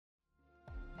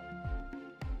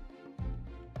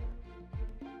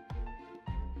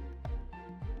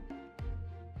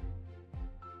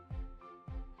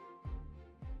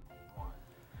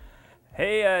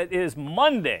Hey, it is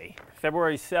Monday,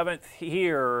 February 7th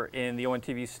here in the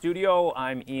ONTV studio.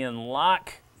 I'm Ian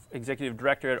Locke, Executive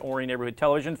Director at Orion Neighborhood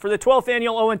Television for the 12th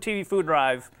Annual ONTV Food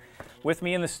Drive. With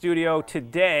me in the studio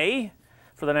today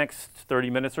for the next 30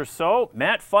 minutes or so,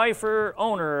 Matt Pfeiffer,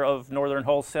 owner of Northern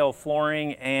Wholesale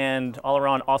Flooring and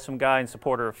all-around awesome guy and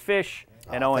supporter of Fish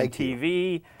and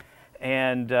ONTV.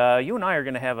 And you and I are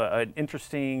going to have an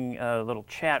interesting little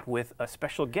chat with a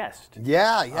special guest.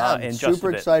 I'm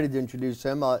super excited to introduce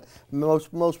him.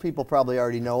 Most people probably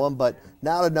already know him, but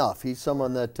not enough. He's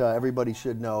someone that everybody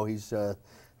should know. He's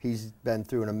been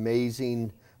through an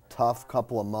amazing, tough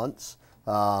couple of months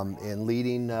in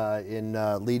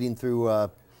leading through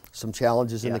some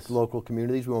challenges in the local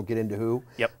communities. We won't get into who.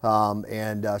 Yep.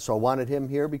 So I wanted him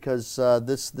here because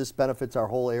this benefits our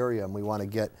whole area, and we want to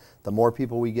get the more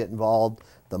people we get involved,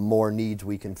 the more needs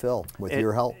we can fill with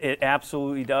your help. It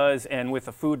absolutely does. And with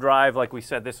the food drive, like we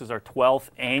said, this is our 12th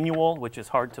annual, which is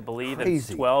hard to believe. Crazy. It's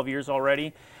 12 years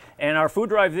already. And our food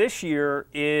drive this year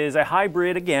is a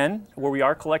hybrid again, where we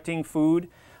are collecting food.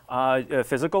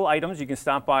 Physical items. You can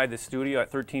stop by the studio at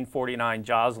 1349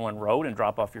 Joslin Road and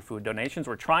drop off your food donations.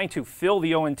 We're trying to fill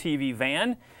the ONTV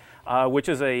van, which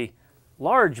is a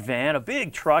large van, a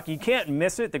big truck. You can't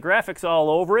miss it. The graphics all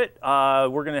over it.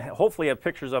 We're going to hopefully have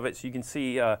pictures of it so you can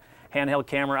see handheld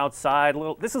camera outside.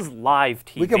 This is live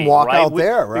TV. We can walk out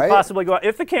there, right? We possibly go out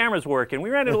if the camera's working. We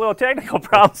ran into a little technical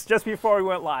problems just before we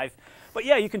went live. But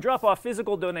yeah, you can drop off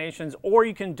physical donations or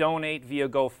you can donate via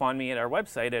GoFundMe at our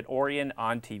website at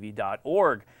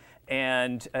orionontv.org.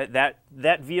 And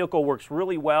that vehicle works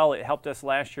really well. It helped us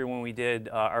last year when we did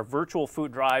our virtual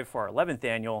food drive for our 11th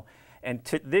annual. And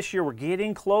this year we're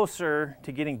getting closer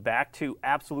to getting back to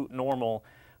absolute normal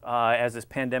as this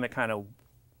pandemic kind of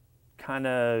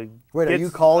Wait, gets, are you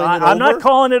calling it over? I'm not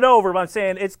calling it over, but I'm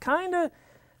saying it's kind of,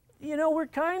 you know, we're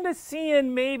kind of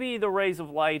seeing maybe the rays of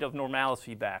light of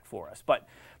normalcy back for us. But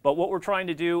what we're trying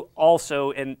to do also,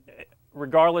 and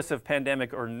regardless of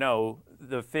pandemic or no,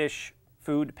 the Fish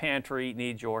Food Pantry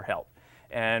needs your help.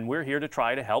 And we're here to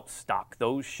try to help stock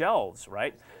those shelves,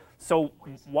 right? So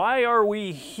why are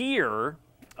we here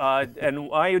and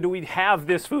why do we have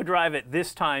this food drive at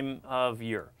this time of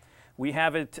year? We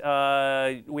have it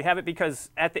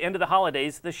because at the end of the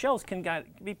holidays, the shelves can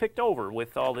be picked over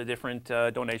with all the different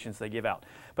donations they give out.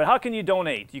 But how can you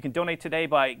donate? You can donate today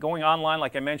by going online,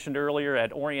 like I mentioned earlier, at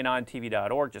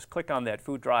orionontv.org. Just click on that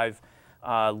food drive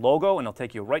logo, and it'll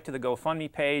take you right to the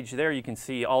GoFundMe page. There you can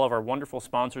see all of our wonderful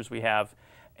sponsors we have,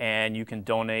 and you can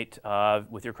donate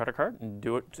with your credit card and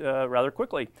do it rather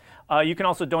quickly. You can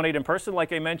also donate in person,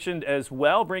 like I mentioned as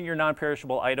well. Bring your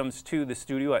non-perishable items to the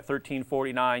studio at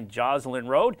 1349 Joslin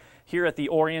Road here at the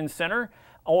Orion Center,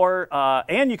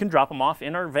 and you can drop them off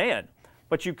in our van.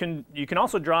 But you can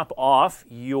also drop off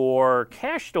your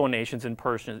cash donations in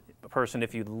person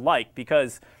if you'd like,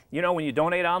 because you know when you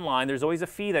donate online, there's always a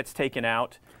fee that's taken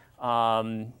out.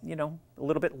 You know, a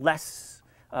little bit less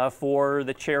for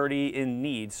the charity in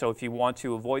need. So if you want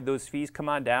to avoid those fees, come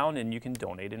on down and you can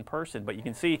donate in person. But you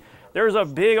can see there's a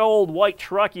big old white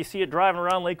truck. You see it driving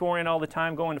around Lake Orion all the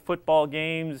time, going to football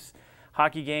games,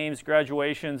 hockey games,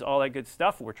 graduations, all that good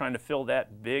stuff. We're trying to fill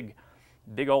that big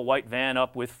old white van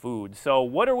up with food. So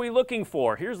what are we looking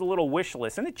for? Here's a little wish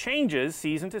list, and it changes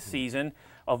season to season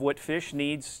of what Fish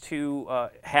needs to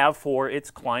have for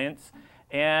its clients.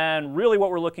 And really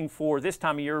what we're looking for this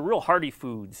time of year, real hearty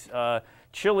foods.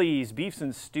 Chilies, beefs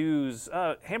and stews,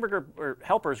 hamburger or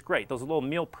helpers, great. Those little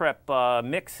meal prep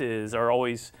mixes are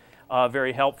always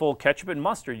very helpful. Ketchup and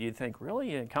mustard, you'd think,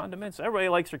 really? And condiments? Everybody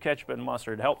likes their ketchup and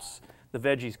mustard. It helps the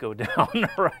veggies go down,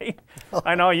 right?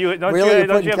 I know you don't. Really,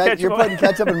 don't you have ketchup? You're putting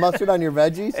ketchup and mustard on your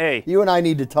veggies? Hey, you and I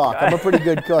need to talk. I'm a pretty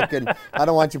good cook, and I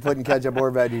don't want you putting ketchup or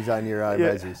veggies on your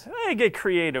veggies. Hey, get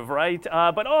creative, right?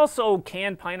 But also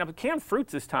canned pineapple, canned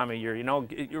fruits this time of year. You know,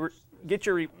 get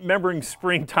your remembering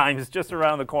springtime is just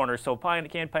around the corner. So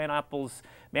canned pineapples,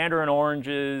 mandarin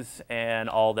oranges, and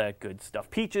all that good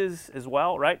stuff. Peaches as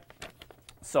well, right?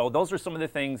 So those are some of the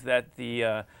things that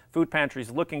the food pantry is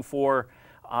looking for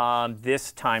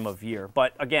this time of year.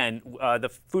 But again, the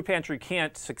food pantry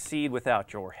can't succeed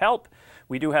without your help.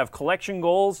 We do have collection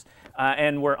goals,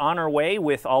 and we're on our way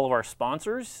with all of our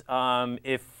sponsors.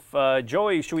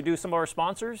 Joey, should we do some of our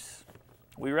sponsors?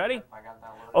 We ready? I got that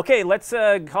one. Okay, let's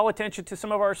call attention to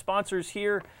some of our sponsors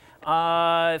here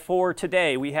for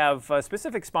today. We have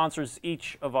specific sponsors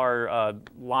each of our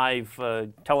live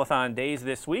telethon days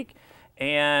this week,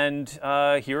 and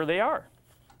here they are.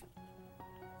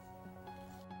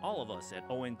 All of us at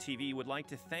ONTV would like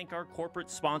to thank our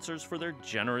corporate sponsors for their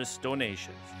generous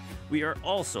donations. We are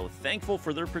also thankful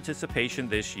for their participation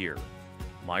this year.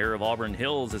 Meyer of Auburn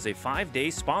Hills is a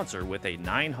 5-day sponsor with a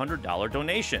 $900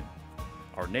 donation.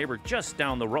 Our neighbor just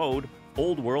down the road,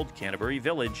 Old World Canterbury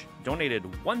Village, donated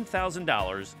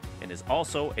 $1,000 and is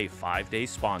also a 5-day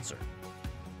sponsor.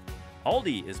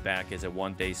 Aldi is back as a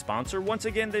 1-day sponsor once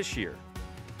again this year.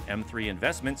 M3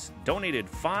 Investments donated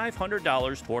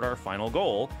 $500 toward our final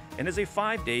goal and is a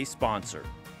 5-day sponsor.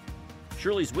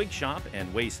 Shirley's Wig Shop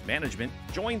and Waste Management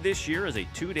joined this year as a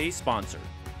 2-day sponsor.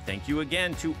 Thank you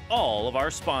again to all of our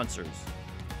sponsors.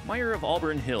 Meyer of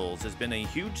Auburn Hills has been a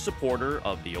huge supporter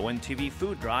of the ONTV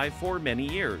Food Drive for many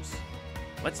years.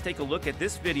 Let's take a look at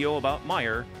this video about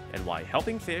Meyer and why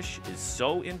helping fish is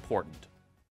so important.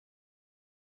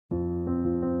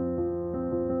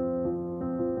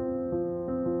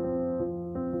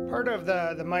 Part of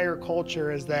the Meyer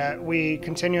culture is that we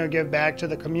continue to give back to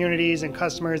the communities and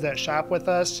customers that shop with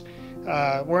us.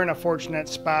 We're in a fortunate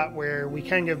spot where we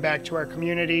can give back to our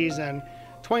communities, and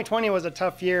 2020 was a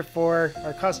tough year for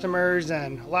our customers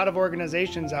and a lot of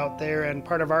organizations out there, and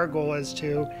part of our goal is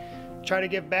to try to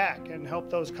give back and help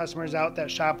those customers out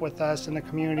that shop with us in the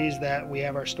communities that we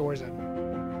have our stores in.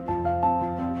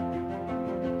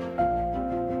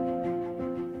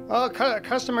 Well,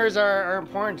 customers are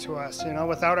important to us. You know,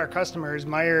 without our customers,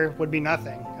 Meyer would be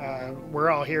nothing. We're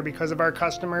all here because of our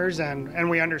customers, and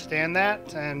we understand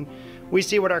that, and we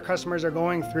see what our customers are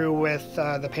going through with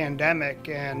the pandemic,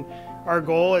 and our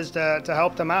goal is to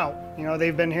help them out. You know,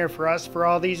 they've been here for us for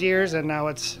all these years, and now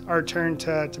it's our turn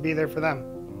to be there for them.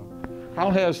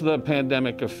 How has the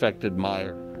pandemic affected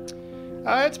Meyer?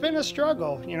 It's been a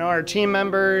struggle. You know, our team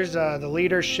members, the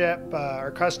leadership, our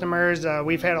customers,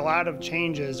 we've had a lot of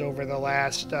changes over the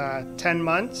last 10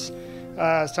 months.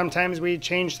 Sometimes we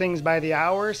change things by the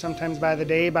hour, sometimes by the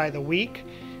day, by the week.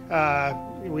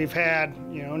 We've had,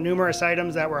 you know, numerous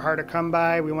items that were hard to come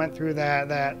by. We went through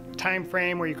that time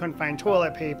frame where you couldn't find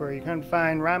toilet paper, you couldn't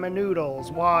find ramen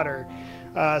noodles, water,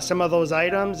 some of those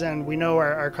items, and we know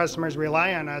our customers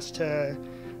rely on us to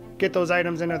get those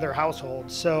items into their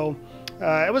households. So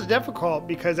it was difficult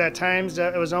because at times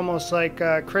it was almost like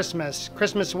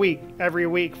Christmas week, every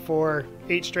week for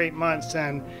 8 straight months,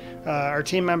 and our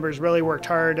team members really worked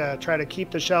hard to try to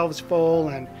keep the shelves full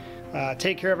and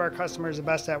take care of our customers the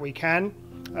best that we can.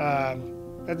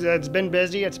 It's been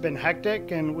busy, it's been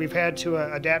hectic, and we've had to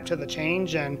adapt to the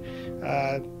change and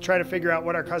try to figure out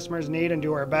what our customers need and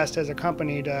do our best as a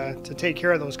company to take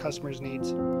care of those customers'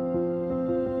 needs.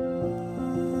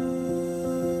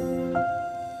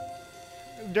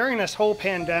 During this whole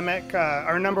pandemic,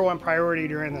 our #1 priority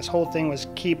during this whole thing was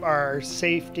keep our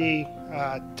safety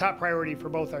top priority for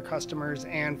both our customers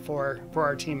and for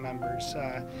our team members.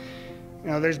 You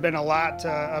know, there's been a lot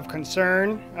of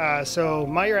concern, so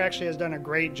Meyer actually has done a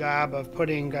great job of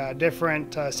putting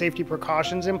different safety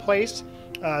precautions in place.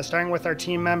 Starting with our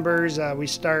team members, we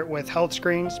start with health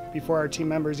screens before our team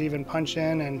members even punch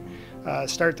in and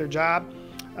start their job.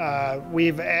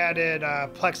 We've added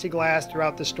plexiglass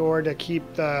throughout the store to keep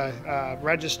the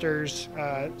registers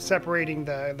separating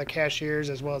the cashiers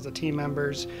as well as the team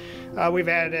members. We've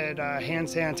added hand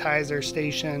sanitizer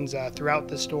stations throughout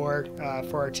the store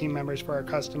for our team members, for our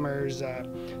customers.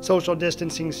 Social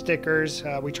distancing stickers.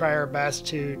 We try our best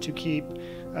to keep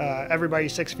everybody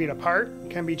 6 feet apart. It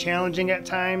can be challenging at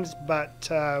times, but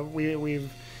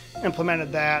we've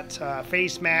implemented that.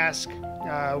 Face mask.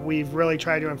 We've really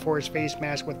tried to enforce face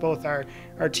masks with both our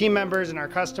team members and our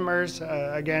customers,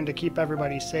 again, to keep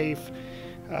everybody safe.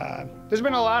 There's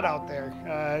been a lot out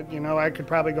there. You know, I could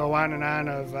probably go on and on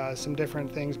of some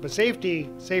different things, but safety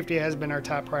has been our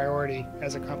top priority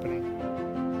as a company.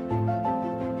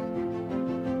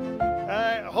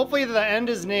 Hopefully the end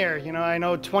is near. You know, I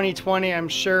know 2020, I'm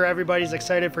sure everybody's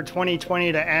excited for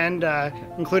 2020 to end,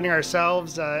 including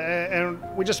ourselves, and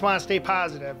we just want to stay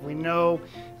positive. We know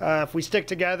if we stick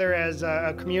together as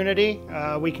a community,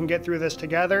 we can get through this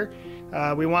together.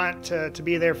 We want to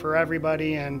be there for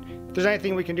everybody, and if there's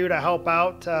anything we can do to help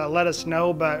out, let us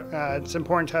know, but it's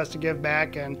important to us to give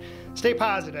back and stay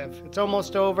positive. It's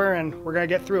almost over, and we're going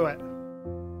to get through it.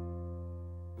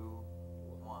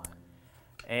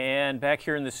 And back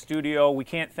here in the studio, we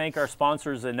can't thank our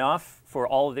sponsors enough for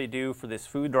all they do for this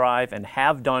food drive and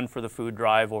have done for the food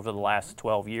drive over the last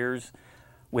 12 years.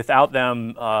 Without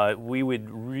them, we would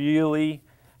really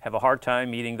have a hard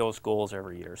time meeting those goals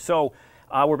every year. So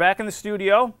we're back in the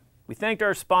studio. We thanked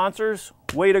our sponsors.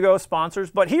 Way to go,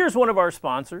 sponsors. But here's one of our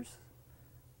sponsors,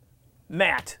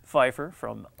 Matt Pfeiffer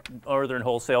from Northern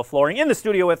Wholesale Flooring, in the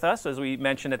studio with us, as we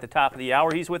mentioned at the top of the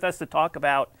hour. He's with us to talk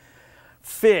about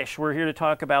fish. We're here to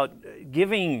talk about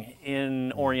giving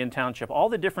in Orion Township, all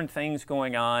the different things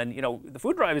going on. You know, the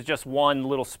food drive is just one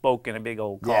little spoke in a big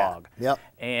old cog. Yep.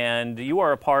 And you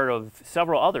are a part of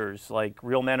several others, like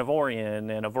Real Men of Orion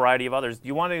and a variety of others. Do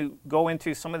you want to go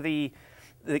into some of the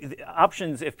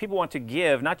options if people want to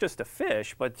give, not just to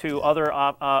fish, but to other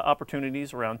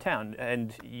opportunities around town?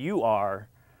 And you are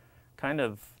kind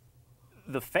of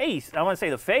the face, I want to say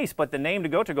the face, but the name to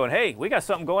go to, going, hey, we got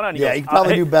something going on. You could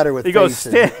probably do better with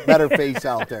faces. Better face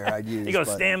out there, I'd use. You go,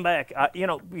 stand back. You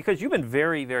know, because you've been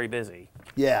very, very busy.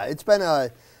 Yeah, it's been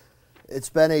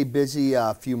a busy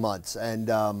few months, and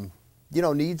you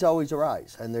know, needs always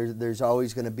arise, and there's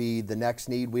always going to be the next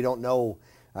need. We don't know.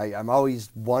 I'm always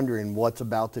wondering what's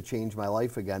about to change my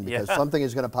life again, because something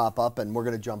is going to pop up and we're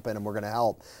going to jump in and we're going to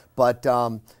help. But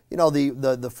you know,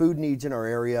 the food needs in our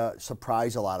area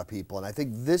surprise a lot of people, and I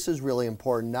think this is really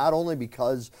important, not only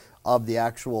because of the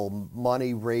actual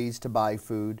money raised to buy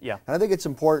food. And I think it's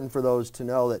important for those to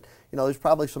know that, you know, there's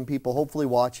probably some people hopefully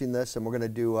watching this, and we're going to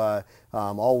do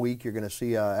all week. You're going to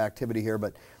see activity here,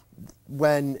 but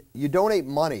when you donate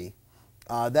money,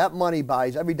 that money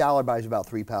buys, every dollar buys about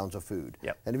 3 pounds of food.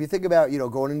 And if you think about, you know,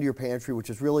 going into your pantry, which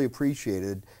is really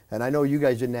appreciated, and I know you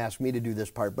guys didn't ask me to do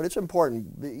this part, but it's important.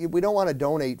 We don't want to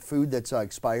donate food that's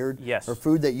expired or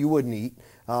food that you wouldn't eat.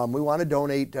 We want to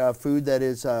donate food that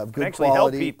is good quality. Actually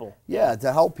help people. Yeah,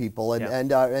 to help people.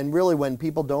 And really, when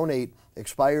people donate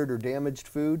expired or damaged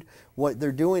food, what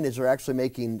they're doing is they're actually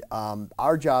making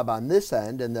our job on this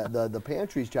end and the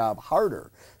pantry's job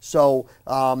harder. So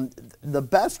the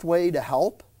best way to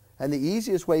help, and the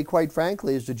easiest way, quite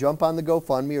frankly, is to jump on the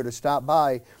GoFundMe or to stop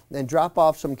by and drop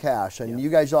off some cash. And you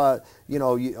guys, you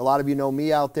know, a lot of you know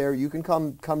me out there. You can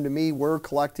come to me. We're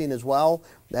collecting as well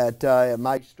at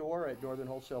my store at Northern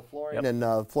Wholesale Flooring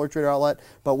and Floor Trader Outlet.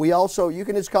 But we also, you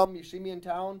can just come. You see me in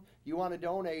town. You want to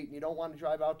donate, and you don't want to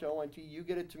drive out to ONT, you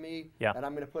get it to me, and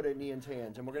I'm going to put it in Ian's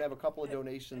hands. And we're going to have a couple of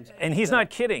donations. And he's not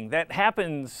kidding. That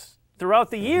happens throughout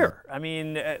the year. I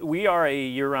mean, we are a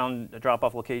year-round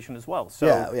drop-off location as well.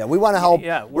 So we want to help.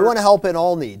 We want to help in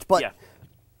all needs.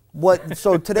 But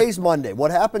so today's Monday.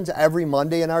 What happens every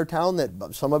Monday in our town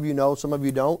that some of you know, some of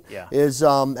you don't, is,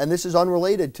 and this is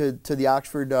unrelated to the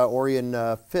Oxford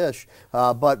Orion fish,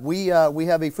 but we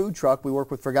have a food truck. We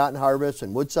work with Forgotten Harvest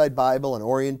and Woodside Bible and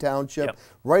Orion Township,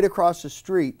 right across the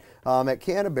street at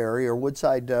Canterbury or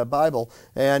Woodside Bible,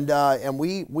 and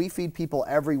we feed people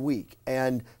every week.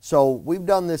 And so we've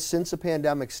done this since the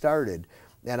pandemic started.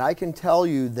 And I can tell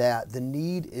you that the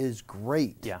need is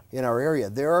great in our area.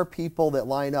 There are people that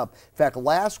line up. In fact,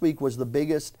 last week was the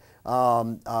biggest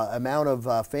amount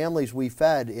of families we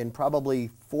fed in probably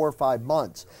 4 or 5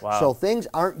 months. So things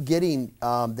aren't getting,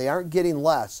 they aren't getting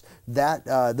less.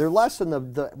 They're less than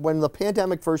when the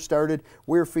pandemic first started.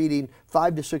 We were feeding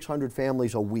 500 to 600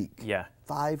 families a week.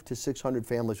 500 to 600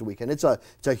 families a week, and it's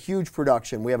a huge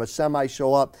production. We have a semi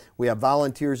show up. We have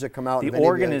volunteers that come out. The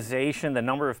organization, the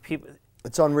number of people.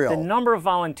 It's unreal. The number of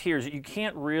volunteers, you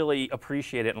can't really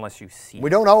appreciate it unless you see it. We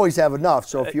don't always have enough,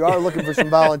 so if you are looking for some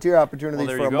volunteer opportunities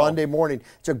for a Monday morning,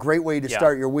 it's a great way to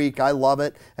start your week. I love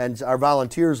it, and our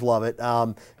volunteers love it.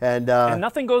 And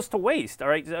nothing goes to waste, all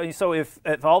right? So if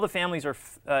all the families are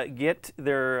get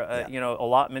their you know,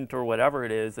 allotment or whatever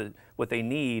it is, what they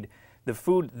need, the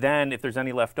food then, if there's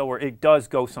any left over, it does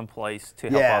go someplace to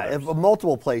help others. Yeah,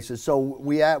 multiple places. So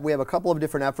we have a couple of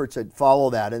different efforts that follow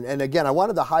that. And again, I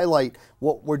wanted to highlight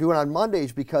what we're doing on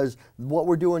Mondays because what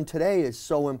we're doing today is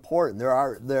so important.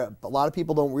 A lot of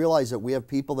people don't realize that we have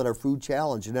people that are food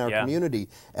challenged in our community,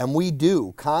 and we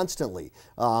do constantly.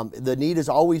 The need has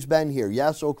always been here.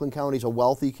 Yes, Oakland County is a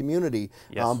wealthy community,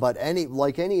 but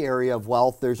like any area of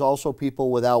wealth, there's also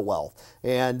people without wealth,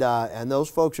 and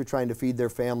those folks are trying to feed their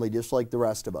family just like the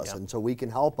rest of us, and so we can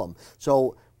help them.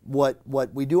 So what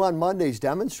we do on Mondays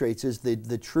demonstrates is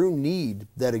the true need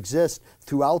that exists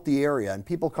throughout the area, and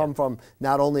people come from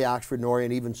not only Oxford and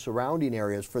Orion, even surrounding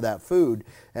areas for that food.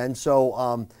 And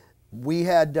so we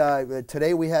had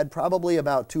today we had probably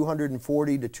about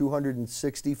 240 to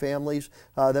 260 families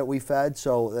that we fed.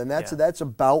 So and that's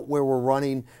about where we're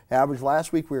running average.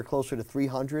 Last week we were closer to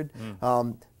 300.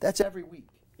 That's every week.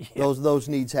 Those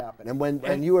needs happen. And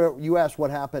when you asked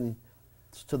what happened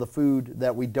to the food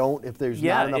that we don't, if there's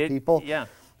not enough people.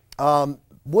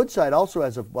 Woodside also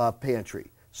has a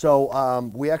pantry.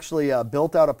 So we actually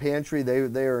built out a pantry.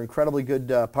 They are incredibly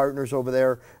good partners over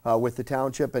there with the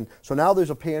township. And so now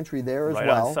there's a pantry there as well.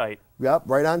 Right on site. Yep,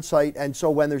 right on site. And so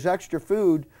when there's extra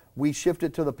food, we shift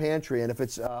it to the pantry. And if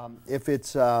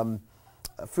it's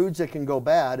foods that can go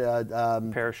bad.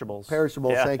 Perishables.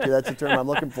 Perishables, Yeah. thank you. That's the term I'm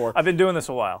looking for. I've been doing this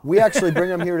a while. We actually bring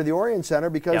them here to the Orion Center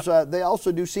because they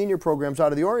also do senior programs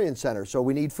out of the Orion Center, so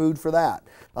we need food for that.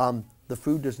 The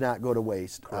food does not go to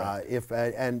waste.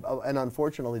 And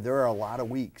unfortunately, there are a lot of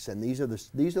weeks, and these are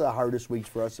the hardest weeks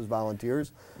for us as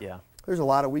volunteers. Yeah. There's a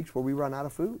lot of weeks where we run out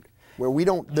of food, where we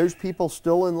don't. There's people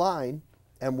still in line,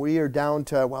 and we are down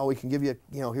to, well, we can give you,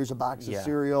 here's a box of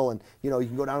cereal, and you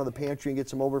can go down to the pantry and get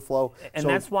some overflow. And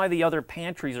that's why the other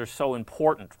pantries are so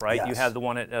important, right? Yes. You have the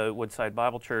one at Woodside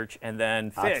Bible Church, and then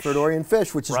fish. Oxford Orion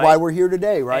Fish, which is why we're here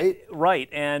today, right? Right,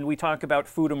 and we talk about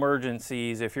food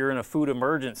emergencies. If you're in a food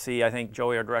emergency, I think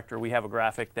Joey, our director, we have a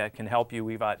graphic that can help you.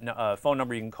 We've got a phone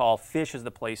number you can call. Fish is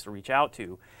the place to reach out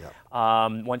to. Yep.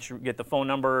 Once you get the phone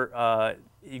number,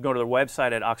 you go to their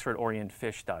website at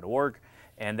oxfordorionfish.org.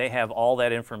 And they have all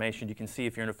that information. You can see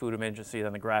if you're in a food emergency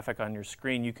on the graphic on your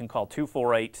screen. You can call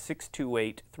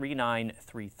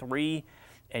 248-628-3933,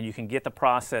 and you can get the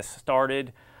process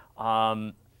started.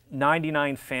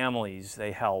 99 families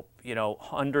they help,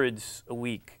 hundreds a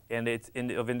week, and it's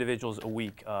of individuals a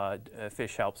week.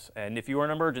 Fish helps. And if you're in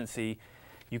an emergency,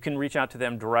 you can reach out to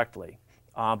them directly.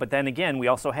 But then again, we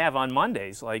also have on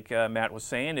Mondays, like Matt was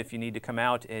saying, if you need to come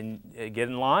out and get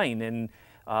in line, and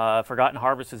Forgotten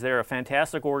Harvest is there, a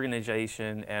fantastic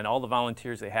organization, and all the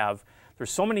volunteers they have.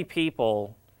 There's so many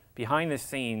people behind the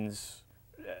scenes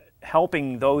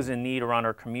helping those in need around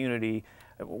our community.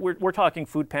 We're talking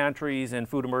food pantries and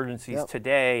food emergencies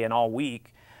today and all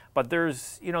week, but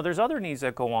there's other needs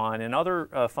that go on and other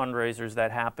fundraisers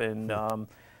that happen.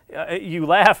 You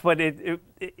laugh, but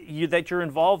that you're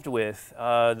involved with,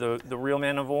 the Real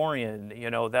Man of Orion,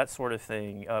 that sort of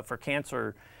thing, for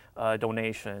cancer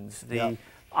donations. The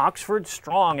Oxford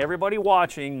Strong, everybody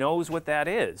watching knows what that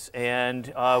is,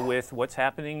 and with what's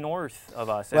happening north of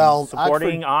us, and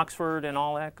supporting Oxford and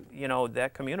all that,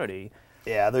 that community.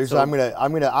 Yeah, I'm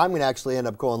gonna actually end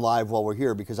up going live while we're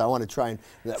here because I want to try and.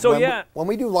 When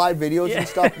we do live videos and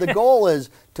stuff, the goal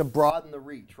is to broaden the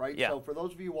reach, right? Yeah. So for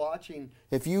those of you watching,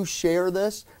 if you share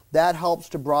this, that helps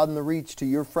to broaden the reach to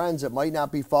your friends that might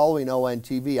not be following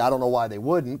ONTV. I don't know why they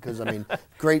wouldn't, because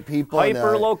great people.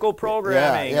 Hyper local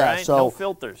programming, right? So, no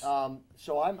filters.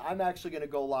 So I'm actually going to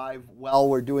go live while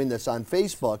we're doing this on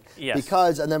Facebook. Yes.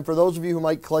 Because, and then for those of you who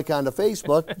might click onto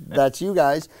Facebook, that's you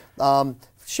guys.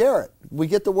 Share it. We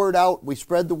get the word out. We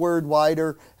spread the word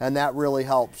wider, and that really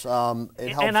helps. It helps a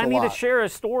lot. And I need to share a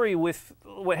story with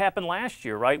what happened last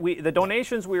year, right? The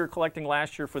donations we were collecting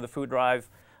last year for the food drive,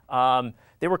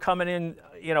 they were coming in,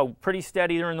 pretty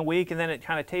steady during the week, and then it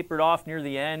kind of tapered off near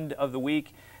the end of the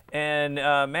week. And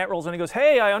Matt rolls in and goes,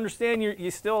 "Hey, I understand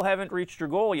you still haven't reached your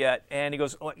goal yet." And he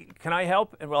goes, "Can I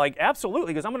help?" And we're like,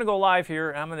 "Absolutely." He goes, "I'm going to go live here.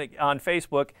 And I'm going to on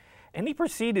Facebook." And he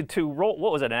proceeded to roll,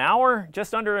 what was it, an hour?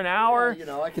 Just under an hour?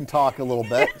 Yeah, I can talk a little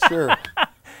bit, sure.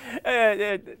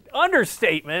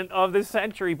 Understatement of the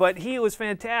century, but he was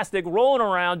fantastic, rolling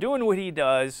around, doing what he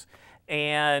does,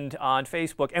 and on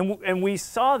Facebook. And we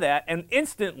saw that, and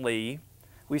instantly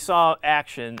we saw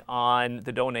action on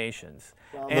the donations.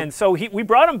 And so we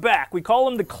brought him back. We call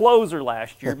him the closer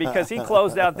last year because he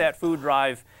closed out that food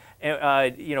drive,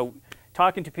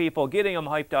 talking to people, getting them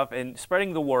hyped up, and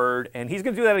spreading the word. And he's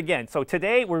going to do that again. So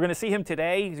today, we're going to see him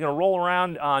today. He's going to roll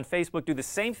around on Facebook, do the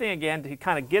same thing again to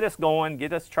kind of get us going,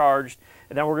 get us charged.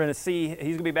 And then we're going to see, he's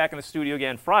going to be back in the studio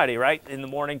again Friday, right, in the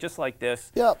morning, just like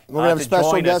this. Yep. We're going to have a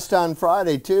special guest on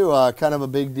Friday, too, kind of a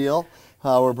big deal.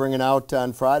 We're bringing out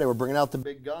on Friday, we're bringing out the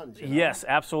big guns. Yes,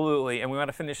 absolutely. And we want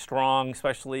to finish strong,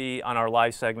 especially on our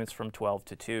live segments from 12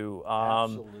 to 2.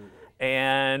 Absolutely.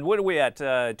 And what are we at,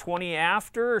 20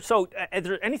 after? So is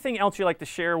there anything else you'd like to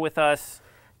share with us?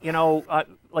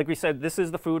 Like we said, this is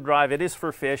the food drive. It is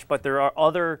for fish, but there are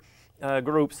other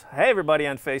groups. Hey, everybody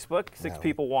on Facebook, 6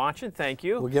 people watching. Thank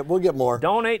you. We'll get more.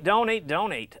 Donate, donate,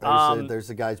 donate. There's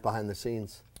the guys behind the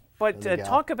scenes. But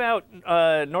talk about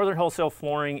Northern Wholesale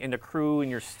Flooring and the crew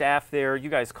and your staff there. You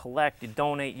guys collect, you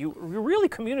donate. You're really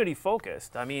community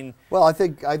focused. I mean, well, I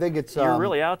think it's you're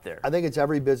really out there. I think it's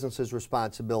every business's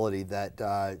responsibility that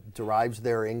derives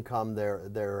their income,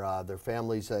 their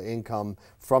family's income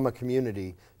from a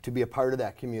community, to be a part of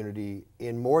that community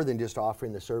in more than just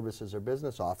offering the services their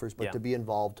business offers, but to be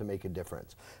involved to make a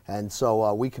difference. And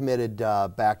so we committed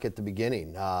back at the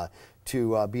beginning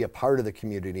to be a part of the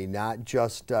community, not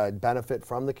just benefit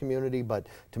from the community, but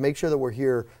to make sure that we're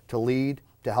here to lead,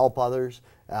 to help others,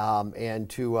 and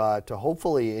to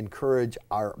hopefully encourage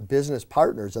our business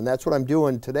partners. And that's what I'm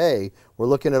doing today. We're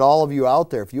looking at all of you out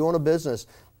there. If you own a business,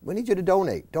 we need you to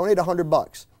donate. Donate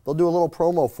 $100. they'll do a little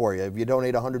promo for you. If you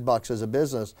donate $100 as a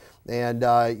business and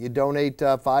you donate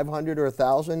 500 or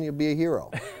 1,000, you'll be a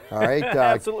hero. All right.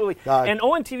 Absolutely. And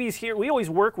ONTV's here. We always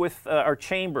work with our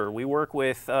chamber. We work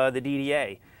with the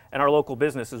DDA and our local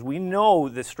businesses. We know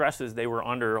the stresses they were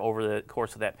under over the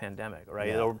course of that pandemic, right?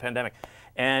 Yeah. Over the pandemic,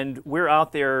 and we're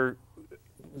out there.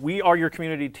 We are your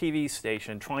community TV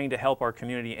station, trying to help our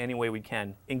community any way we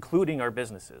can, including our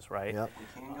businesses, right? Yep.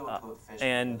 We can go to a fish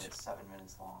and that's 7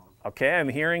 minutes long. Okay, I'm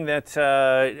hearing that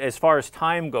as far as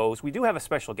time goes, we do have a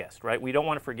special guest, right? We don't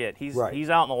want to forget. He's out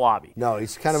in the lobby. No,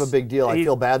 he's kind of a big deal. I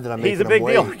feel bad that I'm making him wait. He's a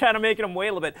big deal. We're kind of making him wait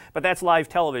a little bit, but that's live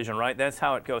television, right? That's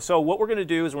how it goes. So what we're going to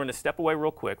do is we're going to step away real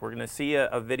quick. We're going to see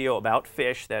a video about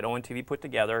fish that ONTV put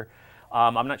together.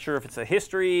 I'm not sure if it's a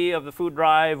history of the food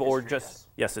drive or just,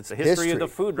 yes, it's a history of the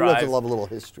food drive. Who doesn't love a little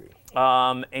history?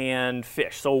 And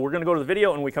fish. So we're going to go to the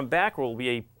video, and when we come back, we'll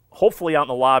be hopefully out in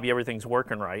the lobby, everything's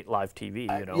working right, live TV,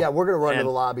 you know. Yeah, we're going to run to the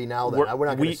lobby now then. We're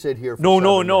not going to sit here for No,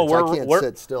 7 minutes. we're, I can't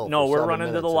sit still No, for we're 7 running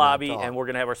to the minutes lobby, and and we're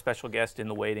going to have our special guest in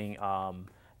the waiting,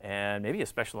 and maybe a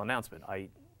special announcement.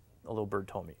 A little bird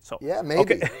told me. So yeah, maybe,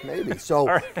 okay. maybe.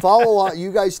 So follow on.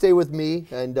 You guys stay with me,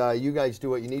 and you guys do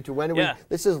what you need to. When do we?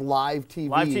 This is live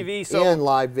TV, and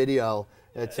live video.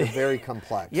 It's very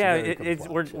complex. Yeah, very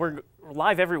complex. We're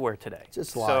live everywhere today.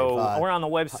 Just live. So we're on the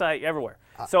website everywhere.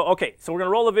 So okay, so we're gonna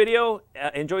roll the video,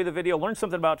 enjoy the video, learn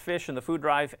something about fish and the food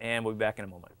drive, and we'll be back in a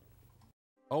moment.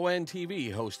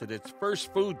 ONTV hosted its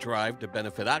first food drive to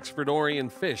benefit Oxford Orion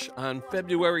Fish on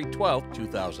February 12,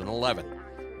 2011.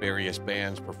 Various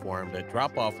bands performed at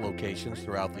drop-off locations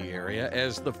throughout the area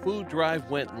as the food drive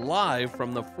went live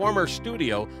from the former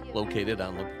studio located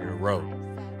on Lapeer Road.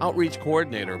 Outreach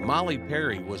coordinator Molly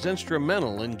Perry was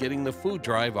instrumental in getting the food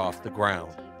drive off the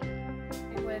ground.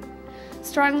 We would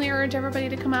strongly urge everybody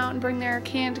to come out and bring their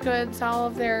canned goods, all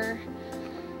of their,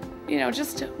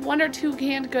 just 1 or 2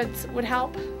 canned goods would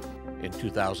help. In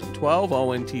 2012,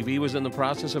 ONTV was in the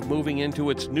process of moving into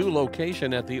its new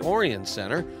location at the Orion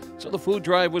Center, so the food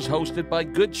drive was hosted by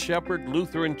Good Shepherd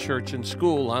Lutheran Church and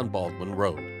School on Baldwin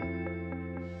Road.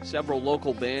 Several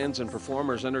local bands and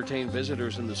performers entertained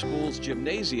visitors in the school's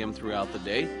gymnasium throughout the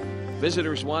day.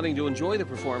 Visitors wanting to enjoy the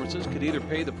performances could either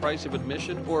pay the price of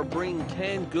admission or bring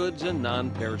canned goods and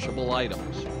non-perishable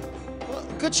items. Well,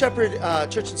 Good Shepherd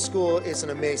Church and School is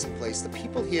an amazing place. The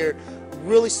people here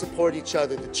really support each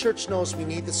other. The church knows we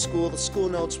need the school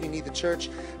knows we need the church.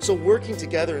 So working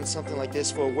together in something like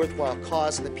this for a worthwhile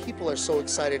cause, and the people are so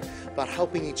excited about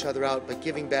helping each other out, by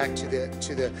giving back to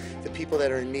the people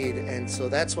that are in need. And so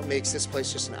that's what makes this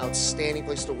place just an outstanding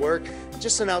place to work,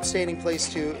 just an outstanding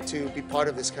place to be part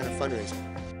of this kind of fundraising.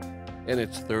 In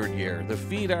its third year, the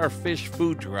Feed Our Fish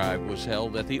food drive was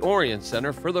held at the Orion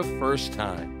Center for the first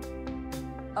time.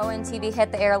 ONTV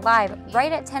hit the air live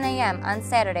right at 10 a.m. on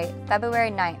Saturday, February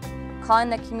 9th, calling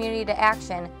the community to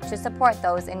action to support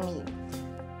those in need.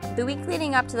 The week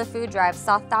leading up to the food drive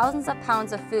saw thousands of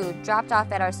pounds of food dropped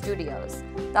off at our studios.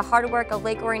 The hard work of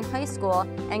Lake Orion High School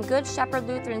and Good Shepherd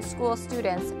Lutheran School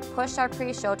students pushed our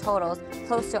pre-show totals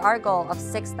close to our goal of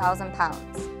 6,000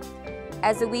 pounds.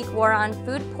 As the week wore on,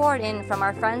 food poured in from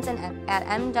our friends at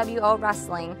MWO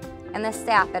Wrestling and the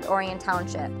staff at Orion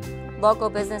Township.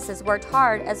 Local businesses worked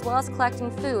hard, as well as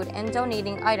collecting food and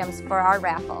donating items for our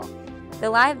raffle. The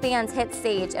live bands hit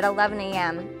stage at 11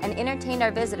 a.m. and entertained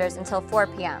our visitors until 4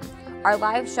 p.m. Our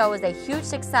live show was a huge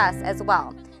success as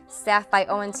well. Staffed by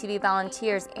ONTV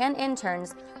volunteers and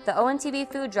interns, the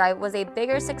ONTV Food Drive was a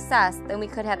bigger success than we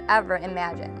could have ever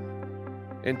imagined.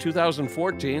 In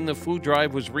 2014, the food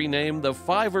drive was renamed the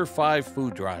 5 or 5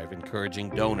 Food Drive, encouraging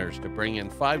donors to bring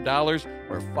in $5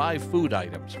 or 5 food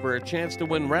items for a chance to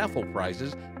win raffle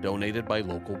prizes donated by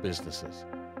local businesses.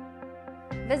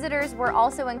 Visitors were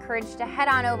also encouraged to head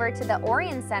on over to the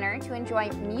Orion Center to enjoy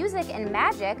music and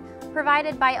magic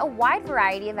provided by a wide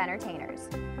variety of entertainers.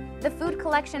 The food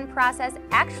collection process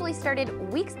actually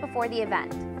started weeks before the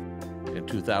event. In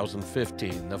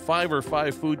 2015, the 5 or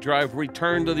 5 Food Drive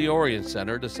returned to the Orion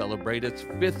Center to celebrate its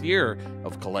 5th year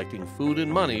of collecting food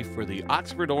and money for the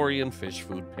Oxford Orion Fish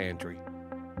Food Pantry.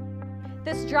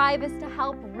 This drive is to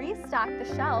help restock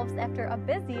the shelves after a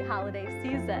busy holiday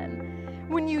season.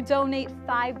 When you donate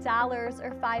 $5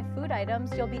 or 5 food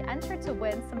items, you'll be entered to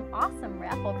win some awesome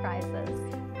raffle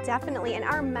prizes. Definitely, and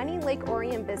our many Lake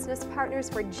Orion business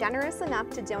partners were generous enough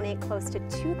to donate close to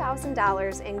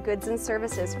 $2,000 in goods and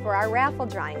services for our raffle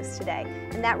drawings today.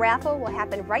 And that raffle will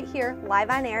happen right here,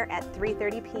 live on air at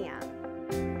 3:30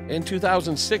 p.m. In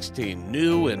 2016,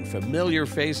 new and familiar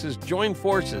faces joined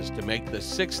forces to make the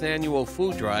 6th annual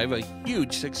food drive a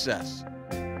huge success.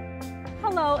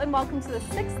 Hello and welcome to the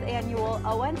 6th annual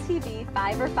ONTV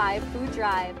 5 or 5 Food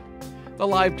Drive. The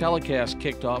live telecast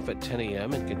kicked off at 10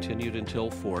 a.m. and continued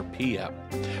until 4 p.m.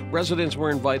 Residents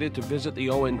were invited to visit the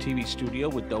ONTV studio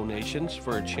with donations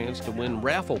for a chance to win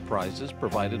raffle prizes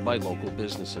provided by local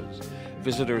businesses.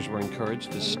 Visitors were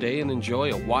encouraged to stay and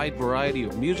enjoy a wide variety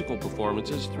of musical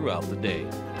performances throughout the day.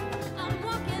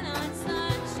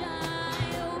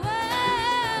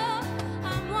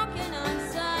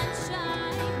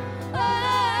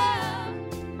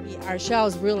 Our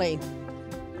shelves really,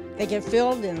 they get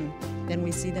filled and then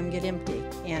we see them get empty.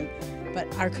 But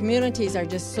our communities are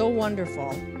just so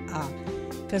wonderful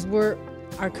because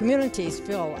our communities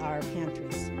fill our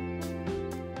pantries.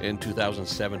 In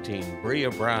 2017,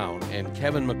 Bria Brown and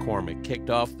Kevin McCormick kicked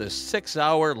off the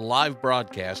 6-hour live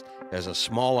broadcast as a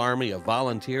small army of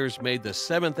volunteers made the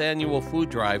 7th annual food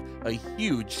drive a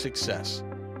huge success.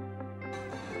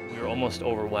 We were almost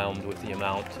overwhelmed with the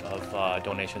amount of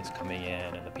donations coming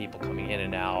in and the people coming in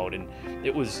and out, and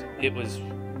it was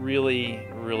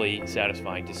really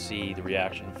satisfying to see the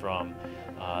reaction from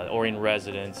Orion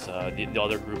residents, the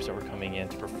other groups that were coming in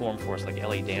to perform for us, like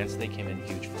LA Dance. They came in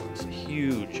huge for us,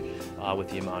 huge with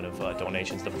the amount of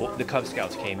donations. The Cub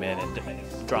Scouts came in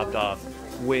and dropped off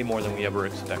way more than we ever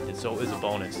expected, so it was a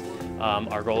bonus.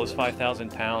 Our goal is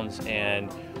 5,000 pounds,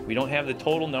 and we don't have the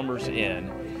total numbers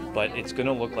in, but it's going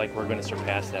to look like we're going to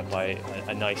surpass that by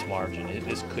a nice margin.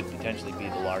 This could potentially be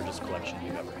the largest collection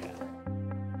we've ever had.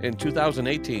 In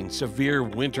 2018, severe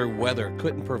winter weather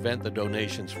couldn't prevent the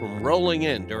donations from rolling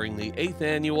in during the 8th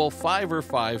annual 5 or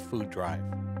 5 food drive.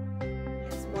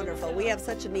 It's wonderful. We have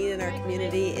such a need in our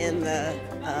community, and the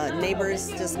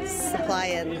neighbors just supply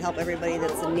and help everybody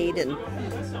that's in need, and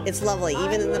it's lovely.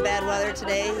 Even in the bad weather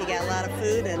today, you got a lot of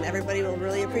food and everybody will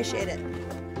really appreciate it.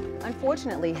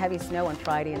 Unfortunately, heavy snow on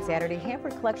Friday and Saturday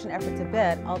hampered collection efforts a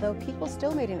bit, although people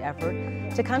still made an effort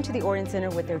to come to the Orion Center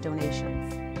with their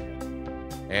donations.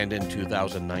 And in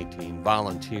 2019,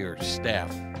 volunteers,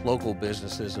 staff, local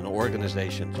businesses, and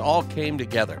organizations all came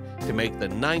together to make the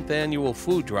 9th annual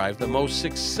food drive the most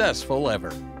successful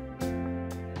ever.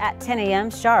 At 10 a.m.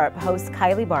 sharp, hosts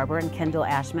Kylie Barber and Kendall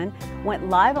Ashman went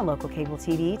live on local cable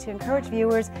TV to encourage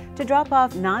viewers to drop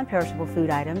off non-perishable food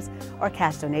items or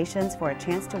cash donations for a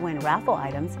chance to win raffle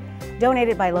items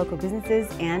donated by local businesses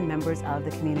and members of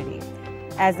the community.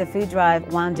 As the food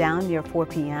drive wound down near 4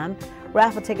 p.m.,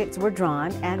 raffle tickets were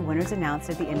drawn and winners announced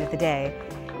at the end of the day.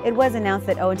 It was announced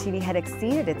that ONTV had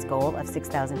exceeded its goal of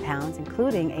 6,000 pounds,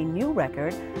 including a new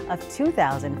record of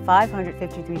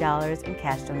 $2,553 in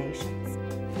cash donations.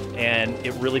 And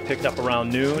it really picked up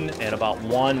around noon, and about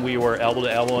 1 we were elbow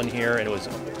to elbow in here, and it was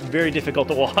very difficult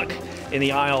to walk in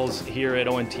the aisles here at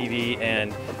ONTV,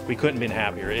 and we couldn't have been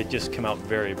happier. It just came out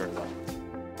very well.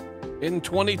 In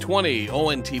 2020,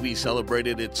 ONTV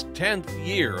celebrated its 10th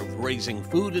year of raising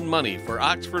food and money for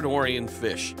Oxford Orion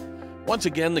Fish. Once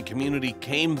again, the community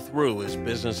came through as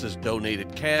businesses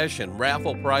donated cash and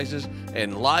raffle prizes,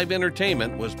 and live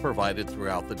entertainment was provided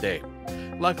throughout the day.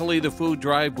 Luckily, the food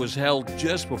drive was held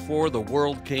just before the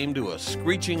world came to a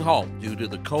screeching halt due to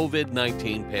the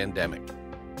COVID-19 pandemic.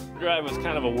 The drive was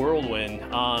kind of a whirlwind.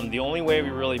 The only way we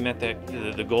really met the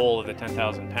goal of the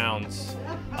 10,000 pounds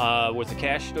was the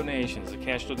cash donations. The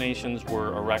cash donations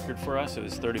were a record for us. It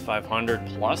was 3,500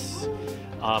 plus,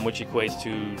 which equates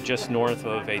to just north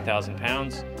of 8,000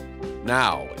 pounds.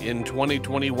 Now, in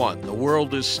 2021, the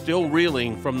world is still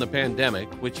reeling from the pandemic,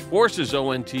 which forces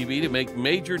ONTV to make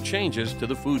major changes to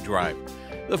the food drive.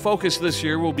 The focus this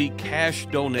year will be cash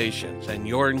donations, and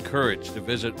you're encouraged to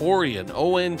visit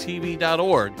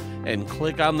OrionONTV.org and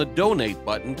click on the donate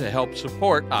button to help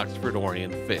support Oxford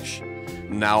Orion Fish.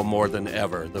 Now more than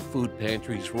ever, the food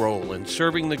pantry's role in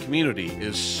serving the community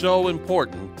is so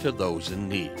important to those in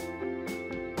need.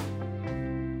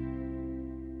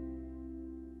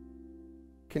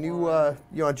 Can you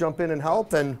jump in and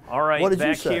help? And all right, what did back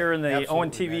you say? here in the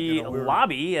ONTV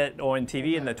lobby at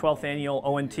ONTV in the 12th annual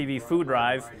ONTV Food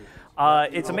Drive.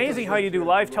 It's amazing how you do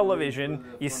live television.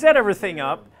 You set everything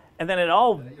up, and then it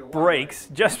all breaks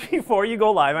just before you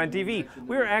go live on TV.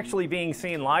 We're actually being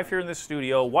seen live here in the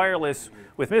studio, wireless,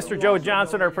 with Mr. Joe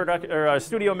Johnson, our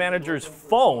studio manager's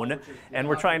phone, and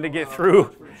we're trying to get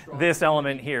through this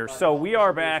element here. So we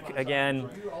are back again.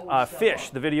 Fish,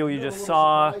 the video you just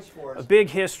saw, a big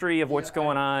history of what's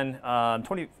going on.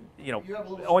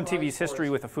 ONTV's history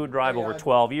with the food drive over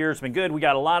 12 years has been good. We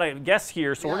got a lot of guests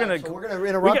here, so we're gonna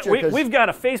interrupt you. We've got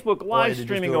a Facebook live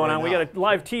streaming going on. We got a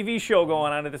live TV show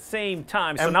going on at the same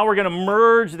time. So now we're gonna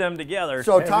merge them together.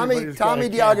 So Tommy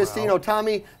DiAgostino,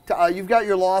 Tommy, you've got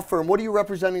your law firm. What are you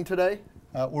representing today?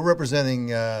 We're representing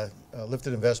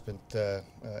Lifted Investment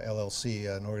LLC,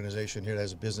 an organization here that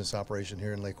has a business operation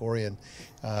here in Lake Orion.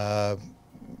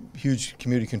 huge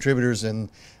community contributors, and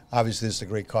obviously this is a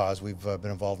great cause. We've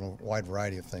been involved in a wide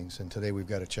variety of things, and today we've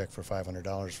got a check for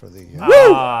 $500 for the...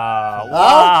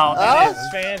 Wow, that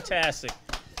is fantastic.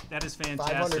 That is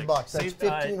fantastic. $500. That's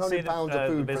 1,500 pounds of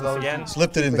food for those again. It's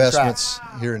Lifted Investments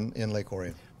here in Lake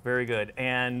Orion. Very good.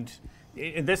 And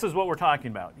this is what we're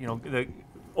talking about. You know, the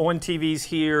ONTV's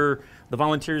here, the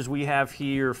volunteers we have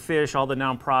here, Fish, all the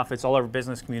nonprofits, all our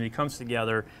business community comes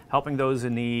together, helping those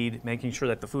in need, making sure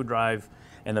that the food drive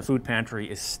and the food pantry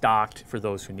is stocked for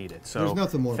those who need it. So there's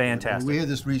nothing more fantastic. We had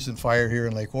this recent fire here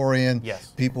in Lake Orion.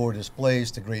 Yes. People were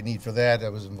displaced, a great need for that. We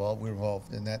were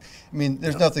involved in that. I mean,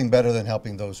 there's nothing better than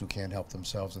helping those who can't help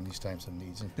themselves in these times of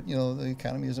needs. And, you know, the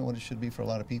economy isn't what it should be for a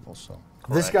lot of people, so.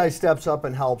 This guy steps up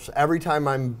and helps. Every time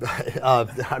I'm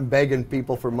I'm begging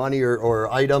people for money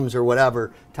or items or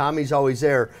whatever, Tommy's always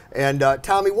there. And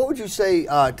Tommy, what would you say,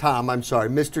 Tom, I'm sorry,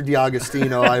 Mr.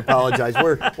 DiAgostino, I apologize.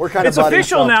 We're kind it's of buddies.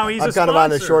 Official now. He's I'm a kind sponsor, of on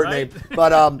the short right? name.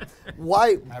 But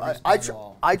why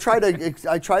I try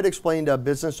to explain to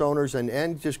business owners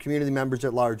and just community members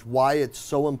at large why it's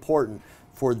so important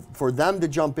for them to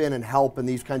jump in and help in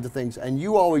these kinds of things, and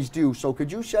you always do. So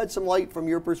could you shed some light from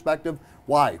your perspective?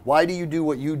 Why? Why do you do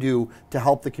what you do to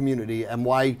help the community, and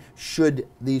why should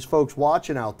these folks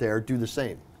watching out there do the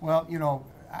same? Well, you know,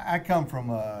 I come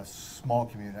from a small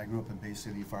community. I grew up in Bay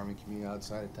City, farming community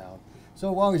outside of town. So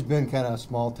I've always been kind of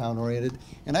small town oriented.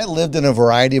 And I lived in a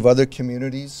variety of other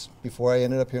communities before I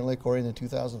ended up here in Lake Orion in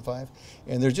 2005.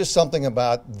 And there's just something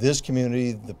about this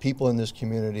community, the people in this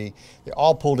community, they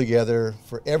all pull together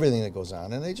for everything that goes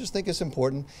on. And they just think it's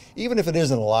important, even if it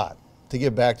isn't a lot, to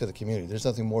give back to the community. There's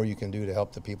nothing more you can do to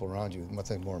help the people around you,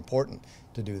 nothing more important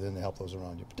to do than to help those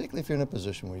around you, particularly if you're in a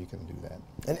position where you can do that.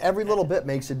 And every little bit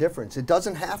makes a difference. It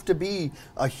doesn't have to be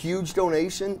a huge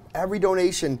donation. Every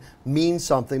donation means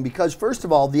something because, first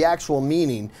of all, the actual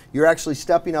meaning, you're actually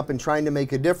stepping up and trying to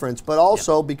make a difference, but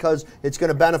also because it's going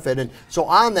to benefit. And so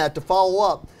on that, to follow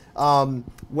up,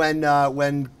 when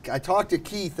I talked to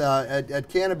Keith at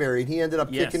Canterbury, and he ended up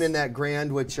kicking in that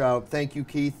grand, which thank you,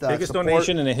 Keith. Biggest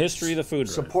donation in the history of the food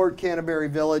drive. Support Canterbury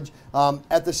Village.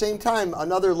 At the same time,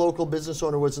 another local business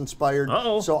owner was inspired.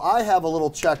 So I have a little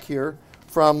check here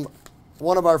from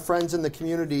one of our friends in the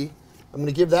community. I'm going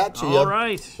to give that to you. All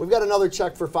right. We've got another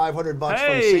check for $500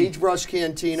 from Sagebrush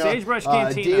Cantina. Sagebrush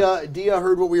Cantina. Dia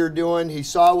heard what we were doing. He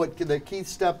saw that Keith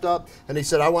stepped up, and he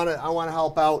said, I want to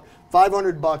help out.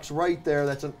 $500 right there.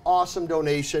 That's an awesome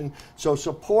donation. So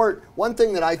support. One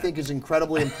thing that I think is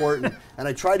incredibly important, and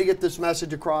I try to get this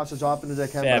message across as often as I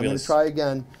can, but I'm going to try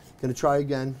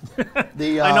again.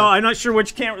 I know. I'm not sure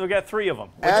which camera. We've got 3 of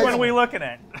them. Which one are we looking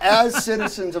at? As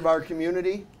citizens of our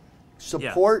community,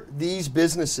 support these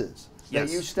businesses that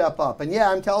you step up. And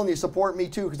yeah, I'm telling you, support me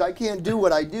too, because I can't do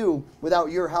what I do without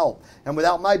your help. And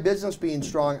without my business being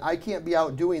strong, I can't be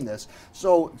out doing this.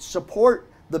 So support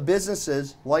the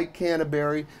businesses like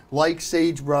Canterbury, like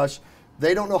Sagebrush.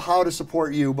 They don't know how to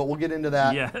support you, but we'll get into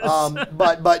that. Yes.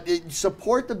 But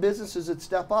support the businesses that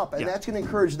step up, and that's going to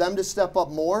encourage them to step up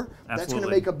more. Absolutely. That's going to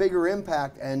make a bigger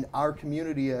impact, and our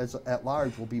community at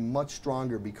large will be much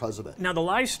stronger because of it. Now, the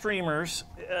live streamers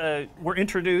were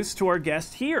introduced to our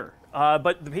guest here,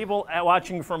 but the people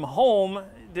watching from home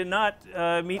did not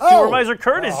meet Supervisor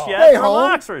Curtis yet from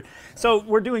Oxford. So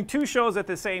we're doing 2 shows at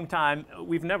the same time.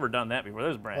 We've never done that before.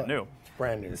 This is brand new. It's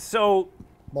brand new. So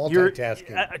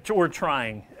multitasking. We're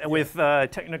trying with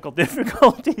technical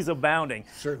difficulties abounding.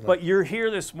 Certainly. But you're here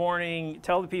this morning.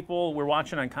 Tell the people we're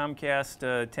watching on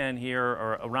Comcast 10 here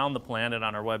or around the planet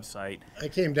on our website. I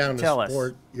came down to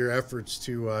support your efforts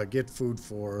to get food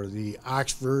for the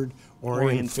Oxford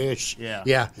Orion Fish.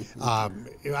 Yeah.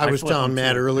 I was telling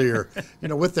Matt earlier, you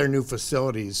know, with their new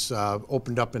facilities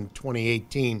opened up in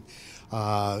 2018.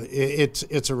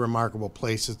 It's a remarkable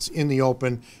place. It's in the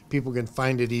open. People can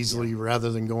find it easily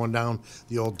rather than going down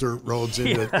the old dirt roads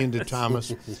into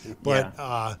Thomas. But,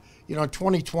 you know, in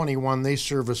 2021, they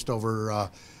serviced over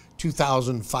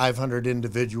 2,500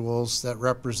 individuals that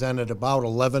represented about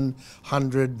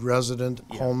 1,100 resident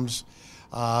homes.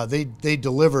 They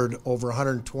delivered over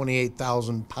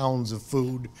 128,000 pounds of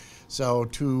food. So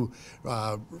to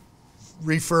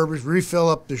refurbish, refill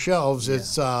up the shelves.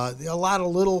 It's a lot of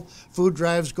little food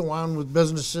drives go on with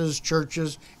businesses,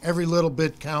 churches. Every little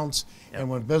bit counts. And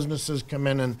when businesses come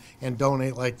in and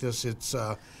donate like this,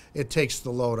 it takes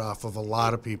the load off of a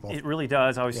lot of people. It really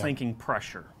does. I was thinking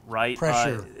pressure, right?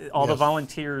 Pressure. All the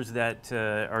volunteers that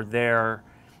are there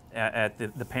at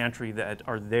the pantry that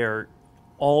are there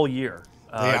all year.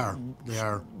 They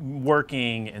are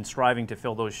working and striving to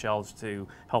fill those shelves to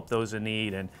help those in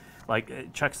need. And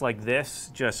checks like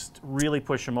this just really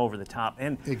push them over the top.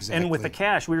 And Exactly. and with the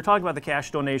cash, we were talking about the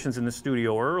cash donations in the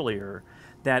studio earlier,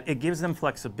 that it gives them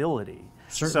flexibility.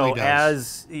 Certainly so does.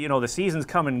 As you know, the seasons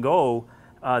come and go,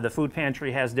 the food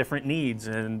pantry has different needs,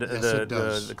 and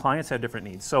Yes, the clients have different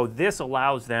needs. So this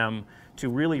allows them to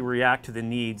really react to the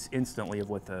needs instantly of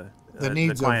what the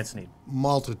clients need.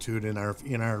 Multitude in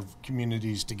our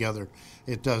communities together.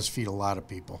 It does feed a lot of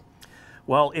people.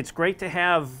 Well, it's great to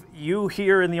have you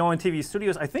here in the ONTV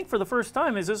studios. I think for the first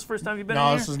time. Is this the first time you've been in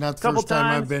here? No, this is not the Couple first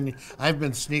time times? I've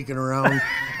been sneaking around.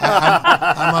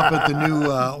 I'm up at the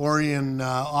new Orion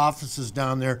offices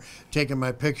down there, taking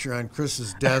my picture on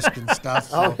Chris's desk and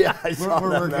stuff. So Oh, yeah, I saw we're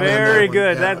that. working on Very one.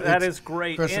 good. Yeah, That is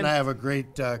great. Chris and I have a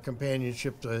great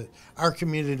companionship. Our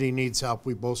community needs help.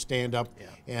 We both stand up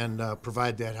and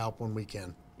provide that help when we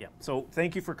can. Yeah. So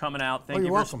thank you for coming out. Thank you you're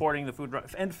for welcome. supporting the food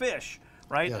drive and fish.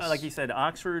 Right? Yes. Like you said,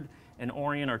 Oxford and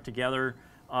Orion are together,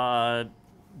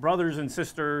 brothers and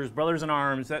sisters, brothers in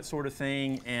arms, that sort of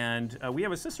thing. And we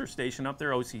have a sister station up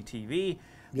there, OCTV,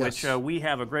 Yes. which we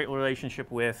have a great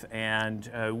relationship with, and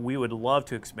we would love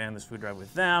to expand this food drive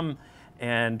with them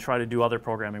and try to do other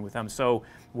programming with them. So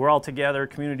we're all together,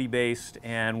 community-based,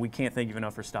 and we can't thank you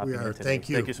enough for stopping We here are. today. Thank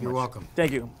you. Thank you so You're much. welcome.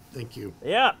 Thank you. Thank you.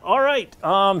 Yeah, all right.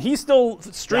 He's still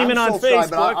streaming I'm on so sorry,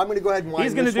 Facebook. but I'm going to go ahead and He's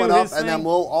wind gonna this do one up, his and then thing.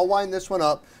 I'll wind this one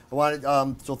up. I wanted,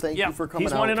 so thank Yeah, you for coming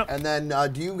he's winding out. up. And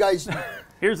then, do you guys?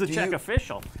 Here's the do check you-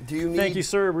 official. Do you need? Thank you,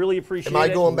 sir. Really appreciate it. Am I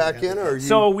going back in, or are you?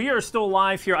 So we are still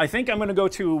live here. I think I'm going to go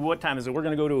to, what time is it? We're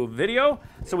going to go to a video.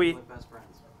 So we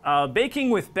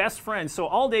baking with best friends. So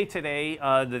all day today,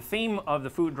 the theme of the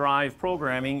food drive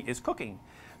programming is cooking.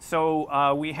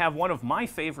 So we have one of my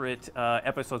favorite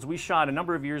episodes we shot a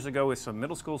number of years ago with some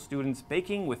middle school students,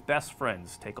 baking with best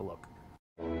friends. Take a look.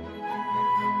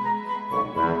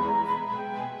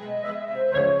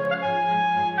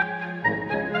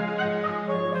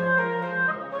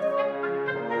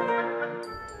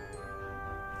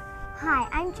 Hi,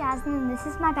 I'm Jasmine, and this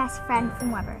is my best friend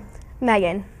from Weber.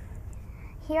 Megan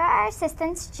Here are our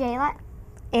assistants, Jayla.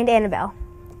 and Annabelle.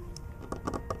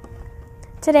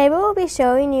 Today we will be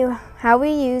showing you how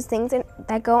we use things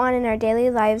that go on in our daily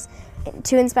lives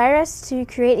to inspire us to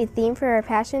create a theme for our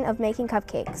passion of making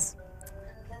cupcakes.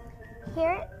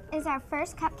 Here is our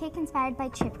first cupcake inspired by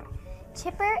Chipper.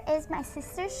 Chipper is my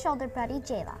sister's shoulder buddy,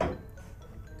 Jayla.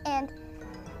 And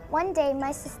one day,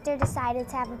 my sister decided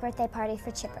to have a birthday party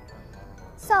for Chipper.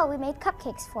 So we made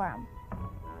cupcakes for him.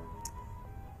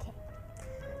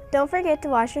 Don't forget to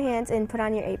wash your hands and put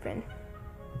on your apron.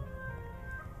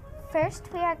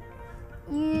 First, we are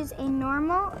use a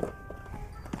normal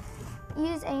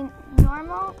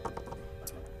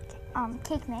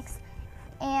cake mix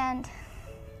and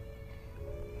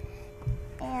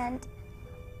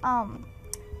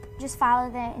just follow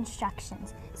the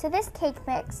instructions. So this cake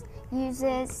mix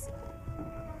uses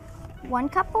 1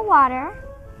 cup of water,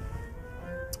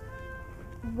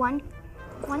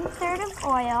 1/3 of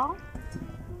oil,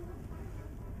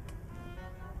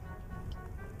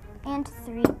 and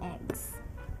 3 eggs.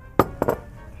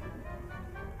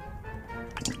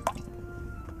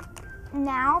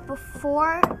 Now,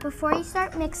 before you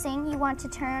start mixing, you want to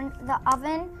turn the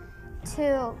oven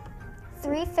to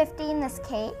 350 in this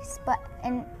case, but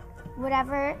in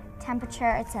whatever temperature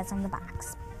it says on the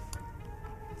box.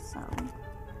 So,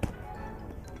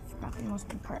 it's probably the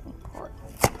most important part.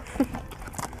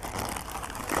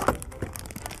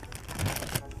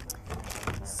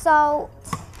 So,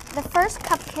 the first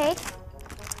cupcake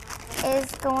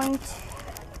is going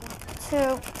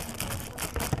to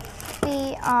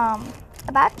be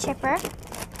about Chipper,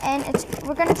 and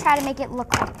we're going to try to make it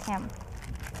look like him.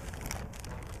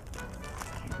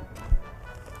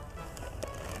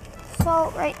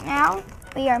 So right now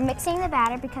we are mixing the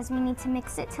batter because we need to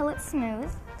mix it till it's smooth.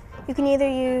 You can either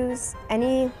use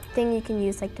anything you can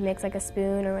use, like to mix, like a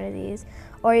spoon or one of these,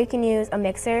 or you can use a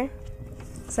mixer.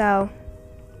 So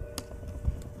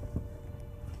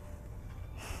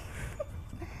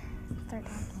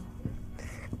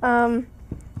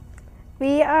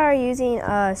we are using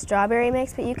a strawberry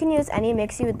mix, but you can use any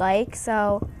mix you would like,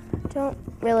 so don't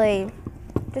really,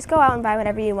 just go out and buy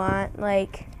whatever you want.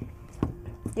 Like,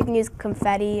 you can use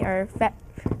confetti or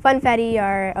funfetti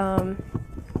or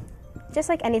just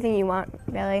like anything you want,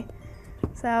 really.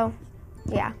 So,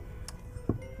 yeah.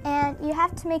 And you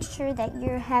have to make sure that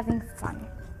you're having fun.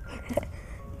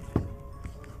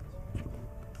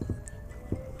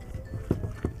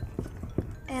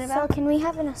 Annabelle? So can we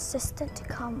have an assistant to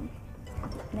come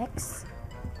mix?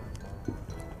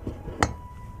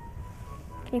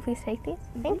 Can you please take these?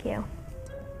 Thank you.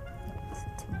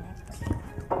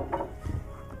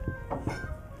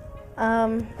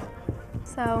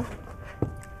 So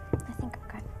I think I'm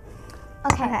good.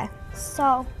 Okay.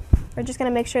 So we're just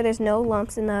gonna make sure there's no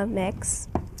lumps in the mix.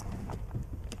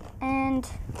 And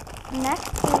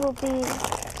next we will be,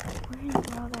 we're gonna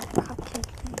do all the cupcake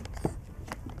things.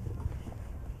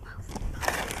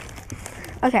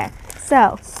 Okay,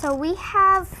 so we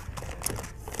have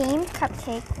themed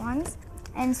cupcake ones.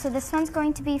 And so this one's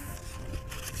going to be,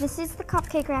 this is the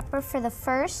cupcake wrapper for the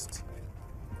first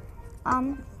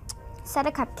set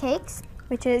of cupcakes.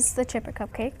 Which is the chipper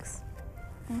cupcakes.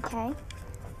 Okay.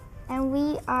 And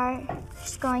we are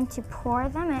just going to pour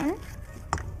them in.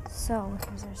 So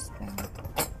here's our spoon.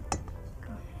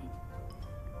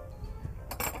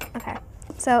 Okay,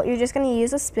 so you're just gonna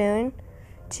use a spoon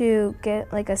to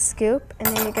get like a scoop,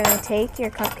 and then you're gonna take your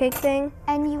cupcake thing.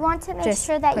 And you want to make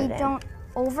sure that you don't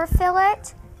overfill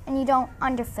it and you don't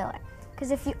underfill it.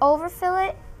 Because if you overfill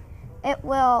it, it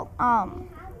will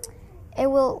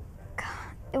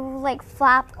like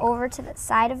flop over to the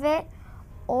side of it,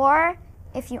 or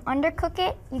if you undercook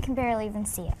it, you can barely even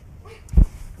see it.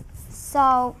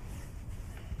 So,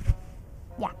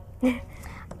 yeah.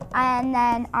 And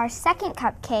then our second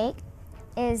cupcake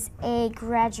is a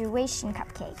graduation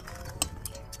cupcake.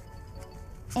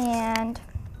 And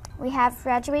we have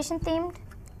graduation themed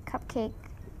cupcake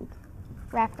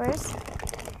wrappers.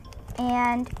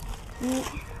 And we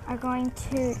are going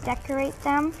to decorate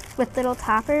them with little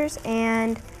toppers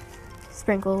and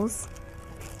sprinkles.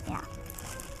 Yeah.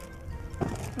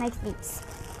 Like these.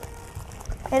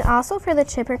 And also for the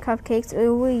chipper cupcakes,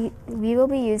 we will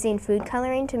be using food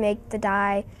coloring to make the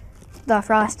dye, the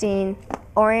frosting,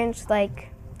 orange like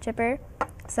chipper.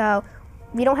 So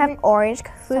we don't have orange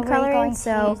food coloring,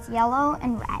 so use yellow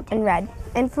and red. And red.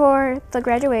 And for the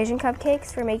graduation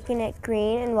cupcakes, we're making it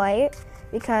green and white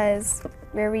because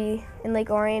in Lake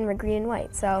Orion, we're green and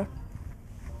white. So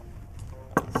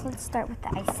let's start with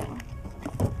the icing.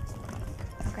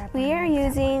 We are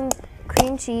using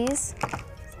cream cheese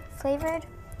flavored,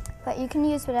 but you can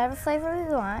use whatever flavor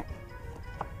you want.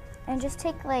 And just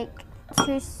take like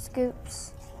 2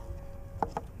 scoops,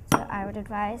 so I would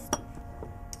advise.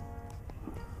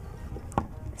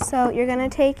 So you're gonna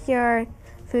take your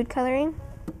food coloring.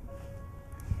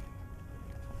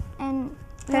 And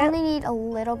you only need a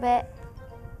little bit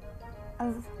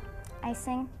of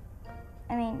icing.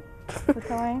 I mean, food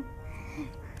coloring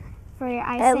for your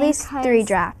icing. At least 3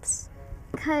 drops.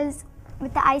 Because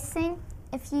with the icing,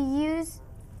 if you use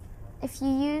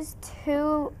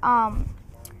too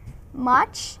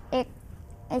much, it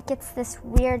gets this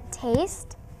weird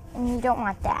taste, and you don't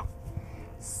want that.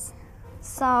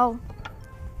 So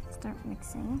start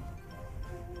mixing.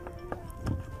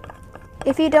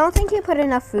 If you don't think you put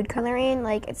enough food coloring,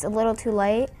 like it's a little too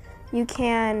light, you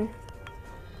can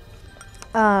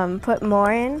put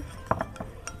more in.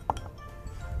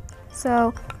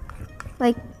 So,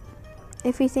 like,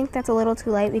 if we think that's a little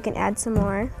too light, we can add some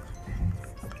more.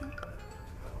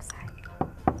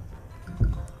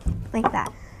 Like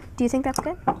that. Do you think that's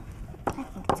good? I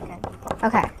think it's good.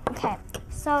 Okay. Okay,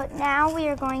 so now we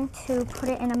are going to put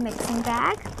it in a mixing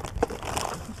bag.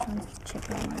 This one's the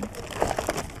chipper one.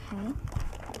 Okay.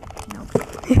 Nope.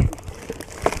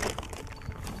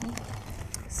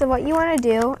 So what you want to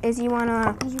do is you want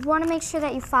to make sure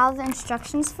that you follow the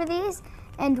instructions for these,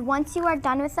 and once you are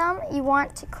done with them, you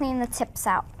want to clean the tips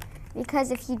out,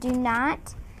 because if you do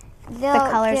not, the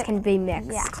colors can be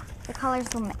mixed. Yeah, the colors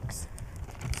will mix.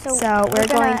 So we're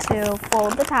going to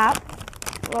fold the top,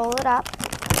 roll it up,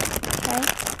 okay,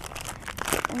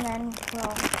 and then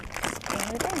we'll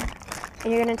spoon it in.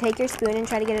 And you're going to take your spoon and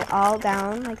try to get it all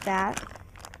down like that.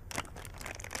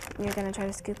 And you're going to try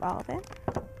to scoop all of it.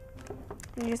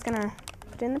 You're just going to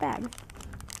put it in the bag.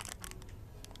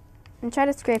 And try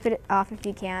to scrape it off if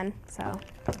you can. So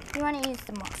you want to use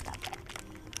the most of it.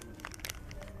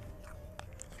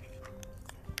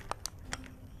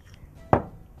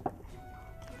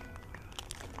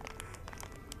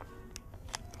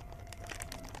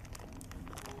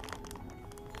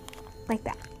 Like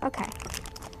that. Okay.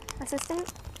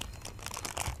 Assistant?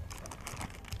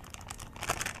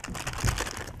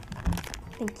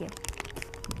 Thank you.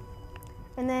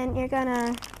 And then you're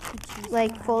gonna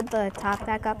like fold the top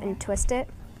back up and twist it.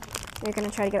 You're gonna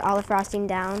try to get all the frosting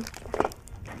down.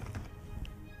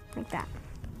 Like that.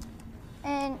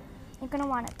 And you're gonna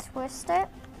want to twist it,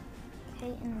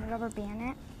 okay, and rubber band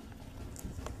it.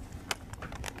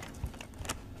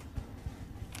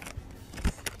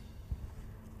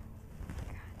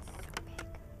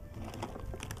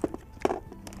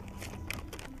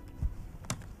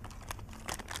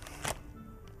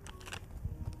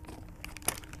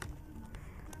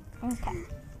 Okay,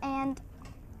 and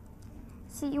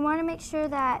so you want to make sure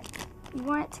that you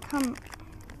want it to come,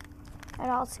 it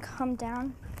all to come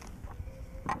down.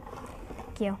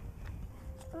 Thank you.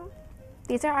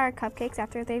 These are our cupcakes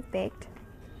after they've baked.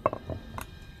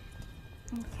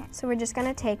 Okay. So we're just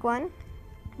gonna take one.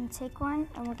 And take one,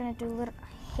 and we're gonna do a little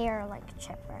hair like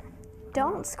Chipper.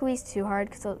 Don't squeeze too hard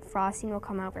because the frosting will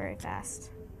come out very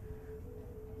fast.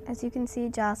 As you can see,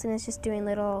 Jocelyn is just doing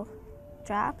little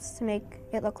drops to make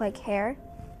it look like hair,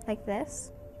 like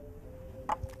this.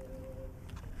 Like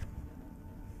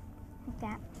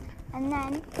that. And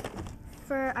then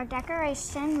for our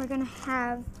decoration, we're gonna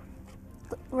have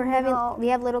We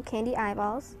have little candy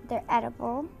eyeballs. They're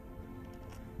edible.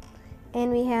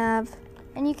 And we have,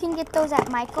 and you can get those at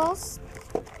Michael's.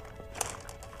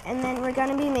 And then we're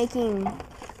gonna be making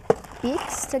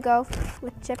beaks to go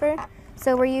with Chipper.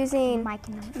 So we're using Mike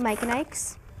and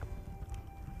Ike's.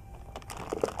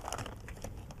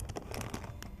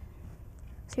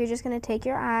 So you're just gonna take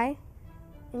your eye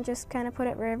and just kind of put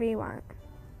it wherever you want.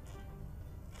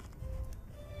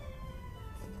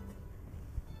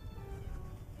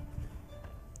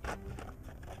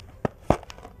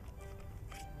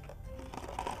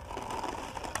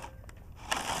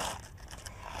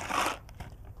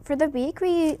 For the beak,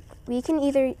 you can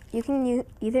either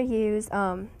use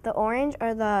the orange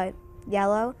or the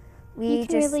yellow. You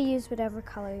can really use whatever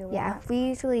color you want. Yeah, we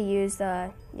usually use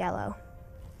the yellow.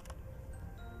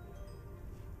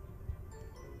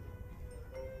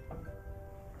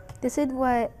 This is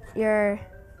what your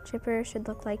Chipper should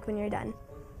look like when you're done.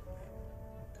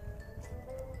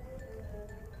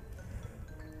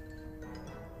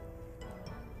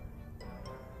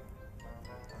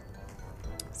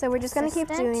 So we're just going to keep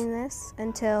doing this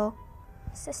until...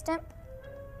 Assistant.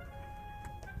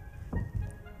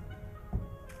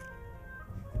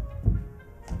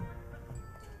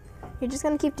 You're just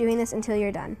going to keep doing this until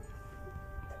you're done.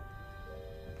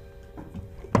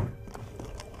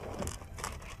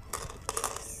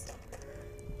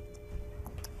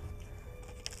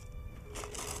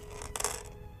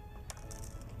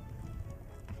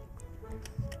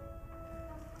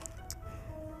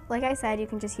 Like I said, you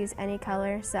can just use any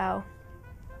color, so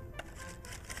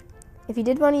if you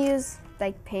did want to use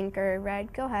like pink or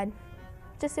red, go ahead.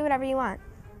 Just do whatever you want.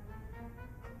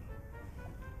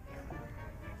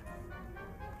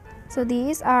 So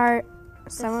these are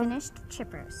some finished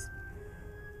Chippers.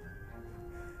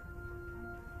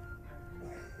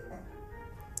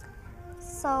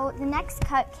 So the next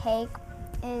cupcake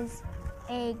is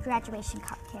a graduation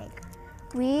cupcake.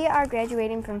 We are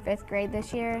graduating from 5th grade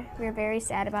this year. We're very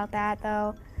sad about that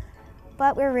though,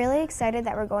 but we're really excited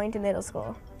that we're going to middle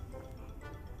school.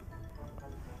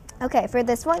 Okay, for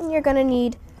this one, you're gonna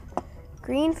need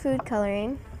green food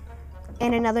coloring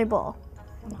and another bowl.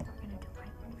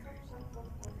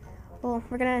 Well,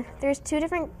 there's two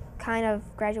different kind of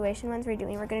graduation ones we're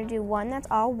doing. We're gonna do one that's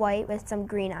all white with some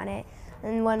green on it,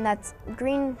 and one that's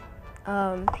green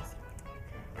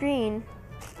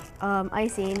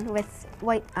icing with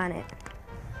white on it.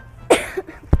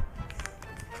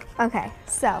 Okay,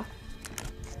 so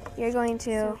you're going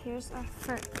to... So here's our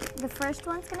the first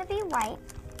one's gonna be white.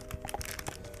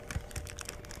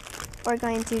 We're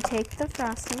going to take the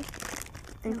frosting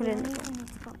and put it in the bowl.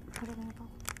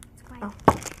 It's white. Oh.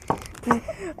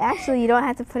 Actually, you don't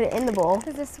have to put it in the bowl.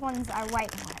 Because this one's our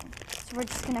white one. So we're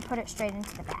just gonna put it straight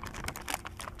into the bag.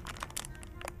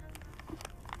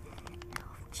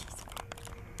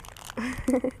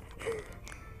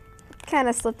 Kind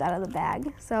of slipped out of the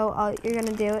bag. So all you're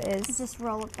gonna do is just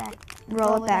roll it back.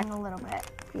 Roll it back in a little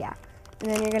bit. Yeah, and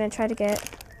then you're gonna try to get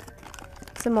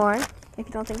some more if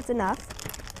you don't think it's enough,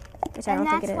 which I don't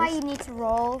think it is. And that's why you need to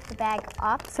roll the bag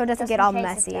up so it doesn't get all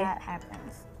messy. If that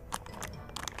happens.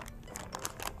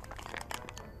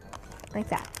 Like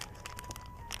that.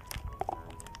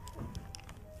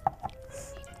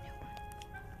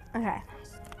 Okay.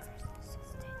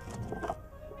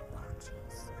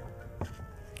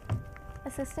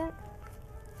 Assistant?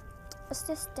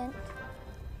 Assistant.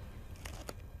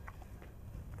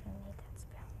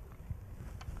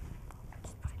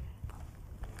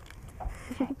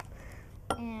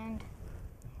 And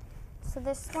so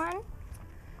this one,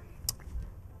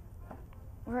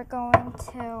 we're going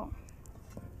to...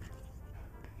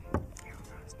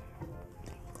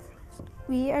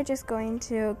 We are just going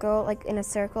to go like in a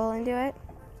circle and do it,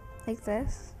 like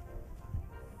this.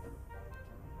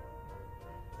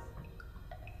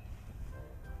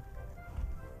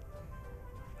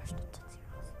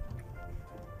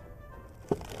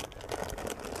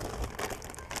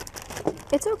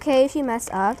 It's okay if you mess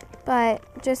up, but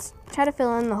just try to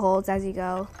fill in the holes as you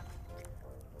go.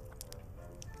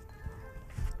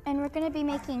 And we're going to be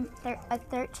making a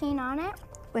 13 on it.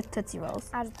 with Tootsie Rolls.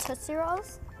 Out of Tootsie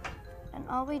Rolls, and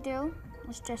all we do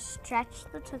is just stretch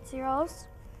the Tootsie Rolls.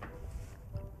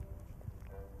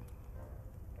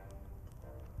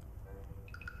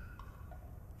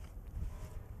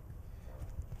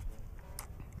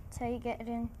 So you get it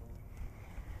in.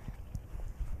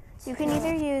 You can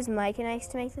either use Mike and Ike's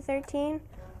to make the 13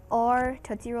 or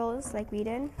Tootsie Rolls like we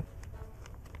did.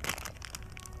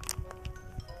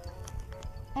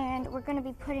 And we're going to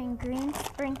be putting green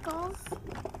sprinkles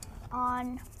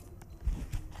on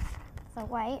the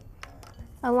white.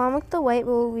 Along with the white,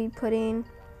 we'll be putting,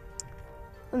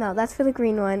 no, that's for the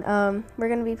green one. We're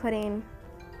going to be putting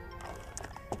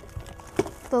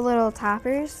the little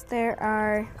toppers.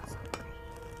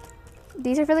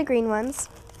 These are for the green ones.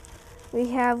 We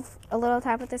have a little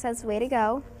topper that says "Way to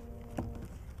Go,"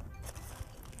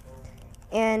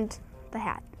 and the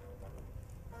hat.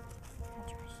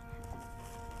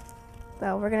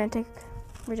 So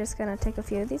we're just gonna take a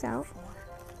few of these out.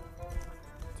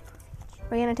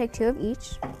 We're gonna take 2 of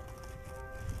each.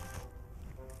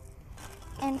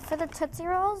 And for the Tootsie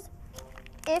Rolls,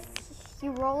 if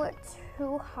you roll it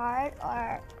too hard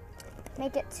or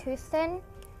make it too thin,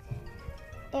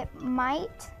 it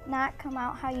might not come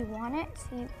out how you want it.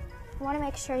 So you want to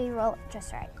make sure you roll it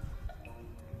just right.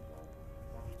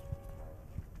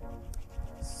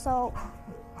 So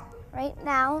right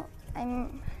now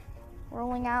I'm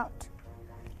rolling out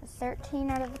the 13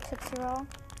 out of the Tootsie Roll,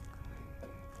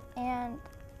 and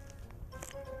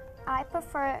I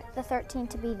prefer the 13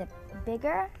 to be the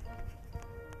bigger,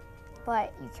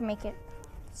 but you can make it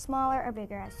smaller or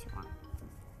bigger as you want.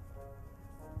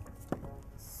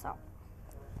 So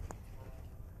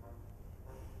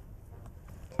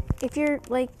if your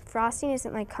frosting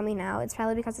isn't coming out, it's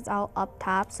probably because it's all up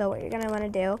top. So what you're gonna want to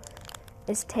do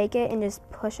is take it and just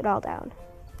push it all down.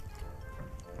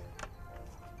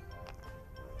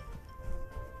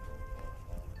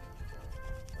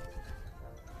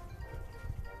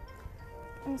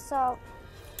 And so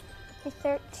the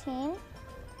 13,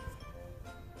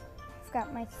 I've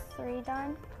got my 3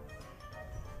 done,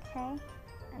 okay?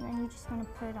 And then you just want to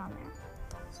put it on there.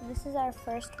 So this is our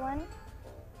first one.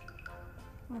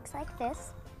 Looks like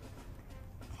this,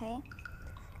 okay?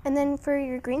 And then for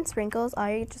your green sprinkles, all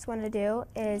you just want to do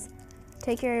is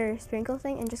take your sprinkle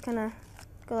thing and just kind of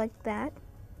go like that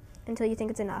until you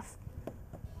think it's enough.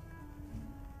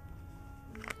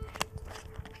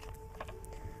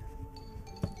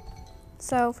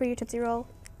 So for your Tootsie Roll,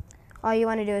 all you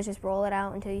want to do is just roll it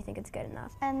out until you think it's good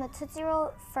enough. And the Tootsie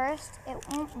Roll, first, it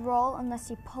won't roll unless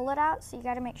you pull it out, so you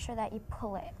got to make sure that you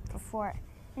pull it before.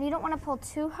 And you don't want to pull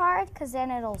too hard because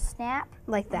then it'll snap.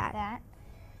 Like that.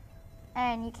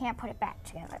 And you can't put it back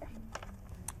together.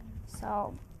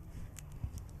 So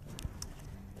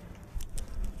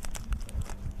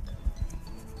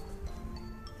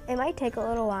it might take a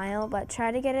little while, but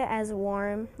try to get it as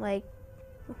warm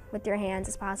with your hands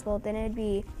as possible. Then it'd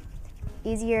be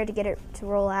easier to get it to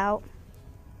roll out.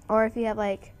 Or if you have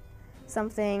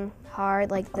something hard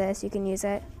like this, you can use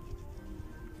it.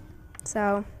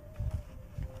 So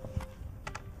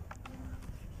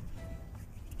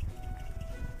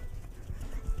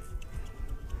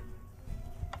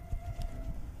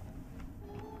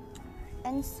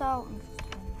And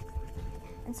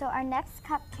so our next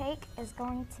cupcake is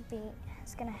going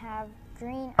to have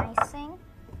green icing.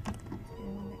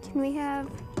 Can we have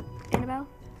Annabelle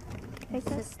take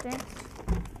this?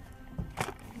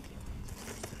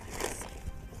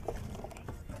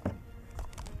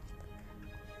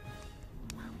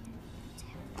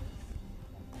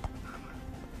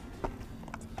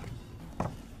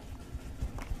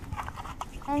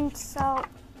 And so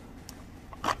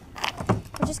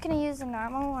we're just going to use the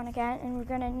normal one again, and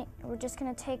we're just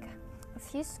going to take a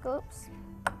few scoops,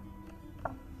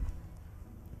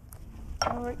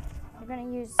 and we're going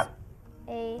to use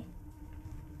a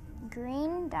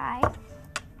green dye.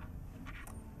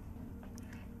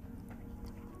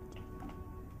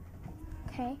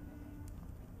 Okay.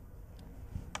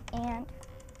 And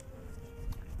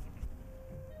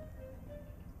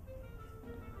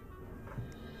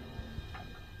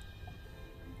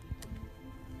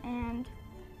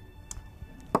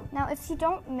now if you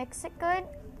don't mix it good,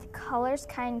 the colors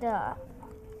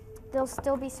there'll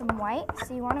still be some white,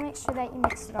 so you want to make sure that you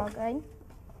mix it all good.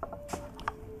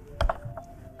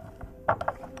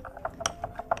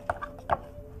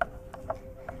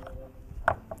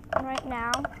 And right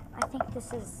now, I think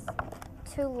this is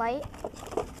too light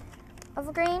of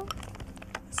a green.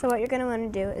 So what you're going to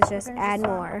want to do is just add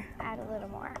more. Add a little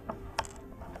more.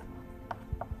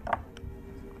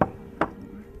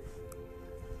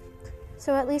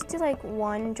 So at least do like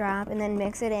 1 drop and then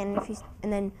mix it in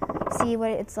and then see what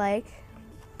it's like.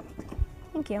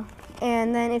 Thank you.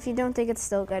 And then if you don't think it's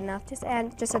still good enough, just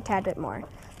add just a tad bit more.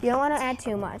 You don't want to add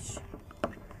too much.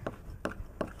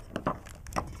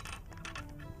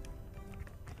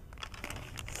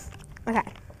 Okay.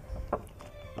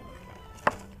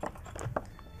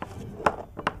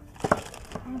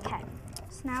 Okay,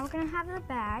 so now we're gonna have the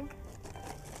bag.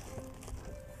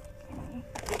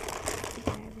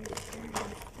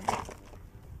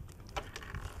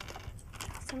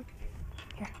 Awesome.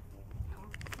 Here.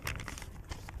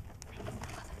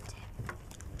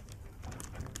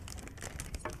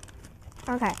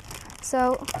 Okay,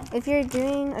 so if you're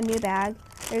doing a new bag,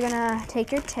 you're gonna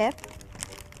take your tip,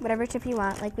 whatever tip you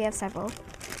want, like we have several,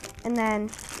 and then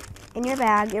in your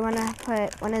bag you wanna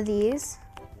put one of these,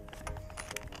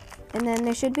 and then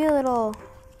there should be a little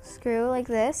screw like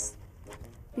this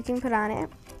you can put on it.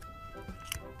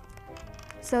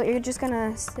 So you're just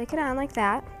gonna stick it on like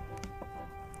that,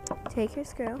 take your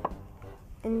screw,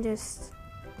 and just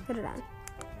put it on.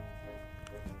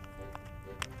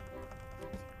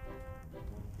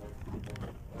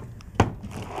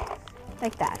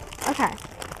 Like that. Okay,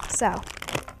 so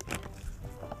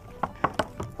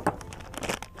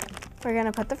we're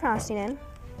gonna put the frosting in.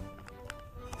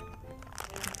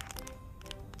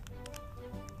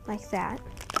 Like that.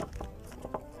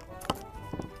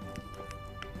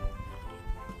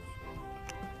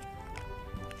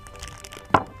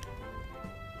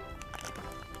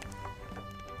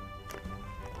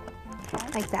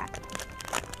 Like that.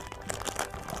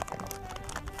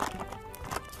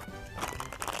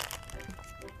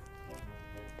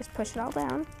 Just push it all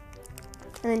down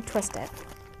and then twist it.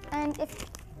 And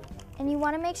you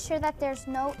want to make sure that there's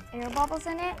no air bubbles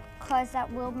in it, because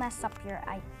that will mess up your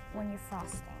eye when you're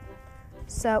frosting.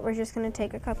 So we're just going to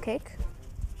take a cupcake.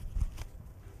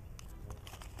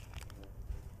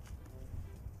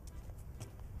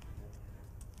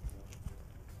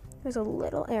 There's a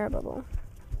little air bubble.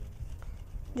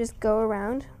 Just go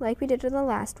around like we did to the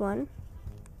last one.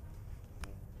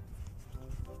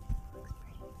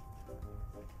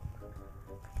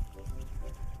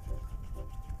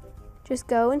 Just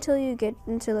go until you get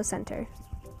into the center.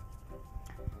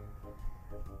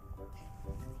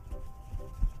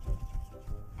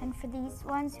 And for these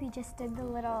ones, we just did the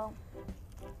little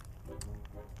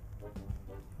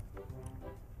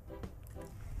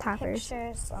toppers.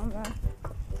 Pictures on the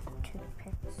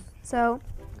toothpicks. So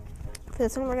for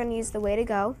this one, we're going to use the Way to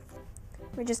Go.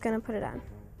 We're just going to put it on.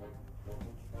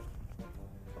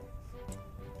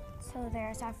 So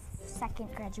there's our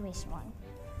second graduation one.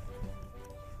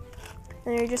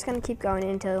 And you're just going to keep going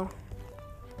until...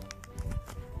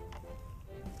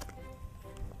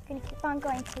 We're going to keep on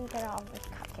going until you get all the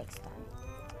cupcakes done.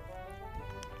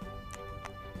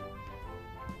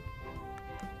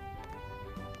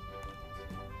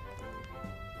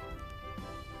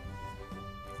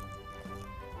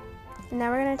 And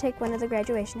now we're going to take one of the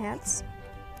graduation hats.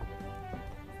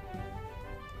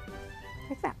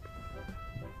 Like that.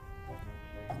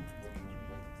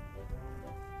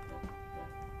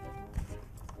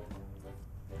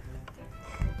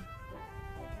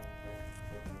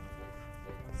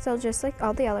 So just like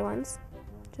all the other ones,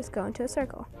 just go into a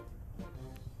circle.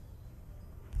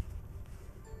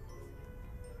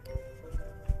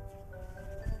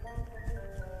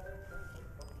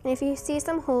 And if you see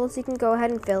some holes, you can go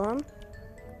ahead and fill them.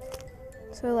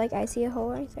 So like I see a hole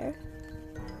right there.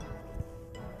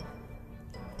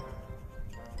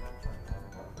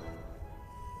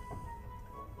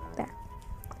 There.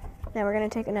 Now we're going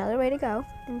to take another Way to Go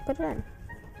and put it in.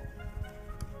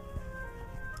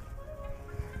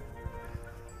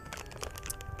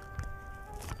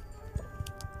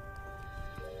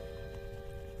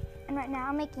 And right now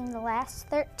I'm making the last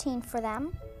 13 for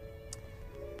them.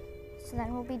 So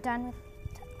then we'll be done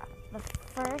with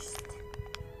the first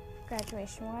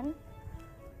graduation one.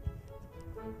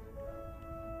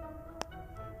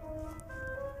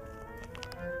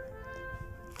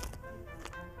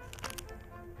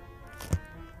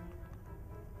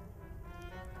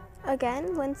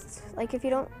 Again, once, like if you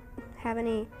don't have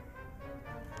any,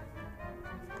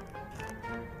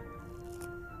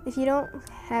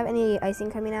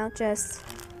 icing coming out, just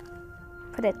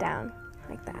put it down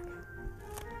like that.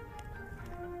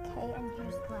 Okay, and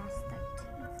here's the last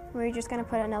 13. We're just gonna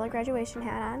put another graduation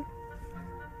hat on,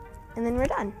 and then we're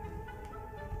done.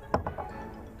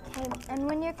 Okay, and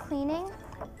when you're cleaning,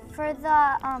 for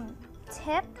the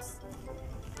tips,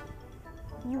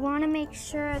 you want to make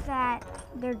sure that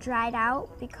they're dried out,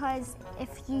 because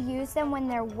if you use them when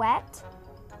they're wet,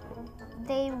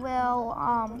 they will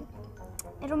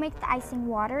it'll make the icing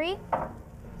watery.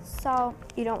 So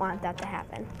you don't want that to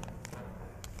happen.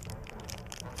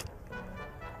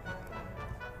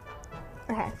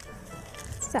 Okay.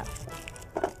 So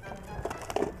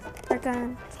we're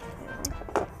done.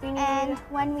 And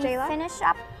when we Jayla? finish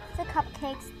up the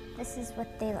cupcakes, this is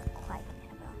what they look like.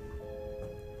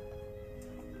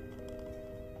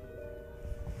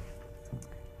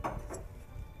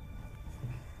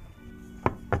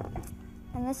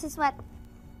 And this is what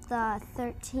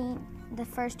the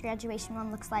first graduation one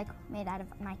looks like, made out of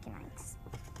Mike and Ike's.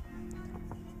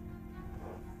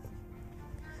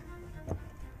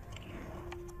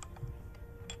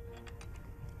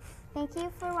 Thank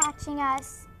you for watching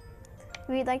us.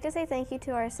 We'd like to say thank you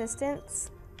to our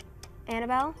assistants,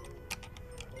 Annabelle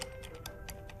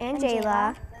and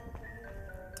Jayla.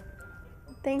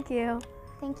 Thank you.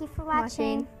 Thank you for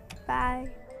watching.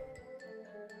 Bye.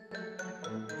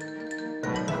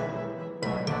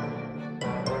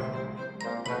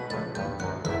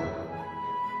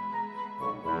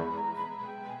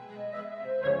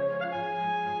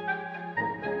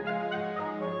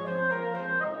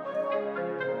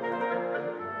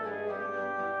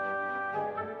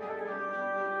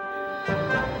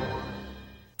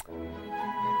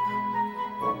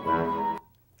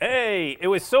 Hey, it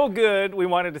was so good, we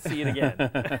wanted to see it again.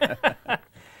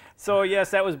 So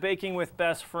yes, that was Baking with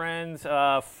Best Friends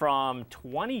from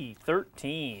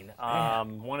 2013.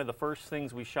 One of the first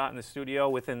things we shot in the studio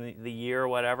within the year or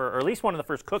whatever, or at least one of the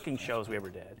first cooking shows we ever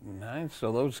did. Nice.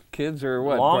 So those kids are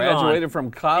what, Long graduated gone.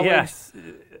 from college? Yes.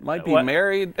 Might be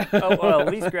married? Oh, well,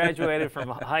 at least graduated from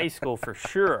high school for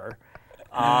sure.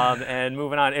 And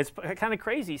moving on, it's kind of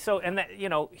crazy. So, and that, you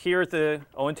know, here at the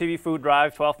ONTV Food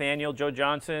Drive, 12th annual, Joe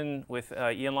Johnson with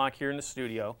Ian Locke here in the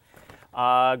studio.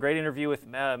 Great interview with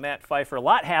Matt Pfeiffer. A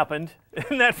lot happened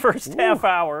in that first half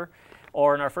hour,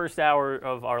 or in our first hour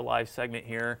of our live segment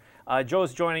here.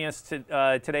 Joe's joining us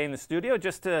today in the studio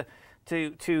just to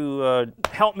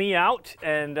help me out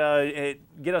and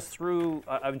get us through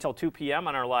until 2 p.m.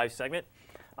 on our live segment.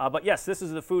 But yes, this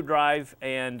is the Food Drive,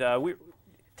 and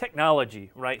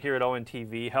technology right here at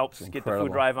ONTV helps get the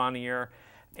Food Drive on the air.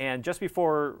 And just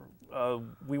before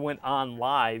we went on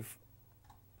live,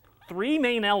 3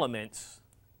 main elements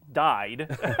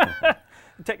died,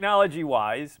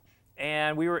 technology-wise,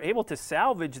 and we were able to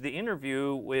salvage the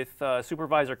interview with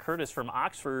Supervisor Curtis from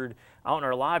Oxford out in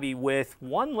our lobby with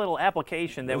one little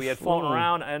application that we had flown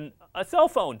around and a cell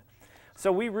phone.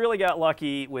 So we really got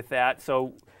lucky with that.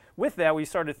 So with that, we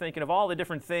started thinking of all the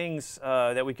different things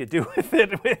that we could do with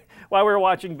it while we were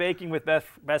watching Baking with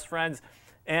Best Friends.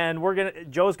 And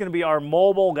Joe's gonna be our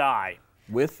mobile guy.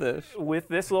 With this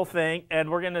little thing,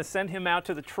 and we're going to send him out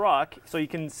to the truck so you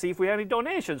can see if we have any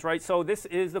donations, right? So this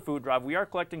is the Food Drive. We are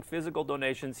collecting physical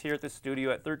donations here at the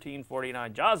studio at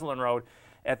 1349 Joslin Road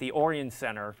at the Orion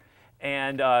Center.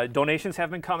 And donations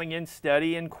have been coming in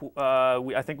steady, and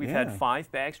I think we've had 5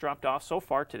 bags dropped off so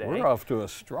far today. We're off to a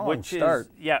strong start.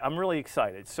 Yeah, I'm really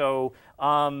excited. So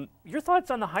your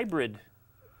thoughts on the hybrid?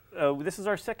 This is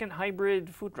our second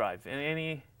hybrid Food Drive.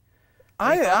 Any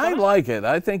I like it.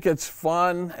 I think it's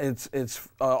fun. It's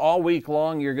all week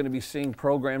long. You're going to be seeing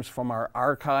programs from our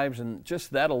archives, and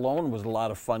just that alone was a lot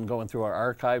of fun going through our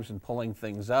archives and pulling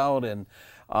things out. And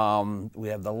we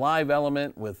have the live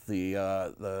element with the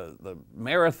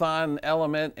marathon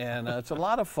element, and it's a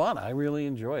lot of fun. I really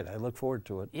enjoy it. I look forward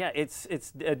to it. Yeah, it's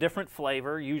a different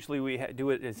flavor. Usually we do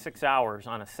it in 6 hours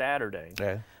on a Saturday.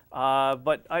 Yeah.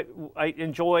 But I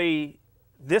enjoy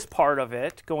this part of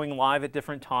it, going live at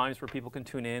different times where people can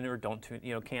tune in or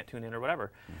can't tune in or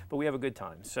whatever. But we have a good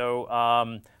time. So,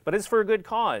 but it's for a good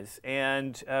cause.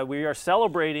 And we are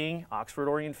celebrating Oxford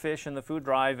Orion Fish and the Food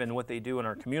Drive and what they do in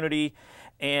our community.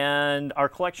 And our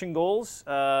collection goals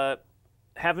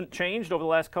haven't changed over the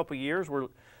last couple of years.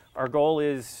 Our goal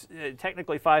is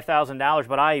technically $5,000,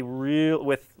 but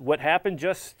with what happened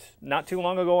just not too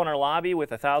long ago in our lobby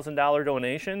with a $1,000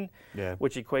 donation,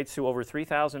 which equates to over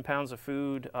 3,000 pounds of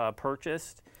food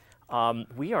purchased,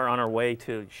 we are on our way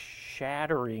to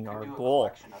shattering our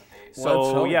goal.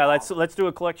 So yeah, let's do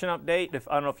a collection update.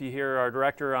 I don't know if you hear our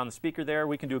director on the speaker there,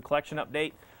 we can do a collection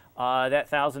update. That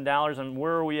 $1,000, and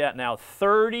where are we at now?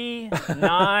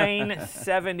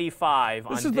 $39.75 on day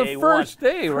one. This is the first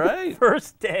day, right?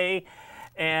 First day,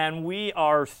 and we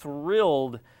are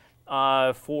thrilled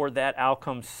for that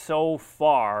outcome so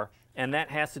far, and that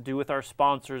has to do with our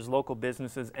sponsors, local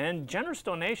businesses, and generous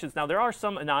donations. Now, there are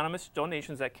some anonymous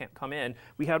donations that can't come in.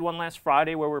 We had one last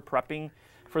Friday where we're prepping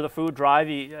for the Food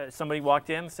Drive. Somebody walked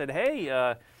in and said,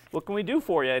 hey, what can we do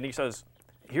for you? And he says,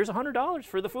 here's $100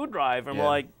 for the Food Drive. And we're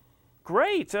like,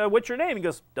 great, what's your name? He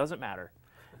goes, doesn't matter.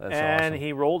 That's and awesome.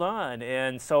 he rolled on.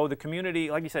 And so the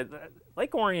community, like you said,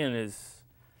 Lake Orion is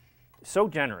so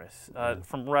generous,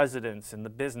 from residents and the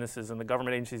businesses and the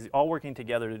government agencies all working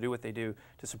together to do what they do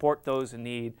to support those in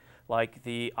need, like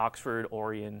the Oxford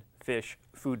Orion Fish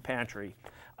Food Pantry.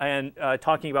 And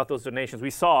talking about those donations, we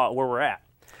saw where we're at.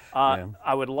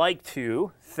 I would like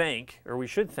to thank, or we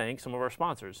should thank, some of our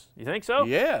sponsors. You think so?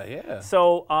 Yeah, yeah.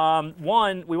 So,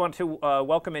 one, we want to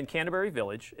welcome in Canterbury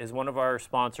Village as one of our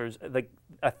sponsors, the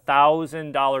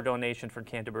 $1,000 donation for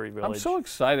Canterbury Village. I'm so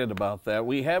excited about that.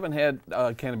 We haven't had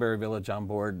Canterbury Village on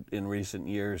board in recent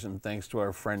years, and thanks to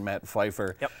our friend Matt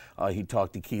Pfeiffer, he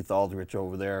talked to Keith Aldrich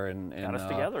over there. And got us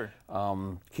together.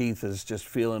 Keith is just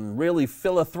feeling really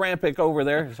philanthropic over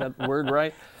there. Is that the word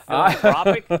right?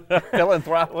 Philanthropic?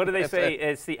 Philanthropic. What do they say?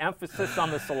 It's the emphasis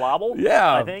on the syllable,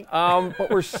 yeah, I think. But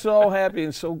we're so happy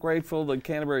and so grateful to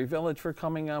Canterbury Village for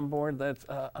coming on board. That's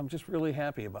I'm just really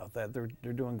happy about that.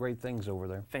 They're doing great things over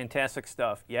there. Fantastic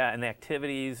stuff. Yeah, and the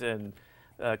activities and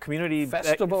community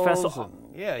festivals.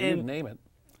 You name it.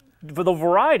 For the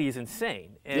variety is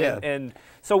insane. And, Yeah. and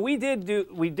so we did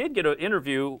get an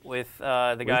interview with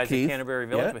the guys Keith. at Canterbury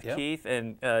Village with Keith,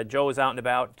 and Joe was out and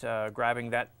about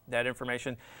grabbing that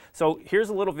information. So here's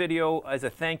a little video as a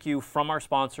thank you from our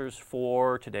sponsors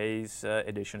for today's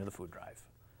edition of the Food Drive.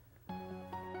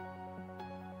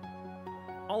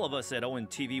 All of us at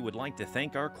ONTV would like to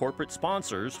thank our corporate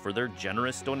sponsors for their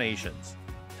generous donations.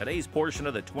 Today's portion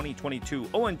of the 2022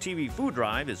 ONTV Food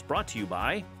Drive is brought to you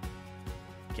by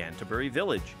Canterbury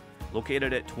Village,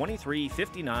 located at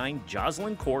 2359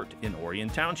 Joslin Court in Orion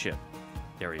Township.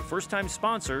 They're a first-time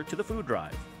sponsor to the Food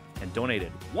Drive and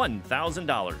donated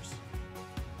 $1,000.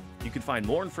 You can find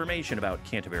more information about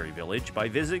Canterbury Village by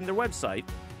visiting their website,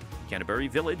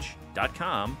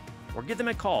 canterburyvillage.com, or give them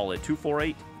a call at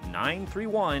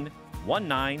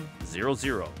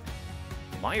 248-931-1900.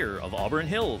 Meyer of Auburn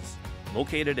Hills,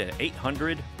 located at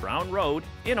 800 Brown Road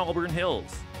in Auburn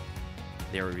Hills.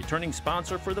 They are a returning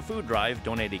sponsor for the Food Drive,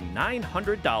 donating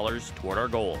 $900 toward our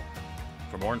goal.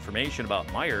 For more information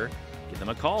about Meyer, give them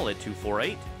a call at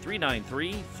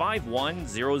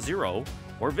 248-393-5100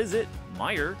 or visit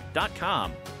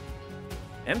Meyer.com.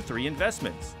 M3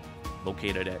 Investments,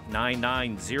 located at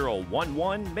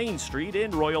 99011 Main Street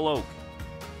in Royal Oak.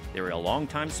 They were a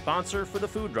longtime sponsor for the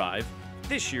Food Drive.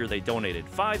 This year they donated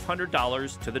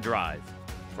 $500 to the drive.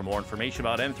 For more information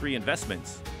about M3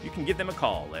 Investments, you can give them a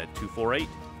call at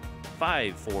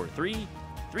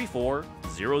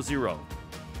 248-543-3400.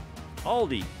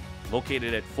 Aldi,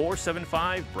 located at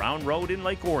 475 Brown Road in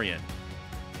Lake Orion.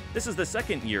 This is the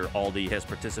second year Aldi has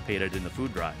participated in the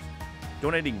Food Drive,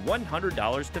 donating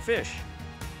 $100 to fish.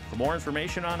 For more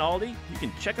information on Aldi, you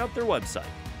can check out their website.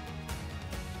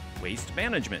 Waste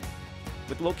Management,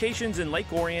 with locations in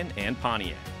Lake Orion and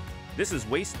Pontiac. This is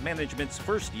Waste Management's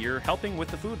first year helping with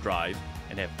the Food Drive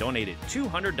and have donated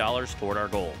 $200 toward our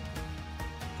goal.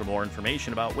 For more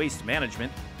information about Waste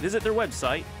Management, visit their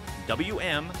website,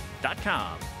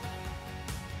 wm.com.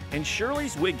 And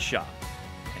Shirley's Wig Shop,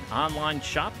 an online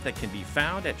shop that can be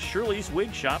found at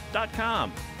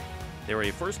shirleyswigshop.com. They're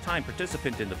a first-time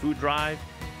participant in the Food Drive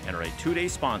and are a 2-day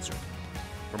sponsor.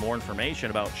 For more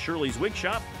information about Shirley's Wig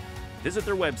Shop, visit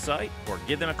their website or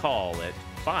give them a call at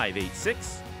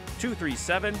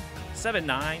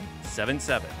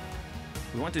 586-237-7977.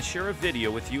 We want to share a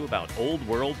video with you about Old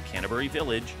World Canterbury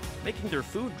Village making their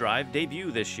Food Drive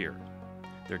debut this year.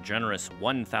 Their generous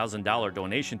 $1,000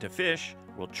 donation to fish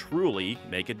will truly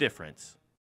make a difference.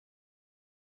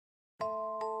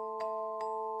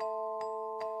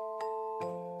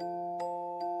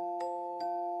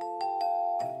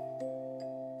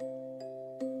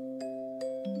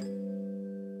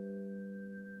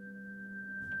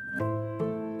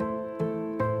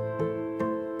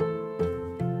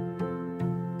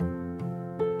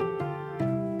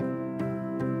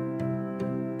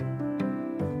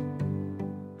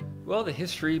 Well, the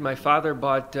history, my father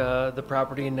bought the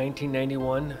property in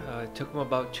 1991. It took him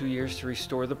about 2 years to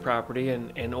restore the property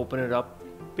and open it up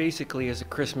basically as a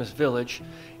Christmas village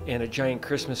and a giant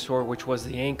Christmas store, which was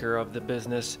the anchor of the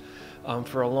business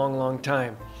for a long, long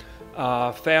time.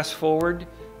 Fast forward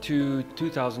to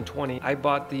 2020, I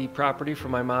bought the property from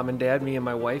my mom and dad, me and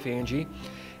my wife, Angie,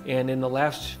 and in the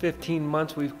last 15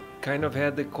 months, we've kind of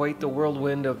had quite the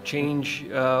whirlwind of change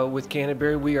with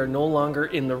Canterbury. We are no longer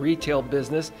in the retail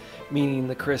business, meaning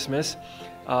the Christmas.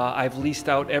 I've leased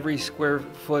out every square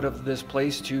foot of this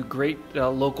place to great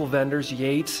local vendors,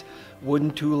 Yates,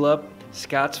 Wooden Tulip,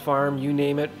 Scott's Farm, you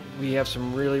name it. We have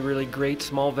some really, really great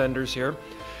small vendors here.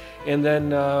 And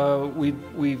then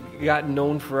we've gotten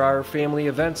known for our family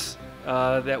events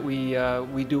that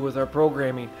we do with our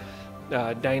programming.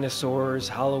 dinosaurs,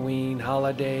 Halloween,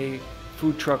 holiday,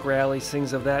 food truck rallies,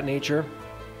 things of that nature.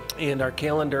 And our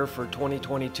calendar for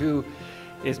 2022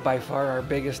 is by far our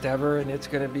biggest ever, and it's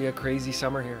going to be a crazy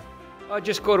summer here.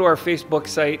 Just go to our Facebook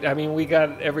site. I mean, we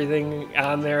got everything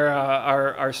on there.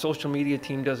 Our social media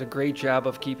team does a great job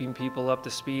of keeping people up to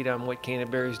speed on what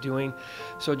Canterbury's doing.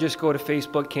 So just go to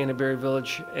Facebook, Canterbury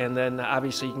Village, and then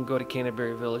obviously you can go to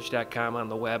canterburyvillage.com on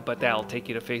the web, but that'll take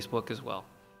you to Facebook as well.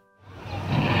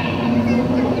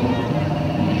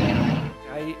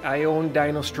 I own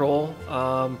Dino Stroll,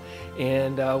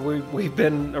 and we've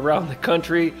been around the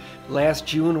country. Last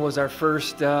June was our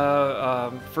first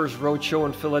road show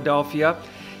in Philadelphia,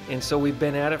 and so we've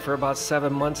been at it for about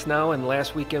 7 months now. And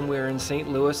last weekend we were in St.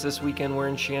 Louis. This weekend we're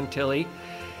in Chantilly,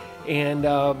 and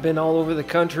been all over the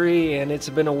country, and it's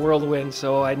been a whirlwind.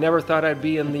 So I never thought I'd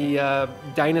be in the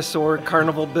dinosaur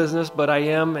carnival business, but I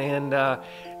am, and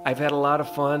I've had a lot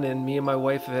of fun, and me and my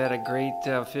wife have had a great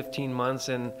 15 months,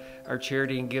 and our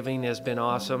charity and giving has been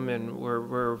awesome, and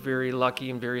we're very lucky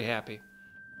and very happy.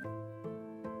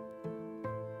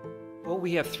 Well,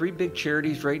 we have 3 big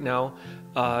charities right now.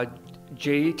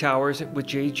 J Towers with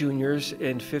J Juniors.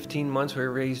 In 15 months, we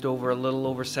raised a little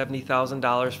over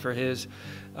 $70,000 for his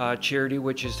charity,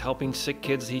 which is helping sick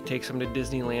kids. He takes them to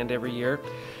Disneyland every year.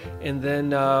 And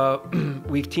then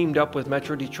we've teamed up with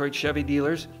Metro Detroit Chevy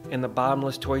dealers and the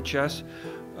Bottomless Toy Chest.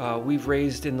 We've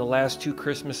raised in the last 2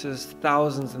 Christmases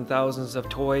thousands and thousands of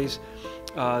toys.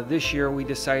 This year we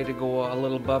decided to go a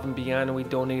little above and beyond, and we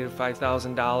donated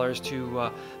 $5,000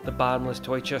 to the Bottomless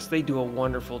Toy Chest. They do a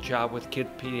wonderful job with kid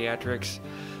pediatrics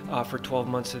for 12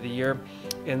 months of the year.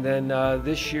 And then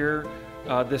this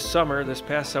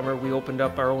past summer, we opened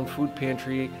up our own food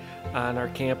pantry on our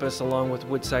campus along with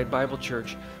Woodside Bible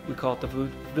Church. We call it the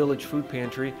Village Food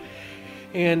Pantry.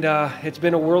 And it's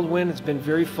been a whirlwind. It's been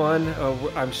very fun.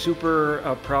 I'm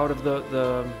super proud of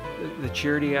the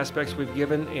charity aspects we've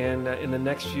given, and in the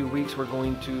next few weeks we're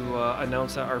going to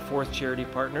announce our 4th charity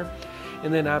partner.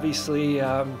 And then obviously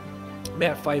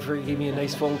Matt Pfeiffer gave me a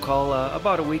nice phone call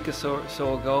about a week or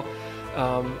so ago.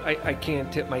 I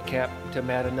can't tip my cap to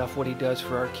Matt enough what he does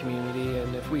for our community,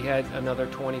 and if we had another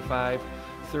 25-30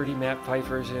 Matt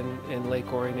Pfeiffers in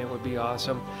Lake Orion, it would be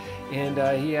awesome. And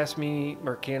he asked me,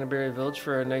 or Canterbury Village,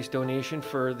 for a nice donation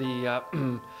for the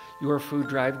Your Food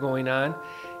Drive going on.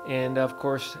 And of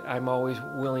course, I'm always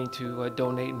willing to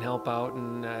donate and help out.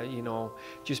 And you know,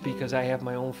 just because I have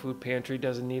my own food pantry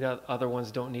doesn't mean other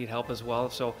ones don't need help as well.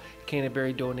 So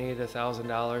Canterbury donated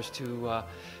 $1,000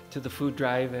 to the food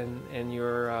drive and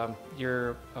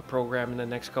your program in the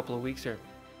next couple of weeks here.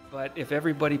 But if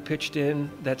everybody pitched in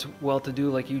that's well-to-do,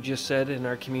 like you just said, in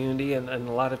our community, and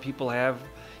a lot of people have,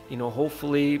 you know,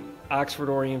 hopefully Oxford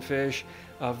Orion Fish,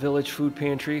 Village Food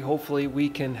Pantry, hopefully we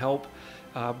can help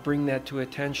bring that to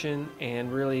attention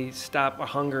and really stop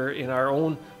hunger in our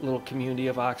own little community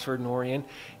of Oxford and Orion,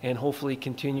 and hopefully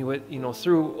continue it, you know,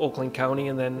 through Oakland County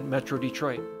and then Metro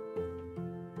Detroit.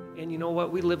 And you know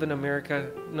what? We live in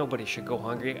America. Nobody should go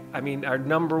hungry. I mean, our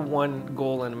 #1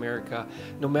 goal in America,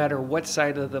 no matter what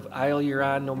side of the aisle you're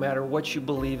on, no matter what you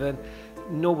believe in,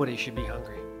 nobody should be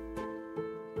hungry.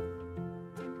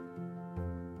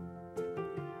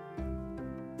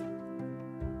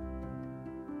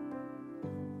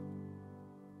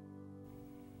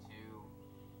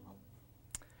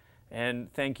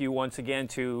 And thank you once again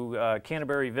to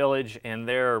Canterbury Village and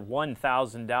their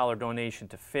 $1,000 donation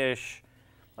to Fish.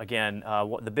 Again,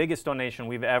 the biggest donation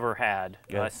we've ever had,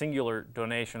 singular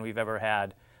donation we've ever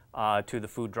had to the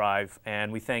food drive.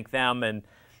 And we thank them. And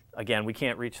again, we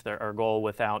can't reach our goal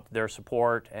without their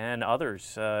support and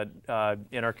others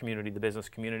in our community, the business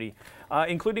community,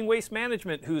 including Waste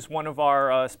Management, who's one of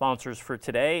our sponsors for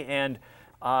today. And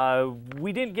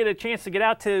we didn't get a chance to get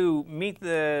out to meet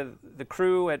the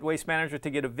crew at Waste Management to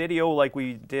get a video like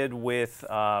we did with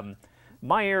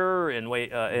Meyer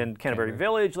and Canterbury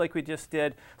Village like we just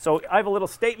did. So I have a little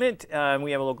statement. We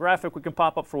have a little graphic we can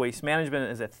pop up for Waste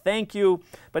Management as a thank you.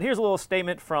 But here's a little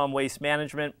statement from Waste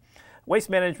Management. Waste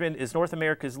Management is North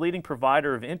America's leading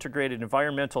provider of integrated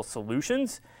environmental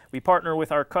solutions. We partner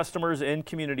with our customers and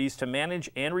communities to manage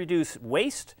and reduce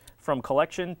waste from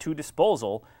collection to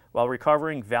disposal while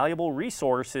recovering valuable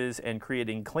resources and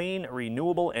creating clean,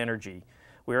 renewable energy.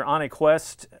 We are on a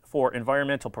quest for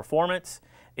environmental performance,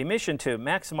 a mission to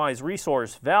maximize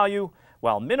resource value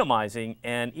while minimizing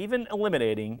and even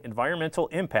eliminating environmental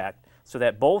impact so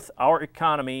that both our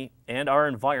economy and our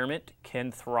environment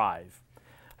can thrive.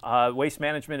 Waste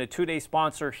Management, a 2-day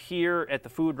sponsor here at the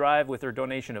Food Drive with their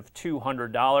donation of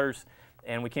 $200,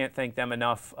 and we can't thank them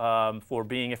enough for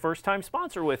being a first-time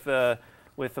sponsor with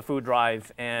with the food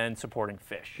drive and supporting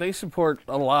fish. They support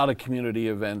a lot of community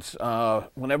events.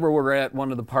 Whenever we're at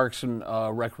one of the parks and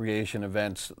recreation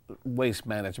events, Waste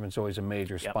Management's always a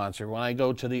major sponsor. When I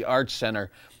go to the Arts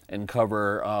Center and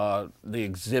cover the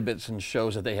exhibits and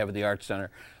shows that they have at the Arts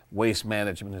Center, Waste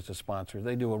Management is a sponsor.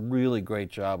 They do a really great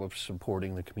job of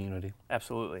supporting the community.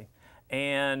 Absolutely.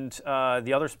 And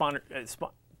the other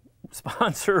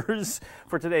sponsors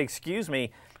for today, excuse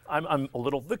me, I'm a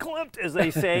little verklempt, as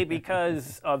they say,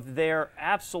 because of their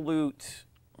absolute,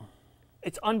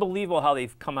 it's unbelievable how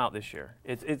they've come out this year.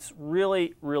 It's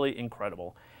really, really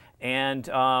incredible. And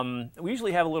we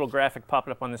usually have a little graphic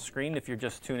popping up on the screen if you're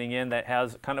just tuning in that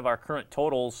has kind of our current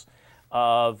totals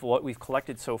of what we've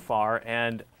collected so far.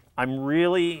 And I'm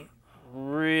really,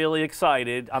 really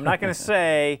excited. I'm not going to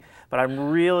say, but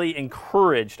I'm really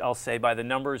encouraged, I'll say, by the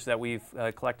numbers that we've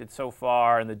collected so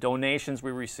far and the donations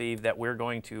we received, that we're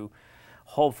going to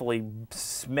hopefully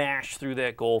smash through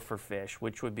that goal for fish,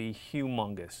 which would be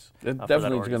humongous. It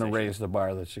definitely is going to raise the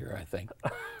bar this year, I think.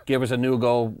 Give us a new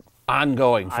goal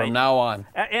ongoing from now on.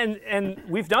 And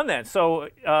we've done that. So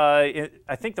I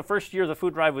think the first year of the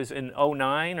food drive was in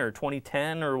 2009 or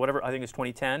 2010 or whatever. I think it's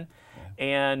 2010. Yeah.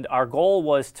 And our goal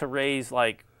was to raise,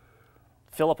 like,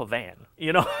 fill up a van,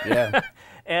 you know? Yeah.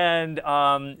 And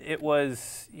it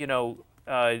was, you know,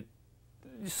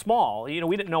 small. You know,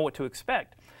 we didn't know what to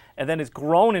expect. And then it's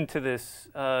grown into this,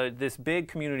 this big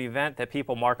community event that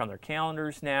people mark on their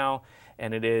calendars now.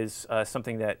 And it is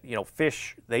something that, you know,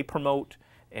 Fish, they promote,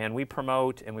 and we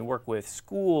promote, and we work with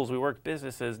schools, we work with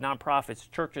businesses, nonprofits,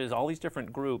 churches, all these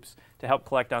different groups to help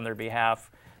collect on their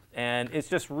behalf. And it's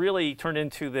just really turned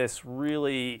into this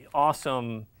really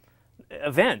awesome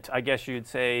event, I guess you'd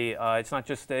say. It's not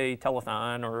just a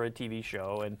telethon or a TV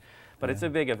show, but it's a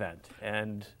big event.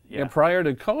 And yeah, prior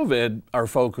to COVID, our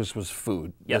focus was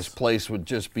food. Yes. This place would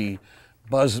just be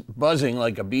buzzing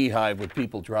like a beehive with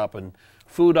people dropping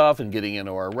food off and getting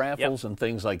into our raffles and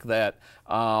things like that.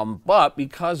 But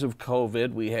because of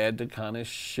COVID, we had to kind of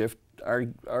shift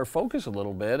our focus a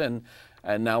little bit, and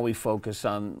now we focus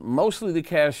on mostly the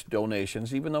cash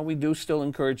donations, even though we do still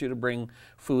encourage you to bring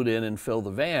food in and fill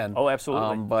the van. Oh,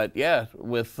 absolutely. But yeah,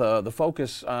 with the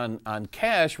focus on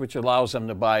cash, which allows them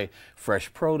to buy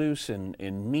fresh produce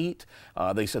and meat.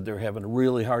 They said they're having a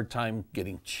really hard time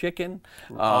getting chicken.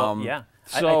 Yeah,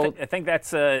 so I think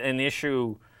that's an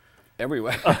issue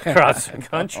everywhere across the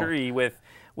country with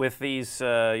these you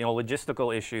know,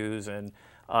 logistical issues and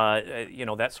you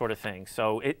know, that sort of thing.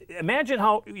 So imagine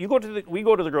how we go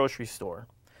to the grocery store.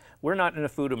 We're not in a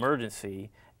food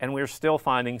emergency, and we're still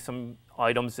finding some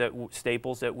items,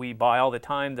 staples that we buy all the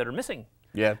time that are missing.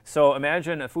 Yeah. So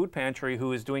imagine a food pantry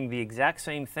who is doing the exact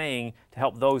same thing to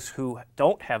help those who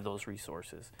don't have those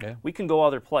resources. Yeah. We can go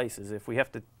other places if we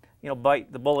have to, you know,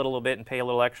 bite the bullet a little bit and pay a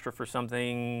little extra for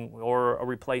something or a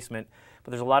replacement.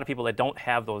 But there's a lot of people that don't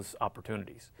have those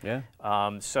opportunities. Yeah.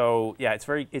 So yeah,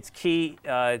 it's key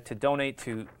to donate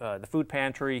to the food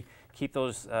pantry, keep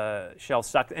those shelves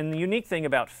stocked. And the unique thing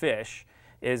about Fish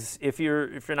is, if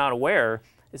you're not aware,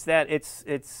 is that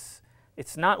it's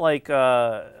not like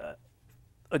a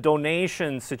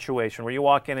donation situation where you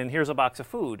walk in and here's a box of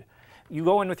food. You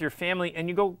go in with your family and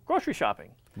you go grocery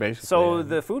shopping. Basically, so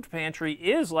the food pantry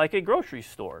is like a grocery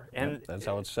store, and that's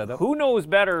how it's set up. Who knows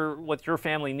better what your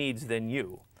family needs than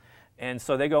you? And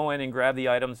so they go in and grab the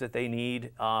items that they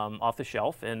need off the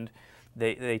shelf, and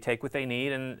they take what they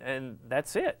need, and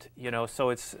that's it. You know, so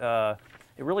it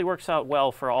really works out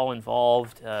well for all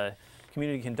involved.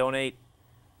 Community can donate.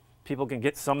 People can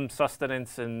get some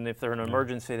sustenance, and if they're in an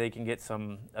emergency, they can get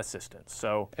some assistance.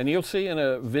 So, and you'll see in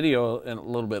a video in a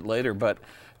little bit later, but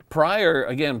prior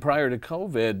to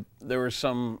COVID, there were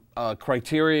some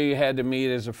criteria you had to meet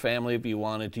as a family if you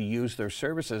wanted to use their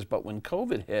services. But when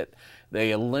COVID hit, they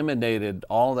eliminated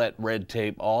all that red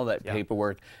tape, all that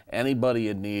paperwork. Anybody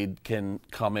in need can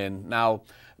come in. Now,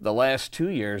 the last 2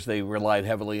 years, they relied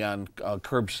heavily on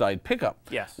curbside pickup,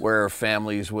 where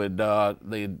families would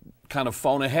they'd kind of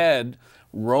phone ahead,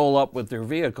 roll up with their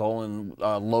vehicle and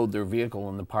load their vehicle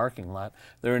in the parking lot.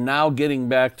 They're now getting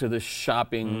back to the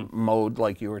shopping mode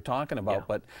like you were talking about,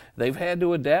 but they've had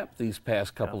to adapt these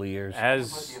past couple of years.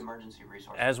 As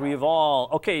we've all,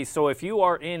 okay, so if you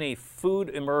are in a food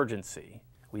emergency,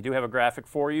 we do have a graphic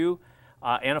for you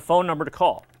and a phone number to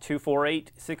call,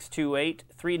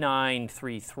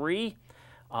 248-628-3933.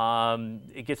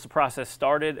 It gets the process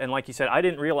started, and like you said, I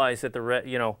didn't realize that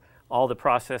all the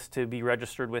process to be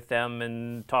registered with them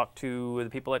and talk to the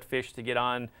people at Fish to get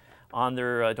on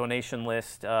their donation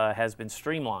list has been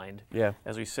streamlined,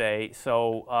 as we say.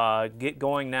 So get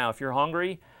going now. If you're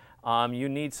hungry, You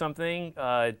need something,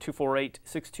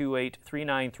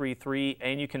 248-628-3933,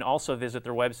 and you can also visit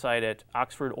their website at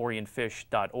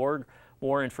oxfordorionfish.org.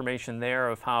 More information there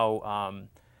of how,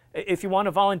 if you want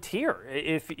to volunteer,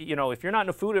 if you're not in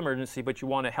a food emergency but you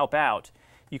want to help out,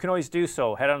 you can always do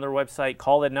so. Head on their website,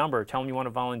 call that number, tell them you want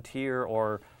to volunteer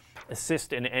or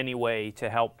assist in any way to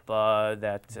help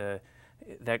that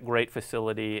great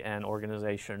facility and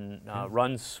organization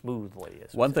run smoothly.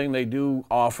 One thing they do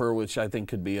offer, which I think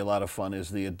could be a lot of fun, is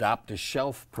the Adopt a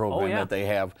Shelf program that they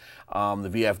have. The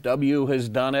VFW has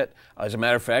done it. As a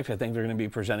matter of fact, I think they're going to be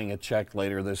presenting a check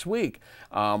later this week.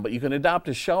 But you can adopt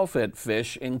a shelf at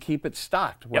Fish and keep it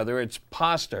stocked, whether it's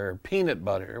pasta or peanut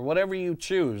butter or whatever you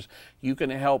choose. You can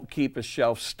help keep a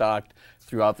shelf stocked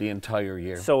throughout the entire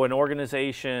year. So an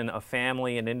organization, a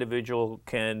family, an individual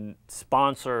can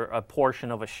sponsor a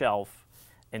portion of a shelf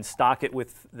and stock it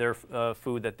with their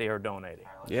food that they are donating.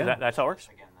 Yeah. That's how it works?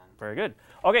 Very good.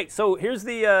 Okay, so here's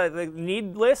the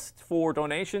need list for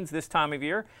donations this time of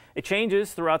year. It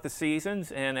changes throughout the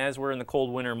seasons, and as we're in the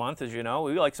cold winter month, as you know,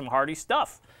 we like some hearty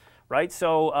stuff, right?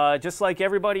 So just like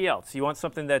everybody else, you want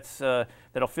something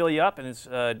that'll fill you up and is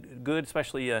good,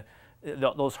 especially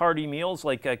those hearty meals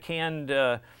like canned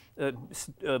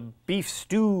beef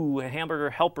stew, hamburger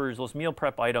helpers, those meal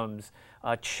prep items,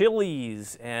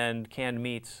 chilies and canned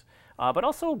meats, but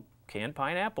also canned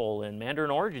pineapple and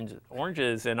mandarin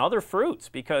oranges and other fruits,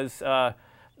 because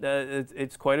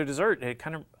it's quite a dessert.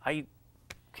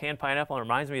 Canned pineapple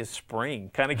reminds me of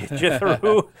spring, kind of gets you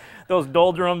through those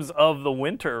doldrums of the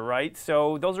winter, right?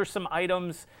 So those are some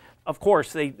items. Of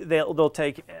course, they'll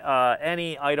take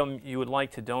any item you would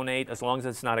like to donate as long as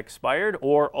it's not expired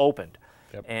or opened.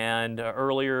 Yep. And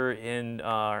earlier in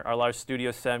our live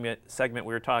studio segment,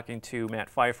 we were talking to Matt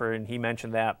Pfeiffer, and he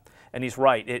mentioned that, and he's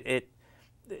right.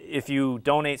 If you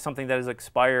donate something that is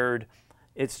expired,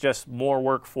 it's just more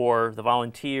work for the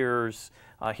volunteers.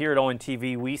 Here at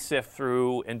ONTV, we sift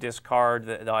through and discard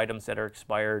the items that are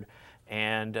expired,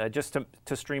 and just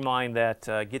to streamline that,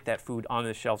 get that food on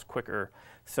the shelves quicker.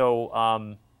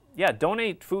 So, yeah,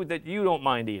 donate food that you don't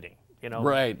mind eating.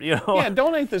 Right. Yeah,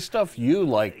 donate the stuff you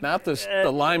like, not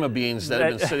the lima beans that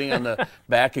have been sitting on the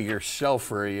back of your shelf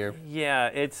for a year. Yeah,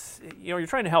 it's, you're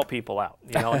trying to help people out,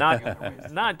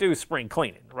 not do spring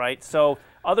cleaning, right? So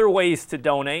other ways to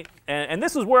donate, and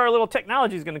this is where our little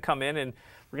technology is going to come in, and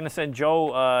we're going to send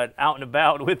Joe out and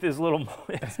about with his little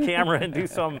camera and do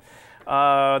some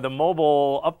the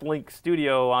mobile uplink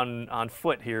studio on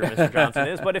foot here, Mr. Johnson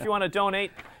is. But if you want to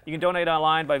donate, you can donate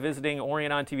online by visiting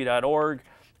orionontv.org.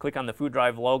 Click on the Food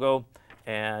Drive logo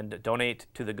and donate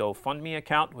to the GoFundMe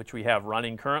account, which we have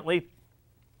running currently.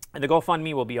 And the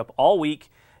GoFundMe will be up all week,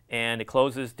 and it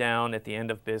closes down at the end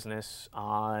of business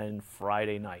on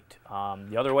Friday night.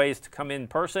 The other way is to come in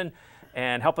person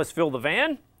and help us fill the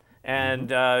van,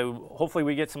 and hopefully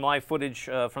we get some live footage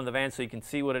from the van so you can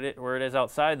see where it is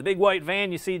outside. The big white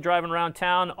van you see driving around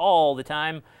town all the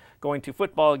time, going to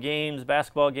football games,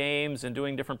 basketball games, and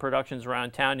doing different productions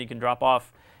around town. You can drop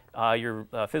off your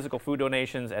physical food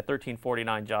donations at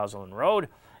 1349 Joslyn Road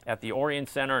at the Orion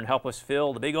Center and help us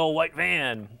fill the big old white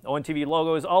van. ONTV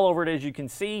logo is all over it, as you can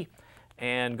see.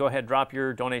 And go ahead, drop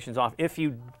your donations off. If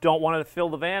you don't want to fill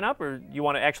the van up, or you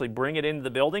want to actually bring it into the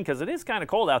building, because it is kind of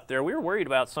cold out there. We were worried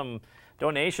about some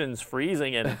donations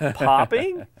freezing and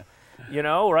popping,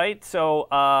 right?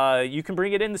 So you can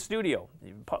bring it in the studio.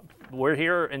 We're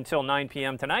here until 9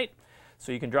 p.m. tonight.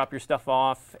 So you can drop your stuff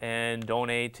off and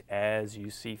donate as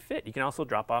you see fit. You can also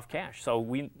drop off cash.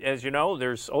 So as you know,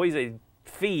 there's always a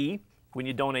fee when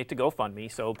you donate to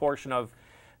GoFundMe. So a portion of,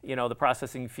 the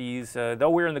processing fees, though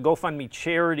we're in the GoFundMe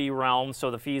charity realm, so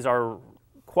the fees are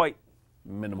quite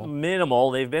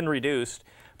minimal. They've been reduced,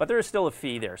 but there is still a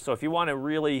fee there. So if you want to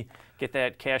really get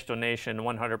that cash donation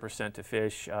 100% to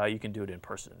Fish, you can do it in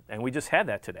person. And we just had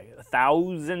that today,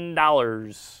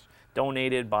 $1,000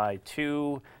 donated by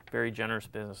 2 very generous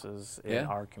businesses in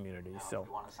our community. So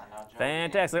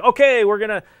fantastic. Okay, we're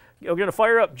gonna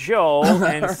fire up Joe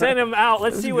and send him out.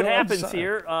 Let's see what happens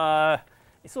here.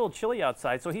 It's a little chilly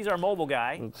outside, so he's our mobile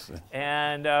guy.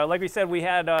 And like we said, we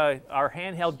had our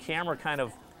handheld camera kind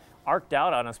of arced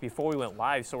out on us before we went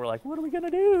live. So we're like, what are we gonna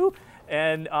do?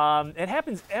 And it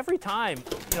happens every time.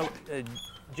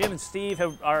 Jim and Steve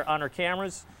are on our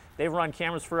cameras. They've run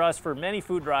cameras for us for many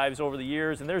food drives over the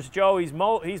years. And there's Joe. He's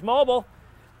mobile.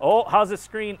 Oh, how's the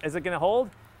screen? Is it going to hold?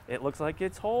 It looks like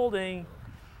it's holding.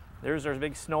 There's our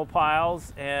big snow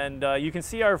piles. And you can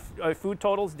see our food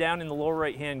totals down in the lower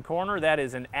right-hand corner. That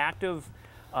is an active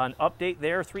update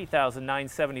there,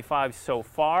 3,975 so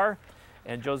far.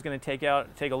 And Joe's going to take a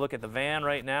look at the van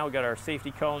right now. We got our safety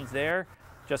cones there.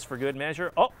 just for good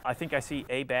measure. Oh, I think I see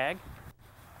a bag.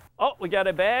 Oh, we got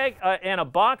a bag and a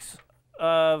box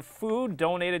of food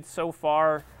donated so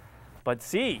far. But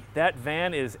see, that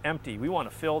van is empty. We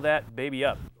want to fill that baby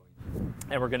up.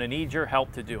 And we're going to need your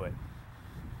help to do it.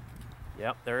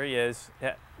 Yep, there he is.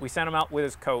 Yeah, we sent him out with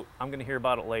his coat. I'm going to hear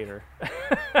about it later.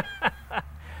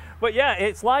 But yeah,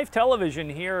 it's live television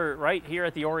here, right here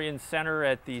at the Orion Center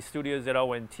at the studios at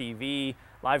ONTV.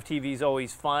 Live TV is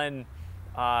always fun.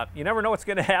 You never know what's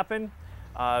going to happen.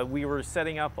 We were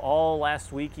setting up all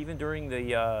last week, even during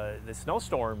the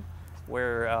snowstorm,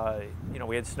 where you know,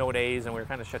 we had snow days and we were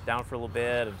kind of shut down for a little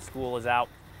bit, and school is out.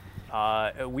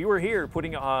 We were here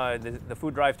putting the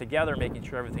food drive together, making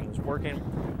sure everything was working.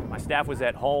 My staff was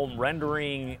at home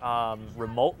rendering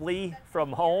remotely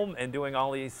from home and doing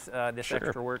all this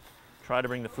extra work, try to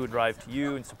bring the food drive to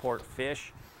you and support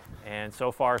Fish. And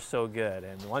so far, so good.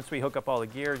 And once we hook up all the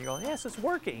gear, you're going, yes, it's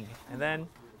working. And then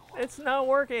it's not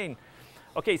working.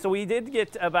 Okay, so we did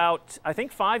get about, I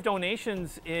think, 5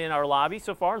 donations in our lobby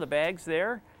so far, the bags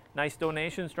there. Nice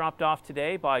donations dropped off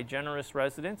today by generous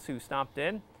residents who stopped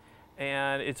in.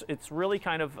 And it's really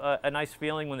kind of a nice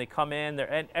feeling when they come in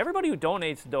there. And everybody who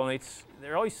donates,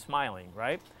 they're always smiling,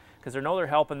 right? Because they know they're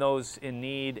helping those in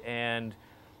need, and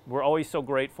we're always so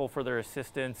grateful for their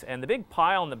assistance. And the big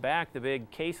pile in the back, the big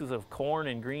cases of corn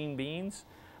and green beans,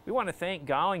 we want to thank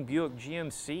Gowling Buick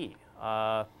GMC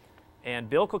and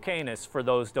Bill Kokanis for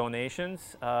those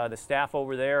donations. The staff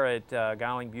over there at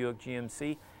Gowling Buick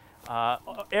GMC.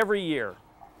 Every year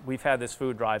we've had this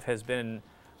food drive has been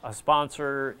a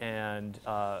sponsor and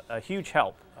a huge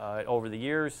help over the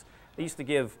years. They used to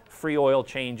give free oil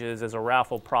changes as a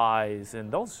raffle prize,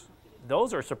 and those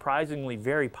are surprisingly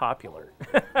very popular.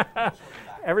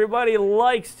 Everybody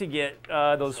likes to get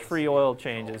those free oil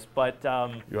changes, but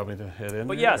you want me to head in?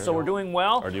 But yeah, so we're doing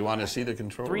well. Or do you want to see the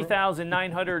control room?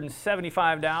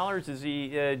 $3,975. Is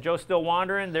Joe still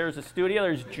wandering? There's the studio.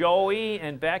 There's Joey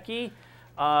and Becky.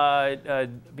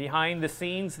 Behind the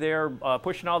scenes, they're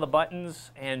pushing all the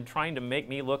buttons and trying to make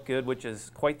me look good, which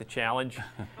is quite the challenge,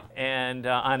 and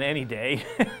on any day.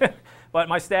 But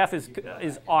my staff is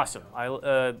awesome.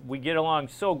 We get along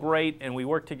so great, and we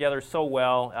work together so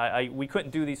well. We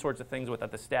couldn't do these sorts of things without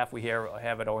the staff we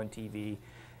have at ONTV,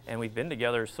 and we've been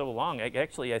together so long.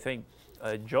 Actually, I think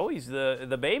Joey's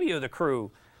the baby of the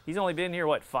crew. He's only been here,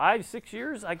 what, 5, 6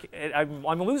 years?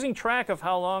 I'm losing track of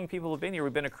how long people have been here.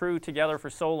 We've been a crew together for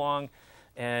so long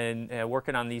and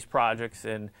working on these projects.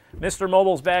 And Mr.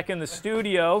 Mobile's back in the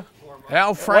studio.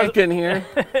 Al Franken here.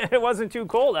 It wasn't too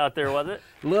cold out there, was it?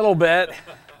 A little bit.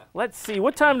 Let's see,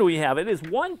 what time do we have? It is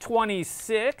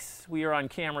 1:26. We are on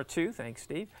camera too, thanks,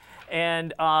 Steve.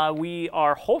 And we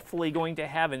are hopefully going to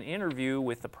have an interview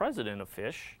with the president of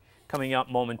Fish coming up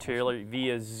momentarily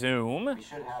via Zoom. We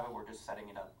should have it, we're just setting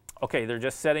it up. Okay, they're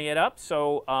just setting it up.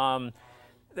 So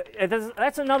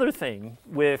that's another thing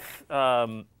with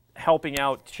helping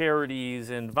out charities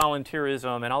and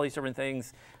volunteerism and all these different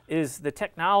things, is the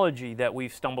technology that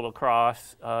we've stumbled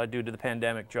across due to the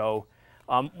pandemic, Joe.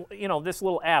 You know, this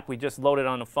little app we just loaded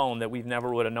on the phone that we've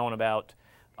never would have known about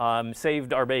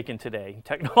saved our bacon today,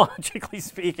 technologically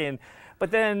speaking. But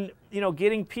then, you know,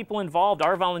 getting people involved,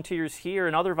 our volunteers here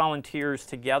and other volunteers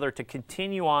together to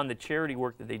continue on the charity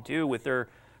work that they do with their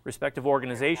respective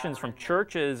organizations, from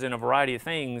churches and a variety of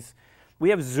things.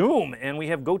 We have Zoom and we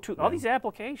have GoTo, all these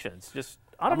applications, just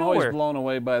out of nowhere. I'm always blown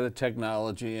away by the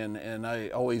technology, and I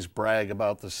always brag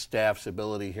about the staff's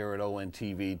ability here at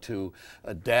ONTV to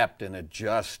adapt and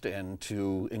adjust and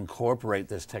to incorporate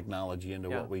this technology into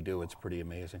what we do. It's pretty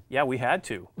amazing. Yeah, we had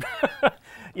to.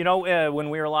 You know, when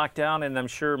we were locked down, and I'm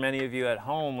sure many of you at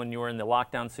home, when you were in the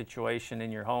lockdown situation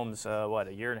in your homes, what,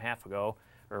 a year and a half ago,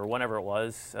 or whenever it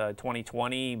was,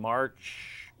 2020,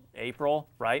 March, April,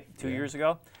 right, 2 years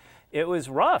ago. It was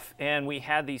rough, and we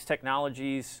had these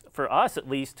technologies, for us at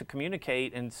least, to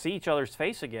communicate and see each other's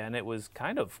face again. It was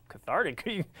kind of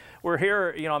cathartic. We're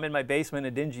here, you know, I'm in my basement,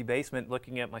 a dingy basement,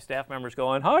 looking at my staff members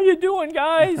going, how you doing,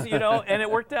 guys? You know, and it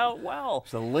worked out well.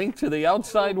 It's a link to the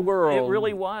outside world. It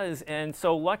really was, and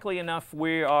so luckily enough,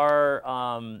 we are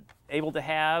able to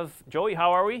have, Joey,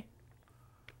 how are we?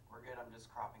 We're good, I'm just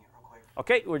cropping it real quick.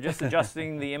 Okay, we're just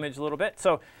adjusting the image a little bit.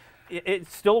 So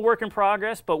it's still a work in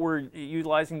progress, but we're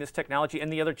utilizing this technology, and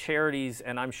the other charities,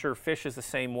 and I'm sure Fish is the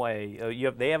same way.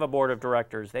 They have a board of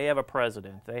directors, they have a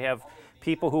president, they have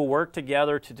people who work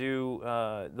together to do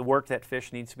the work that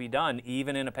Fish needs to be done,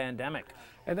 even in a pandemic.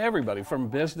 And everybody, from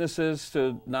businesses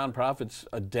to nonprofits,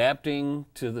 adapting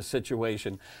to the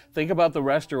situation. Think about the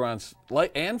restaurants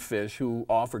and Fish who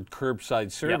offered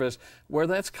curbside service, where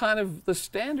that's kind of the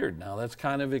standard now. That's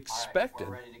kind of expected.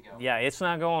 All right, we're ready to go. Yeah, it's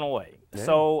not going away. Yeah.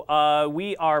 So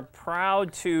we are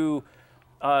proud to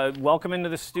welcome into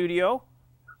the studio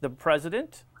the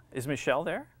president. Is Michelle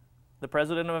there? The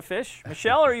president of Fish?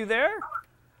 Michelle, are you there?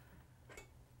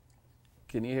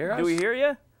 Can you hear us? Do we hear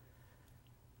you?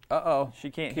 Uh-oh. She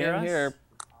can't hear us? Hear.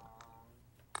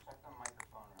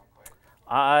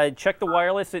 Check the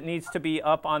wireless. It needs to be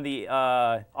up on the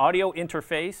audio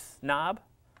interface knob.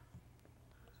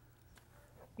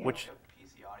 Yeah. Which?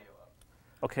 PC audio up.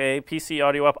 Okay, PC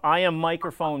audio up. I am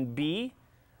microphone B.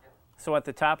 So at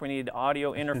the top we need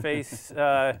audio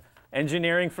interface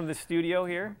engineering from the studio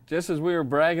here. Just as we were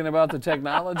bragging about the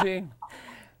technology.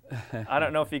 I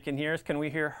don't know if you can hear us. Can we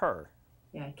hear her?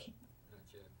 Yeah, I can't.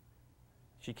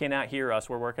 She cannot hear us.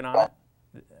 We're working on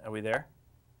it. Are we there?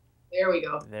 There we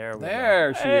go. There we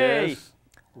go. She is.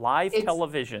 Live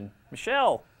television.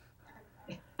 Michelle.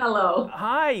 Hello.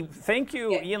 Hi. Thank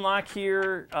you. Yeah. Ian Locke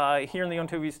here, here in the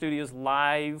ONTV studios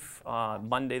live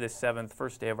Monday the 7th,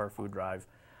 first day of our food drive.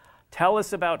 Tell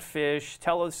us about Fish.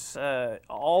 Tell us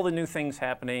all the new things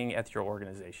happening at your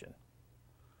organization.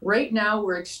 Right now,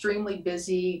 we're extremely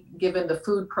busy given the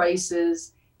food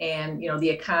prices and the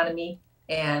economy.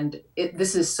 And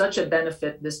this is such a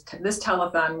benefit, this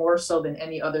telethon, more so than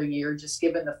any other year, just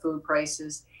given the food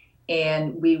prices.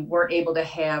 And we weren't able to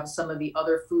have some of the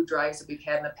other food drives that we've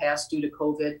had in the past due to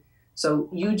COVID. So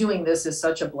you doing this is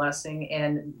such a blessing.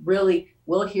 And really,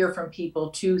 we'll hear from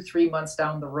people 2-3 months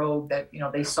down the road that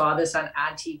they saw this on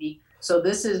TV. So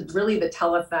this is really the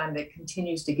telethon that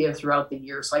continues to give throughout the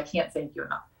year. So I can't thank you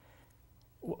enough.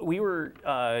 We were,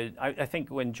 I think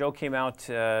when Joe came out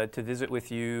to visit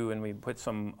with you and we put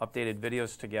some updated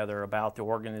videos together about the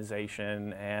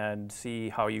organization and see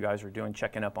how you guys are doing,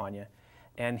 checking up on you.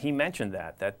 And he mentioned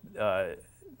that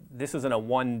this isn't a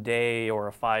 1-day or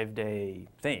a 5-day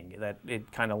thing, that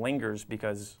it kind of lingers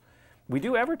because we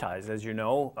do advertise, as you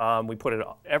know. We put it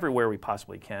everywhere we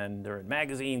possibly can. They're in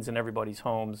magazines in everybody's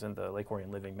homes, in the Lake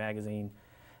Orion Living magazine,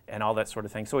 and all that sort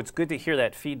of thing. So it's good to hear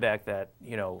that feedback that,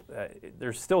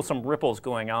 there's still some ripples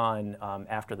going on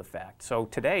after the fact. So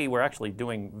today we're actually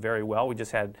doing very well. We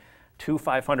just had 2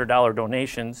 $500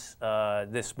 donations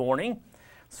this morning.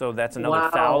 So that's another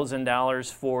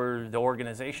 $1,000 for the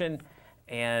organization.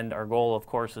 And our goal, of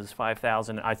course, is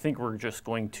 $5,000. I think we're just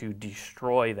going to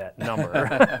destroy that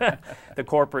number. The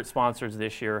corporate sponsors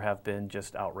this year have been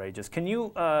just outrageous. Can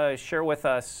you share with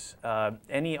us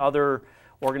any other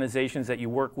organizations that you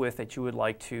work with that you would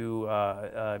like to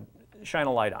shine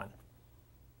a light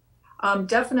on?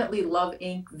 Definitely Love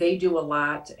Inc. They do a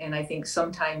lot, and I think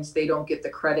sometimes they don't get the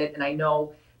credit, and I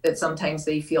know that sometimes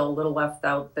they feel a little left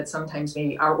out, that sometimes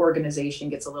maybe our organization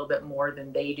gets a little bit more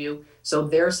than they do. So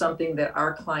they're something that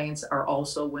our clients are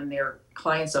also, when they're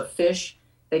clients of Fish,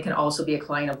 they can also be a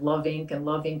client of Love Inc. And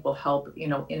Love Inc. will help,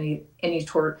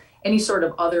 any sort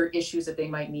of other issues that they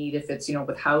might need, if it's,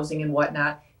 with housing and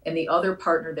whatnot. And the other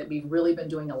partner that we've really been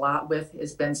doing a lot with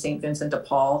has been St. Vincent de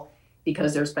Paul,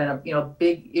 because there's been a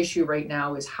big issue right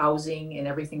now is housing, and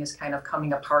everything is kind of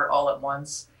coming apart all at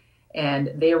once.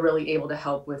 And they are really able to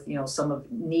help with, some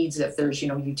of needs. If there's,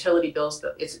 utility bills,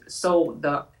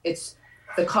 it's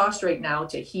the cost right now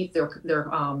to heat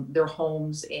their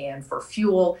homes, and for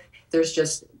fuel,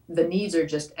 the needs are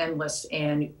just endless.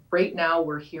 And right now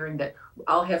we're hearing that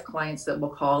I'll have clients that will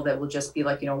call that will just be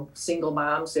like, single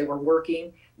moms. They were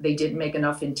working, they didn't make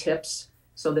enough in tips,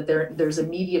 so that there's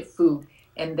immediate food.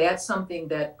 And that's something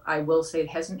that I will say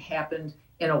hasn't happened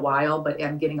in a while, but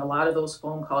I'm getting a lot of those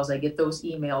phone calls. I get those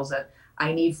emails that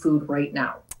I need food right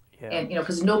now. Yeah. And,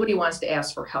 because nobody wants to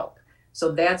ask for help.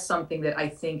 So that's something that I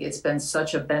think it's been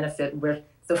such a benefit with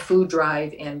the food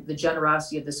drive and the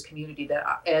generosity of this community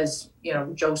that, as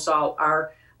Joe saw,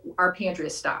 our pantry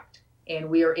is stocked, and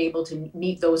we are able to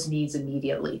meet those needs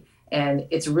immediately. And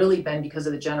it's really been because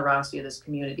of the generosity of this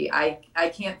community. I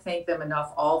can't thank them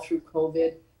enough. All through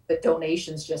COVID, the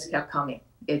donations just kept coming.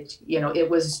 It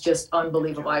was just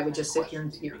unbelievable. I would just sit here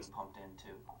and tears.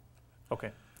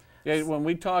 Okay. Yeah, when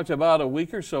we talked about a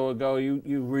week or so ago,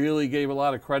 you really gave a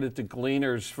lot of credit to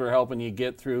Gleaners for helping you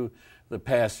get through the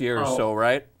past year or so,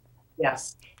 right?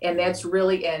 Yes, and that's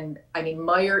really, and I mean,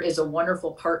 Meijer is a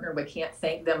wonderful partner. We can't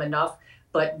thank them enough.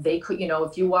 But they could,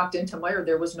 if you walked into Meijer,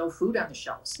 there was no food on the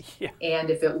shelves. Yeah. And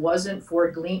if it wasn't for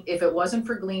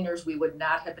Gleaners, we would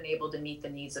not have been able to meet the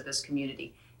needs of this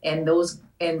community. And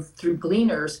through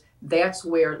Gleaners, that's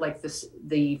where, like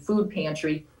the food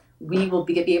pantry, we will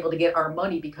be able to get our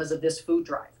money because of this food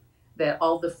drive. That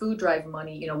all the food drive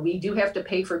money, we do have to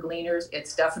pay for Gleaners.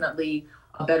 It's definitely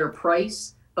a better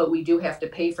price, but we do have to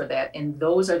pay for that. And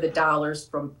those are the dollars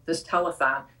from this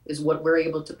telethon is what we're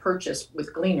able to purchase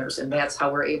with Gleaners. And that's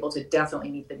how we're able to definitely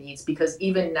meet the needs, because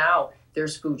even now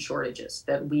there's food shortages,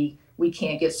 that we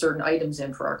can't get certain items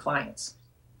in for our clients.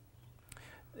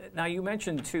 Now you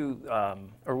mentioned too,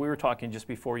 or we were talking just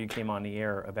before you came on the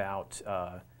air about,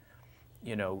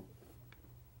 you know,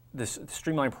 this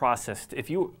streamlined process. If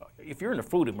you're in a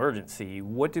food emergency,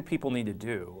 what do people need to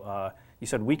do? You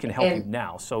said we can help you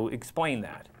now, so explain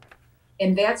that.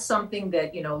 And that's something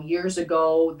that, you know, years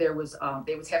ago there was,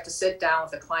 they would have to sit down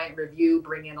with a client review,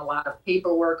 bring in a lot of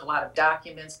paperwork, a lot of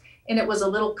documents, and it was a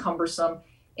little cumbersome.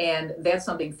 And that's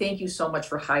something, thank you so much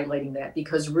for highlighting that,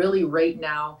 because really right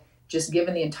now, just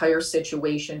given the entire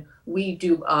situation, we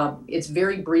do, it's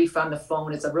very brief on the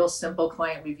phone. It's a real simple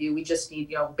client review. We just need,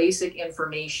 you know, basic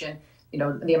information, you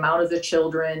know, the amount of the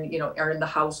children, you know, are in the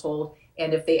household.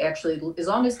 And if they actually, as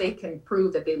long as they can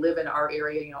prove that they live in our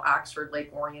area, you know, Oxford, Lake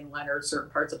Orion, Leonard,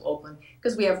 certain parts of Oakland,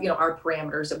 because we have, you know, our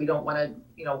parameters that we don't want to,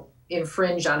 you know,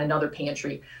 infringe on another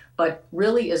pantry. But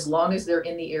really, as long as they're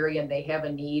in the area and they have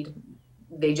a need,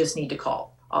 they just need to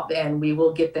call, and we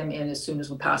will get them in as soon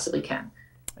as we possibly can.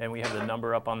 And we have the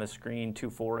number up on the screen,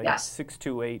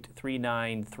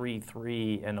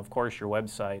 248-628-3933, and of course your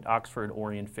website,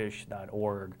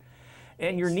 oxfordorionfish.org.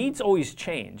 And your needs always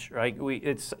change, right?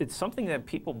 It's something that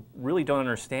people really don't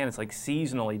understand. It's like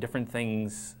seasonally, different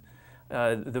things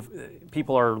the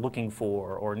people are looking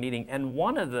for or needing. And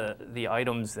one of the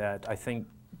items that I think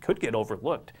could get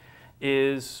overlooked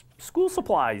is school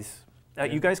supplies.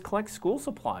 You guys collect school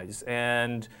supplies,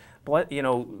 and you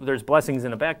know, there's blessings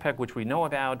in a backpack, which we know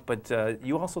about, but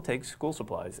you also take school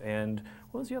supplies. And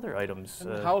what was the other items?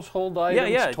 Household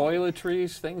items,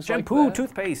 toiletries, things shampoo, like that.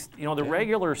 toothpaste, you know, the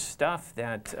regular stuff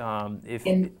that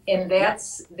And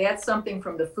that's something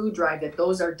from the food drive, that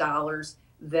those are dollars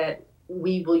that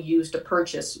we will use to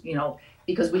purchase, you know,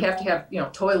 because we have to have, you know,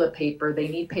 toilet paper, they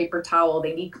need paper towel,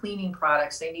 they need cleaning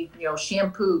products, they need, you know,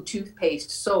 shampoo,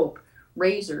 toothpaste, soap,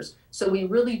 razors. So we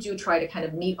really do try to kind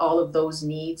of meet all of those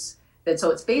needs.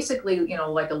 So it's basically, you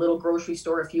know, like a little grocery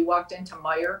store. If you walked into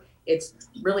Meijer, it's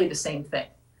really the same thing.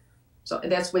 So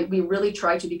that's what we really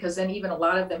try to, because then even a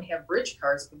lot of them have bridge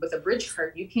cards. With a bridge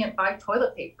card, you can't buy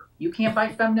toilet paper. You can't buy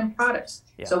feminine products.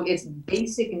 Yeah. So it's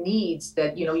basic needs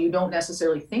that, you know, you don't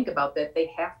necessarily think about that they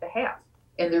have to have.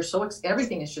 And they're so,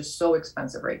 everything is just so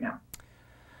expensive right now.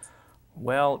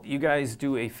 Well, you guys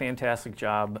do a fantastic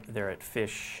job there at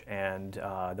Fish, and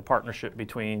the partnership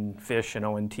between Fish and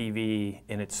ONTV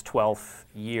in its 12th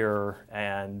year,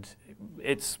 and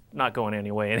it's not going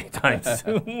anyway anytime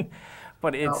soon.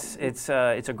 But it's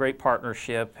a great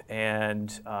partnership, and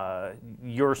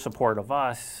your support of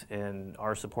us and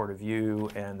our support of you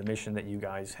and the mission that you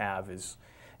guys have is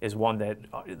one that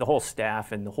the whole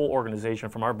staff and the whole organization,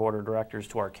 from our board of directors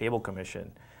to our cable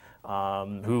commission,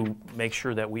 who make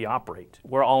sure that we operate.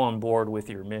 We're all on board with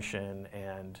your mission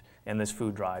and this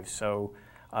food drive. So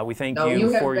we thank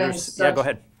you for your. Yeah, go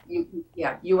ahead.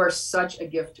 You are such a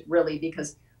gift, really,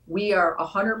 because we are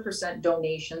 100%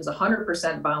 donations,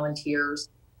 100% volunteers,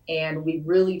 and we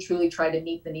really truly try to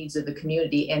meet the needs of the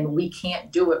community. And we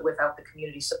can't do it without the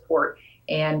community support.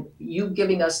 And you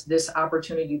giving us this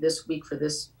opportunity this week for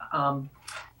this.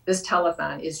 This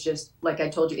telethon is just, like I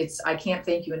told you, I can't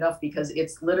thank you enough, because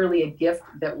it's literally a gift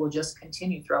that will just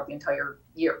continue throughout the entire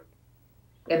year.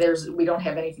 And we don't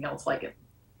have anything else like it.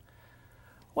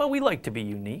 Well, we like to be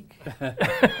unique,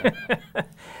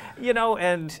 you know,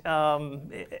 and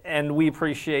we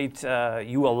appreciate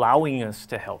you allowing us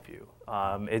to help you.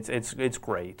 It's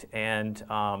great. And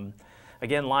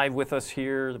again, live with us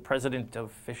here, the president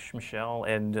of Fish, Michelle,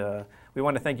 and we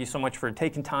want to thank you so much for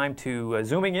taking time to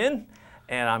zooming in.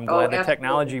 And I'm glad the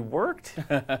technology worked.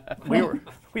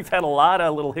 We've had a lot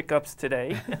of little hiccups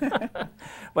today.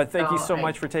 But thank you so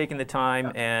much for taking the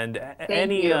time. And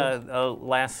any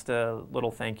last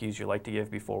little thank yous you'd like to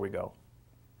give before we go?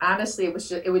 Honestly,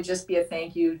 it would just be a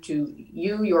thank you to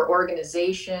you, your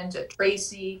organization, to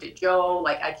Tracy, to Joe.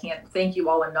 Like, I can't thank you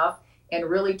all enough. And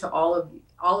really to all of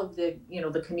the, you know,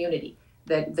 the community,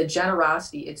 that the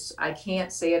generosity. I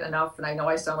can't say it enough, and I know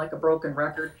I sound like a broken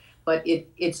record, but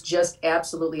it's just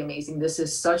absolutely amazing. This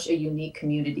is such a unique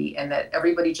community, and that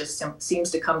everybody just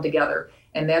seems to come together.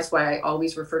 And that's why I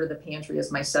always refer to the pantry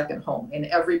as my second home. And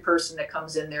every person that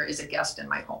comes in there is a guest in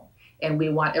my home. And we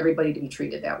want everybody to be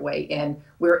treated that way. And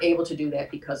we're able to do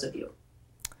that because of you.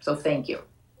 So thank you.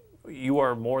 You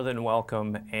are more than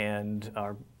welcome, and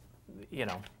you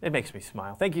know, it makes me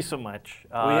smile. Thank you so much.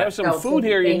 We have some food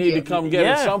here you need to come get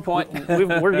at some point.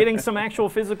 We're getting some actual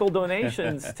physical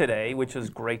donations today, which is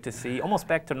great to see. Almost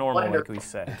back to normal, like we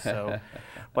said. So,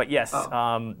 but yes,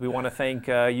 we want to thank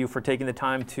you for taking the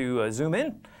time to zoom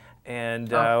in. And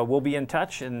we'll be in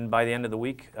touch, and by the end of the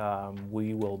week,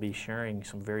 we will be sharing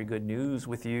some very good news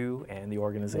with you and the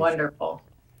organization. Wonderful.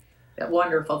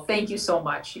 Wonderful. Thank you so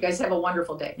much. You guys have a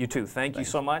wonderful day. You too. Thank you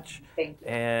so much. Thank you.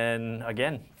 And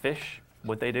again, Fish,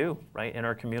 what they do, right, in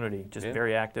our community, just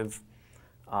very active,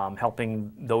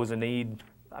 helping those in need.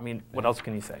 I mean, what else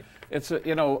can you say? It's,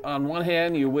 you know, on one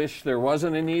hand, you wish there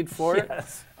wasn't a need for it.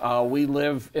 Yes. We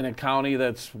live in a county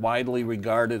that's widely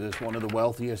regarded as one of the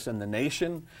wealthiest in the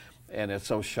nation. And it's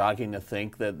so shocking to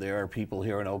think that there are people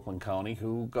here in Oakland County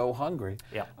who go hungry.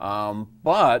 Yeah.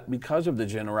 But because of the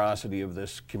generosity of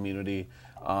this community,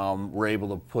 we're able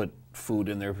to put food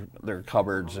in their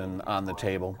cupboards and on the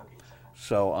table.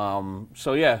 So,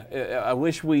 so yeah, I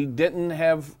wish we didn't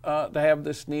have to have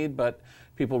this need, but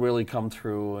people really come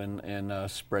through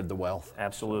and spread the wealth.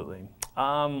 Absolutely.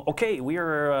 Okay, we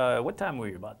are, what time were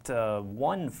we? About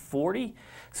 1:40.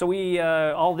 So we,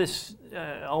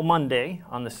 all Monday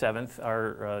on the 7th,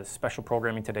 our special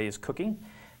programming today is cooking.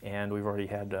 And we've already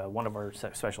had one of our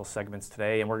special segments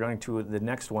today, and we're going to the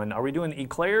next one. Are we doing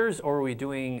eclairs or are we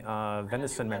doing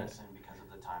venison marinade? Because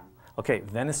of the time. Okay,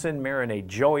 venison marinade.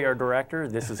 Joey, our director,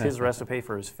 this is his recipe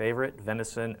for his favorite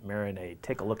venison marinade.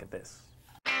 Take a look at this.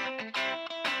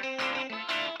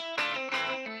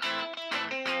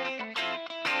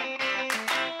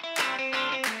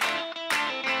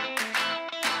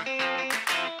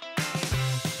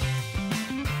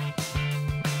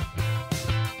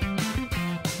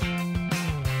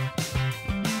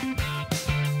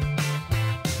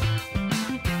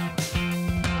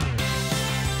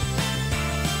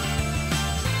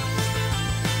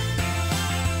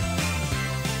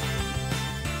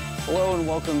 Hello and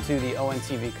welcome to the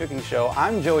ONTV Cooking Show.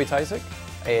 I'm Joey Tysick,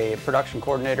 a production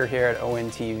coordinator here at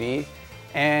ONTV,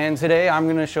 and today I'm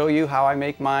going to show you how I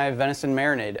make my venison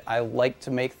marinade. I like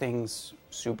to make things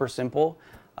super simple.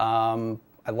 I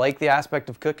like the aspect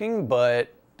of cooking,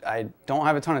 but I don't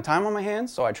have a ton of time on my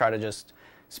hands, so I try to just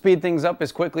speed things up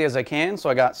as quickly as I can. So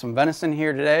I got some venison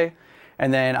here today,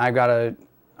 and then I've got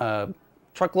a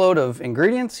truckload of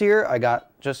ingredients here. I got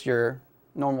just your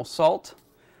normal salt,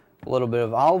 a little bit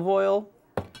of olive oil,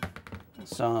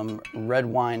 some red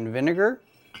wine vinegar,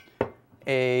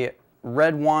 a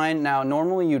red wine. Now,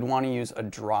 normally you'd want to use a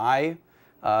dry.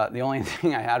 The only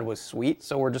thing I had was sweet,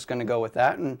 so we're just going to go with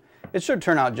that, and it should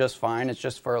turn out just fine. It's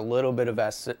just for a little bit of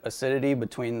acidity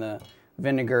between the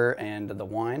vinegar and the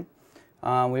wine.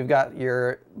 We've got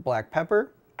your black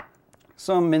pepper,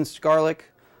 some minced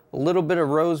garlic, a little bit of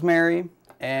rosemary,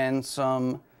 and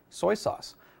some soy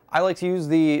sauce. I like to use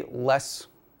the less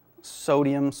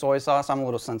sodium soy sauce. I'm a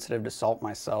little sensitive to salt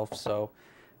myself, so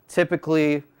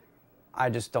typically I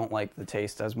just don't like the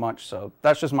taste as much, so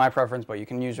that's just my preference, but you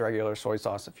can use regular soy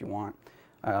sauce if you want.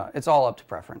 It's all up to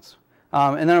preference.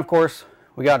 And then of course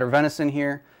we got our venison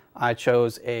here. I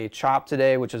chose a chop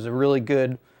today, which is a really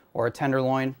good, or a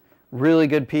tenderloin, really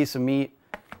good piece of meat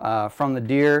from the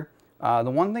deer. The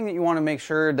one thing that you want to make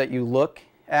sure that you look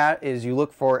at is you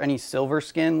look for any silver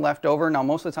skin left over. Now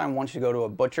most of the time once you go to a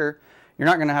butcher, you're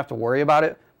not going to have to worry about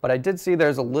it, but I did see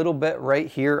there's a little bit right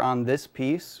here on this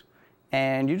piece,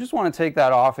 and you just want to take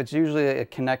that off. It's usually a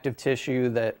connective tissue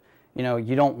that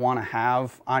you don't want to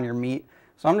have on your meat.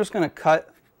 So I'm just going to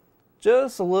cut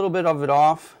just a little bit of it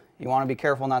off. You want to be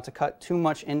careful not to cut too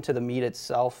much into the meat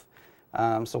itself.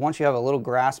 So once you have a little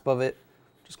grasp of it,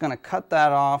 just going to cut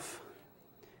that off,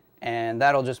 and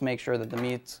that'll just make sure that the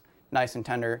meat's nice and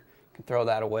tender. You can throw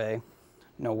that away.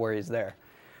 No worries there.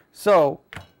 So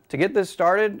to get this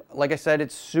started, like I said,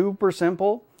 it's super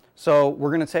simple. So we're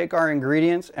going to take our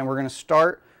ingredients and we're going to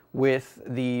start with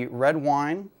the red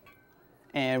wine.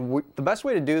 And the best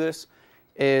way to do this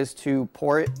is to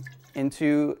pour it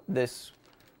into this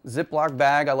Ziploc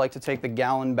bag. I like to take the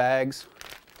gallon bags.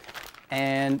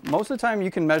 And most of the time you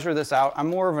can measure this out. I'm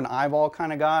more of an eyeball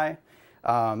kind of guy.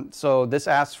 So this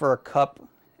asks for a cup,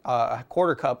 a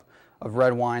quarter cup of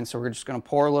red wine. So we're just going to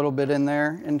pour a little bit in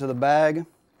there into the bag.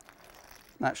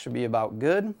 That should be about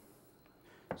good.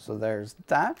 So there's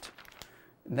that.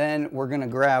 Then we're going to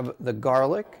grab the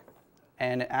garlic,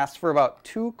 and it asks for about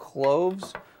 2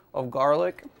 cloves of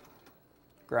garlic.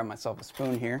 Grab myself a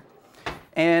spoon here.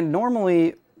 And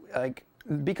normally,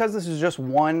 because this is just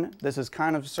one, this is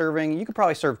kind of serving, you could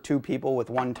probably serve 2 people with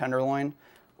 1 tenderloin,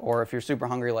 or if you're super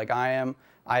hungry like I am,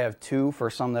 I have 2 for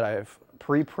some that I've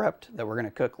pre-prepped that we're going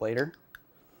to cook later.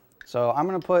 So I'm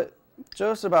going to put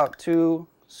just about 2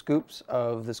 scoops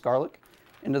of this garlic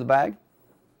into the bag.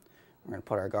 We're going to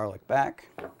put our garlic back.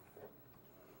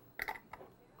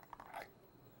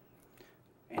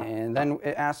 And then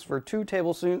it asks for 2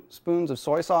 tablespoons of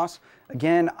soy sauce.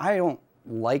 Again, I don't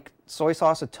like soy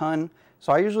sauce a ton.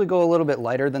 So I usually go a little bit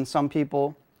lighter than some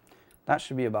people. That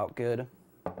should be about good.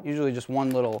 Usually just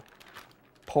one little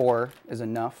pour is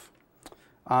enough.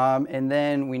 And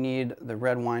then we need the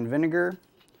red wine vinegar.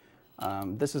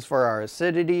 This is for our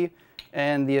acidity.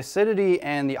 And the acidity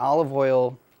and the olive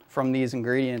oil from these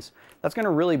ingredients, that's going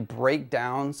to really break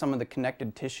down some of the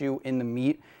connective tissue in the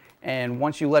meat. And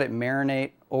once you let it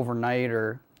marinate overnight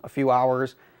or a few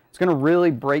hours, it's going to really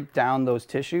break down those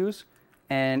tissues,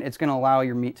 and it's going to allow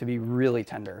your meat to be really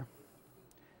tender.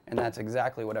 And that's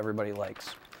exactly what everybody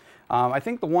likes. I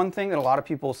think the one thing that a lot of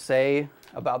people say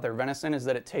about their venison is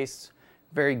that it tastes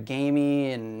very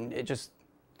gamey, and it just,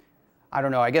 I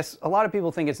don't know, I guess a lot of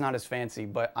people think it's not as fancy,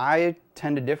 but I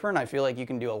tend to differ, and I feel like you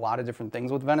can do a lot of different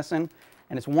things with venison.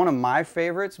 And it's one of my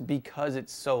favorites because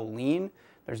it's so lean.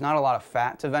 There's not a lot of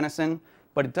fat to venison,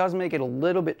 but it does make it a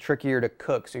little bit trickier to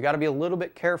cook. So you got to be a little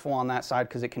bit careful on that side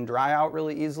because it can dry out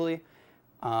really easily.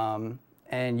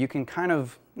 And you can kind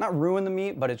of, not ruin the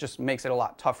meat, but it just makes it a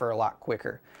lot tougher, a lot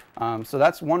quicker. So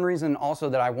that's one reason also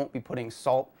that I won't be putting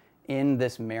salt in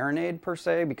this marinade per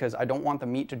se, because I don't want the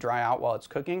meat to dry out while it's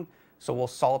cooking. So we'll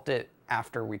salt it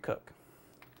after we cook.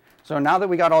 So now that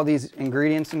we got all these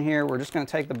ingredients in here, we're just going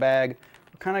to take the bag.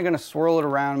 We're kind of going to swirl it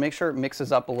around, make sure it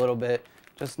mixes up a little bit.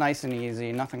 Just nice and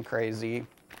easy, nothing crazy.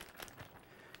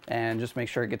 And just make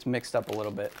sure it gets mixed up a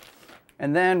little bit.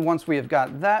 And then once we have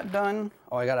got that done,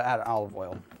 oh, I got to add olive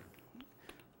oil.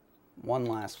 One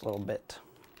last little bit.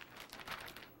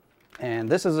 And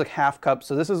this is a half cup,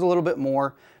 so this is a little bit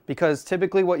more, because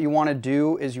typically what you want to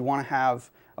do is you want to have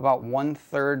about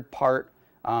 1/3 part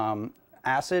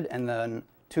acid and then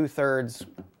 2/3,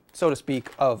 so to speak,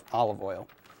 of olive oil.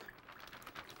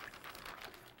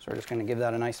 So we're just going to give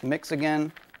that a nice mix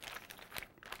again.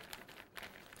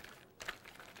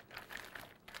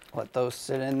 Let those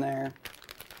sit in there.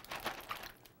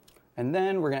 And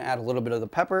then we're going to add a little bit of the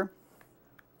pepper.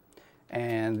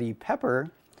 And the pepper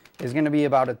is going to be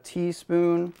about a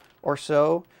teaspoon or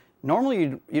so.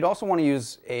 Normally you'd also want to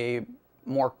use a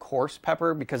more coarse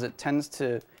pepper because it tends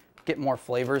to get more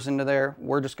flavors into there.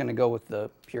 We're just going to go with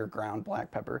the pure ground black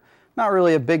pepper. Not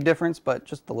really a big difference, but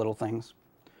just the little things.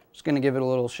 Just going to give it a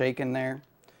little shake in there.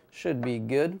 Should be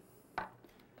good.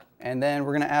 And then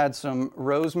we're going to add some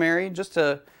rosemary just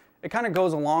to, it kind of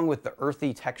goes along with the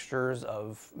earthy textures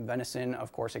of venison.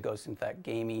 Of course, it goes into that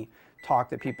gamey talk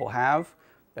that people have.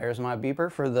 There's my beeper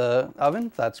for the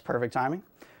oven. That's perfect timing.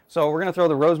 So we're going to throw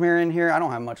the rosemary in here. I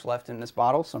don't have much left in this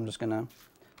bottle, so I'm just going to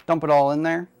dump it all in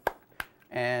there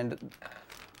and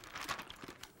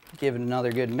give it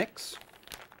another good mix.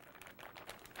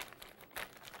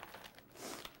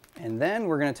 And then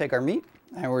we're going to take our meat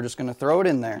and we're just going to throw it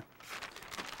in there.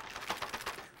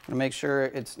 We're going to make sure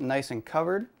it's nice and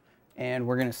covered, and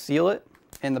we're going to seal it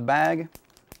in the bag.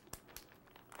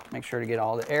 Make sure to get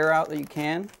all the air out that you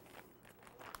can.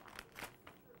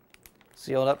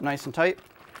 Seal it up nice and tight.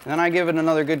 And then I give it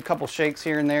another good couple shakes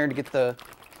here and there to get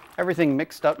everything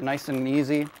mixed up nice and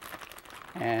easy,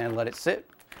 and let it sit.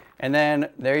 And then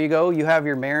there you go. You have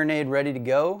your marinade ready to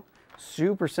go.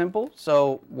 Super simple.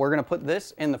 So we're going to put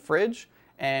this in the fridge,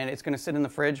 and it's going to sit in the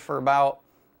fridge for about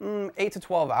 8 to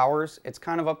 12 hours. It's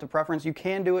kind of up to preference. You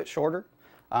can do it shorter,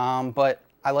 but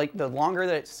I like the longer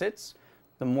that it sits,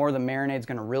 the more the marinade's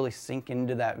going to really sink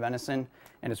into that venison,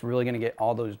 and it's really going to get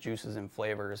all those juices and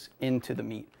flavors into the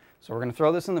meat. So we're going to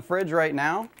throw this in the fridge right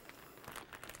now.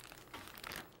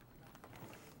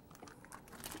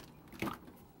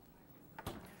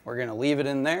 We're going to leave it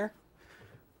in there.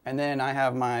 And then I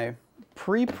have my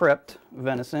pre-prepped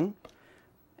venison.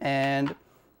 And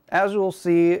as you'll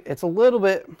see, it's a little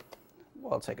bit,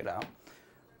 well, I'll take it out.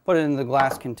 Put it in the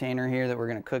glass container here that we're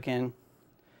going to cook in.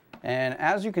 And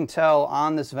as you can tell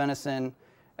on this venison,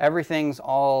 everything's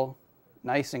all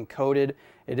nice and coated.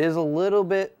 It is a little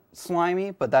bit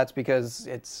slimy, but that's because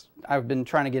I've been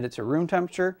trying to get it to room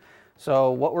temperature.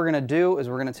 So what we're going to do is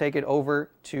we're going to take it over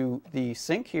to the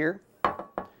sink here.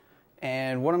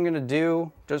 And what I'm going to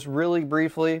do, just really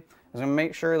briefly, is I'm going to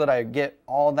make sure that I get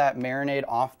all that marinade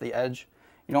off the edge.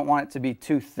 You don't want it to be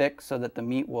too thick so that the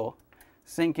meat will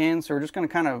sink in. So we're just going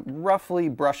to kind of roughly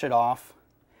brush it off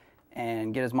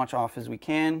and get as much off as we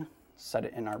can. Set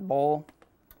it in our bowl.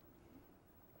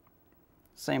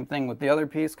 Same thing with the other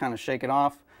piece, kind of shake it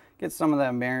off. Get some of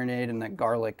that marinade and that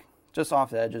garlic just off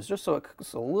the edges, just so it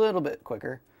cooks a little bit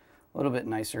quicker, a little bit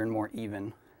nicer and more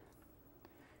even.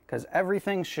 Because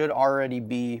everything should already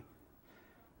be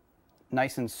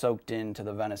nice and soaked into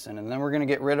the venison. And then we're going to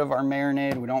get rid of our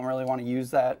marinade. We don't really want to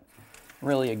use that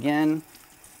really again.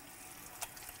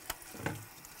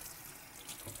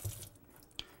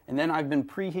 And then I've been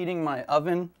preheating my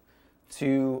oven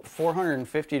to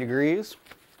 450 degrees.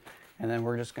 and then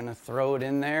we're just gonna throw it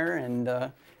in there, and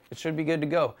it should be good to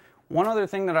go. One other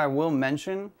thing that I will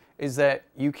mention is that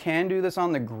you can do this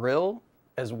on the grill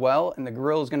as well, and the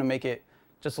grill is gonna make it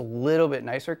just a little bit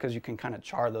nicer because you can kind of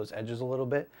char those edges a little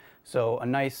bit. So a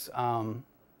nice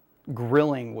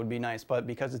grilling would be nice, but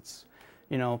because it's,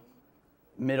 you know,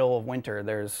 middle of winter,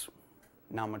 there's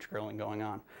not much grilling going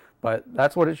on. But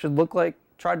that's what it should look like.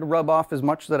 Tried to rub off as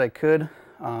much that I could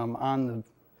on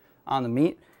the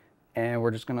meat, and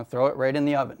we're just gonna throw it right in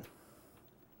the oven.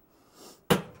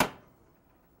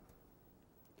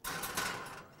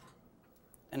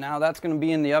 And now that's gonna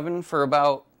be in the oven for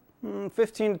about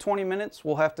 15 to 20 minutes.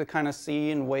 We'll have to kind of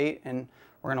see and wait, and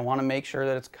we're gonna wanna make sure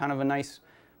that it's kind of a nice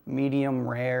medium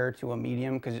rare to a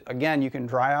medium, because again, you can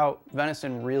dry out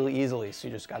venison really easily, so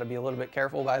you just gotta be a little bit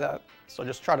careful by that. So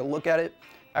just try to look at it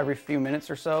every few minutes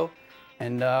or so,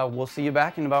 and we'll see you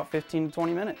back in about 15 to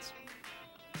 20 minutes.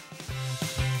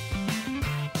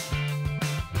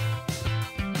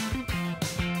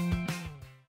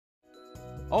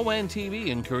 ONTV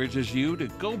encourages you to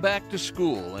go back to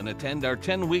school and attend our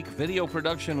 10-week video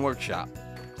production workshop.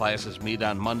 Classes meet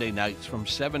on Monday nights from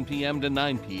 7 p.m. to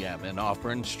 9 p.m. and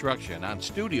offer instruction on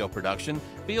studio production,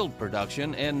 field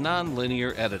production, and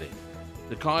non-linear editing.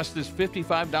 The cost is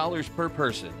 $55 per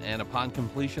person, and upon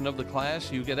completion of the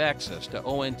class, you get access to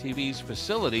ONTV's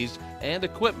facilities and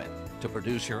equipment to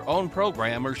produce your own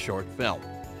program or short film.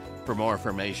 For more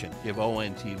information, give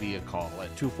ONTV a call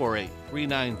at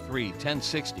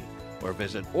 248-393-1060 or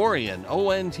visit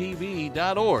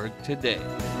OrionONTV.org today.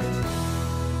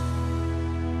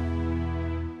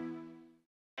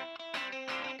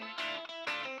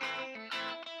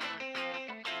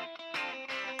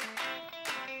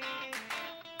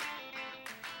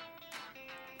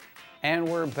 And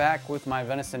we're back with my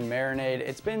venison marinade.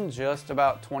 It's been just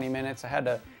about 20 minutes.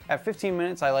 At 15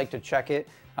 minutes, I like to check it.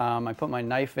 I put my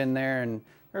knife in there, and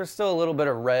there's still a little bit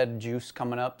of red juice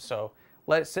coming up, so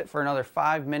let it sit for another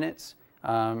 5 minutes,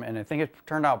 and I think it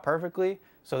turned out perfectly.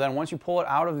 So then once you pull it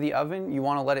out of the oven, you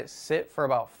want to let it sit for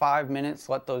about 5 minutes,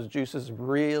 let those juices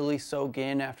really soak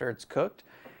in after it's cooked.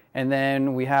 And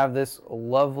then we have this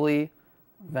lovely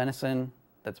venison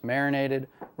that's marinated,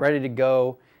 ready to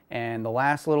go. And the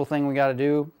last little thing we got to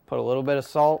do, put a little bit of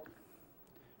salt,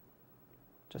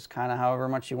 just kind of however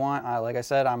much you want. Like I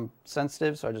said, I'm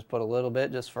sensitive, so I just put a little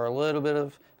bit, just for a little bit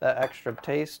of that extra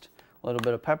taste, a little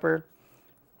bit of pepper.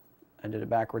 I did it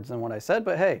backwards than what I said,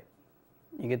 but hey,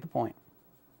 you get the point.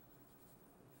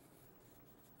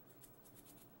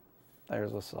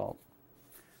 There's the salt.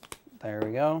 There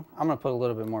we go. I'm gonna put a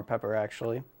little bit more pepper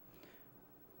actually.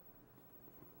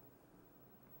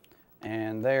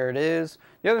 And there it is.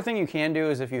 The other thing you can do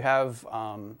is if you have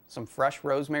some fresh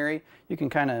rosemary, you can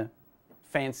kind of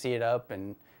fancy it up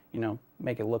and, you know,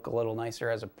 make it look a little nicer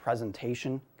as a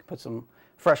presentation. You can put some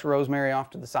fresh rosemary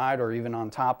off to the side or even on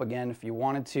top again if you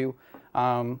wanted to.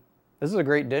 This is a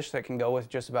great dish that can go with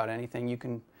just about anything. You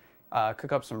can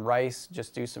cook up some rice,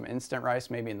 just do some instant rice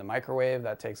maybe in the microwave.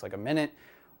 That takes like a minute.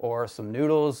 Or some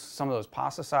noodles, some of those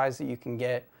pasta sides that you can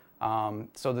get.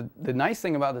 So the nice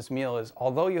thing about this meal is,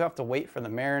 although you have to wait for the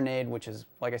marinade, which is,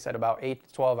 like I said, about 8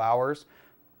 to 12 hours,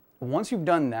 once you've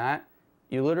done that,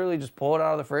 you literally just pull it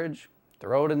out of the fridge,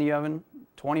 throw it in the oven,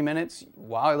 20 minutes.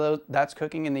 While that's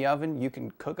cooking in the oven, you can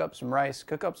cook up some rice,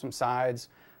 cook up some sides,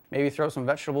 maybe throw some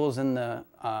vegetables in the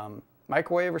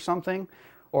microwave or something,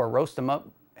 or roast them up,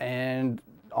 and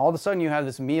all of a sudden you have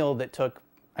this meal that took,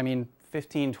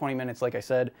 15, 20 minutes, like I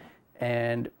said,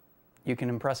 and you can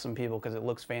impress some people because it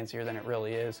looks fancier than it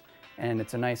really is, and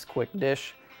it's a nice quick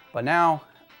dish. But now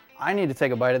I need to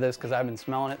take a bite of this because I've been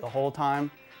smelling it the whole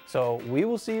time. So we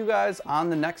will see you guys on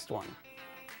the next one.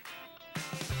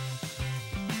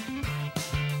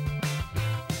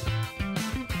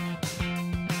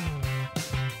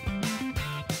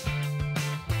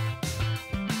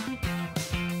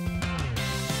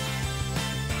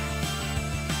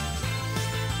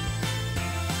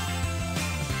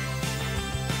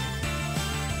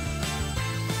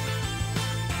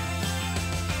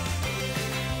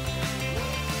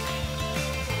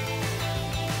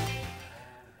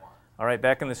 All right,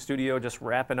 back in the studio, just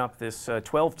wrapping up this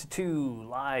 12 to 2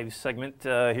 live segment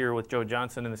here with Joe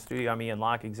Johnson in the studio. I'm Ian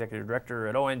Locke, Executive Director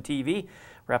at ONTV,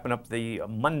 wrapping up the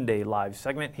Monday live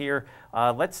segment here.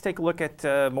 Let's take a look at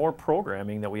more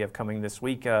programming that we have coming this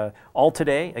week. All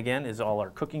Today, again, is all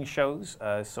our cooking shows,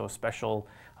 so a special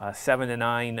 7 to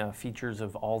 9 features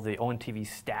of all the ONTV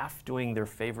staff doing their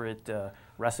favorite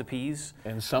recipes.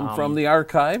 And some from the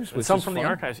archives, which some is from fun. the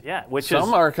archives, yeah. Which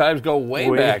some archives go way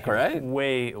back, right?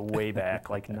 Way back,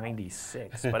 like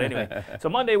 96. But anyway, so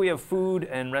Monday we have food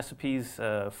and recipes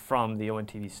from the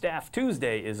ONTV staff.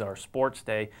 Tuesday is our sports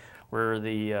day, where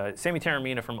the Sammy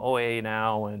Taramina from OA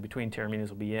Now and Between Taraminas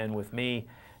will be in with me,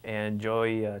 and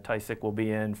Joey Tysick will be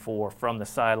in for From the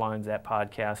Sidelines, that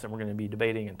podcast, and we're going to be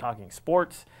debating and talking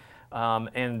sports.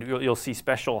 And you'll see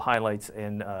special highlights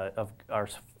of our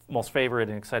most favorite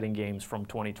and exciting games from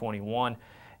 2021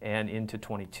 and into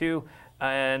 22.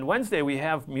 And Wednesday we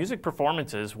have music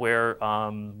performances where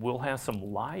we'll have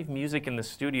some live music in the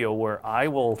studio where I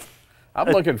will... I'm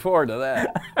looking forward to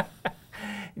that.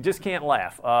 You just can't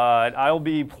laugh. I'll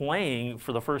be playing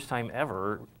for the first time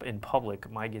ever in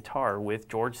public my guitar with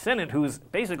George Sinnott, who's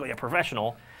basically a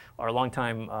professional, our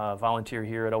longtime volunteer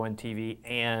here at ONTV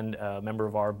and a member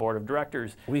of our board of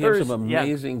directors. We have some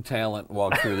amazing talent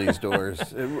walk through these doors.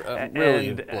 It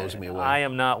really blows me away. I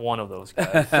am not one of those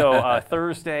guys. So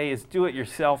Thursday is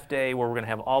do-it-yourself day, where we're going to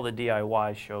have all the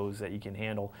DIY shows that you can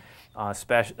handle,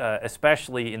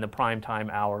 especially in the prime time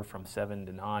hour from 7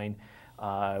 to 9.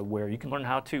 Where you can learn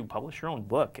how to publish your own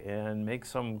book and make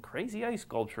some crazy ice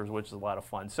sculptures, which is a lot of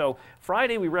fun. So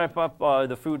Friday we wrap up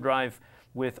the food drive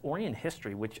with Orion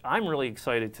history, which I'm really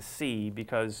excited to see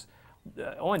because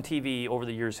ONTV over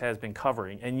the years has been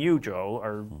covering, and you,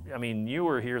 Joe, I mean, you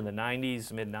were here in the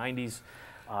 90s, mid-90s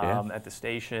at the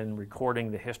station,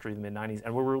 recording the history of the mid-90s,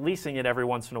 and we're releasing it every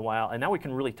once in a while, and now we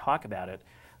can really talk about it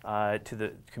to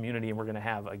the community, and we're going to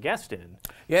have a guest in.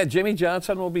 Yeah, Jimmy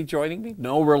Johnson will be joining me.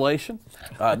 No relation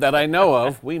that I know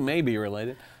of. We may be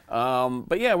related.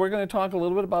 But yeah, we're going to talk a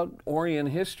little bit about Orion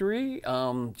history.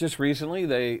 Just recently,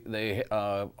 they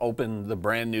opened the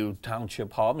brand new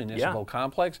Township Hall Municipal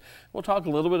Complex. We'll talk a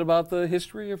little bit about the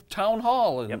history of Town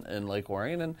Hall in Lake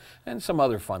Orion and some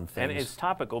other fun things. And it's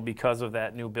topical because of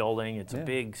that new building. It's a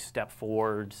big step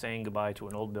forward, saying goodbye to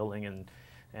an old building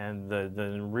and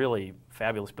the really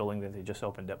fabulous building that they just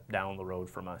opened up down the road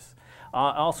from us.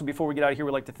 Also, before we get out of here,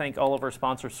 we'd like to thank all of our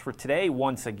sponsors for today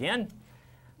once again.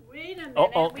 Wait a minute.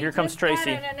 Oh, here comes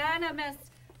Tracy. Got an anonymous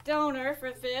donor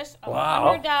for fish of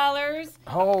Wow. $100.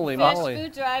 Holy Fish moly.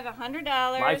 Food Drive, $100.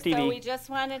 Live TV. So we just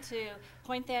wanted to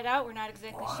point that out. We're not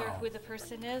exactly sure who the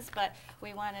person is, but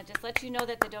we want to just let you know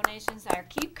that the donations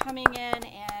keep coming in,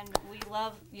 and we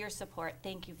love your support.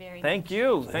 Thank you very much. Thank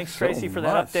you. Thanks, Tracy, for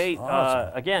that update.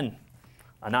 Awesome. Again,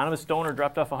 anonymous donor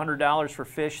dropped off $100 for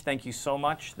fish. Thank you so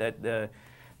much.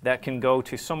 That can go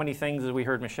to so many things, as we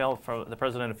heard Michelle, from the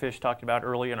president of Fish, talked about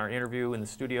early in our interview in the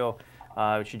studio.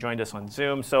 She joined us on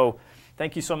Zoom. So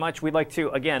thank you so much. We'd like to,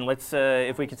 again, let's,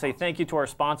 if we could say thank you to our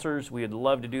sponsors, we would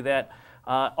love to do that.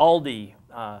 Aldi,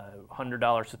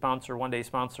 $100 sponsor, one-day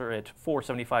sponsor at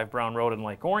 475 Brown Road in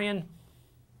Lake Orion.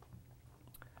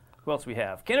 Who else we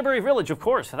have? Canterbury Village, of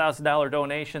course, $1,000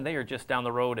 donation. They are just down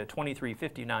the road at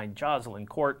 2359 Joslyn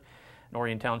Court in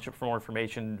Orion Township. For more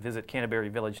information, visit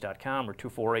canterburyvillage.com or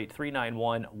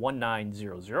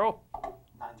 248-391-1900.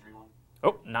 931.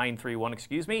 Oh, 931,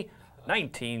 excuse me.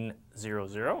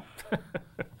 1900.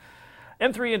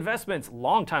 M3 Investments,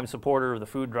 longtime supporter of the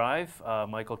food drive.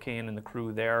 Michael Kane and the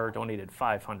crew there donated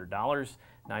 $500.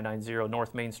 990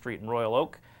 North Main Street in Royal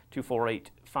Oak,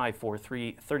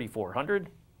 248-543-3400.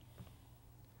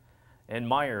 And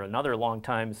Meyer, another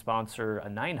longtime sponsor, a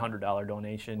 $900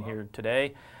 donation here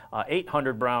today.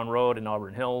 800 Brown Road in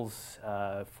Auburn Hills,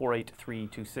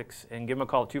 48326. And give them a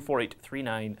call at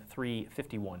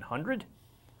 248-393-5100.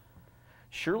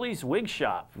 Shirley's Wig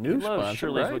Shop. New sponsor,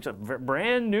 Shirley's right? Wig Shop.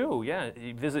 Brand new, yeah.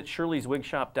 You visit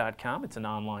shirleyswigshop.com. It's an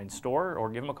online store, or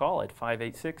give them a call at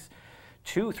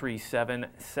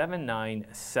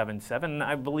 586-237-7977.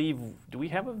 I believe, do we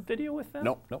have a video with them?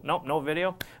 Nope. No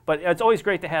video. But it's always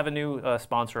great to have a new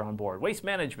sponsor on board. Waste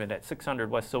Management at 600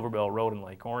 West Silverbell Road in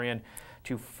Lake Orion,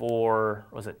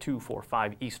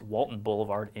 245 East Walton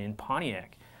Boulevard in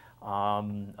Pontiac.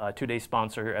 A two-day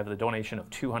sponsor of the donation of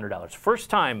 $200.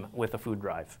 First time with a food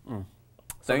drive. So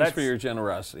Thanks for your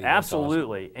generosity.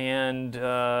 Absolutely. Awesome. And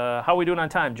how are we doing on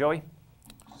time, Joey?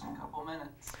 Just a couple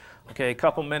minutes. Okay, a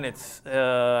couple minutes.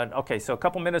 Okay, so a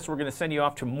couple minutes, we're going to send you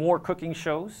off to more cooking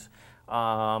shows.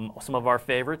 Some of our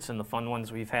favorites and the fun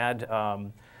ones we've had.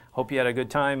 Hope you had a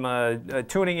good time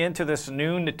tuning into this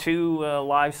noon to 2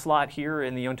 live slot here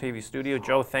in the ONTV studio.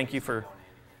 Joe, thank you for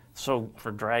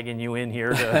dragging you in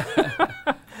here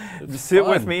to sit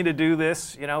with me to do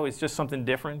this. You know, it's just something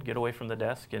different. Get away from the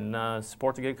desk and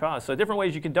support the good cause. So different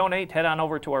ways you can donate. Head on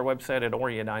over to our website at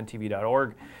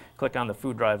oriontv.org. Click on the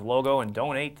Food Drive logo and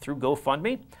donate through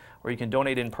GoFundMe. or you can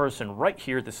donate in person right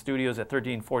here at the studios at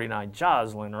 1349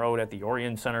 Joslin Road at the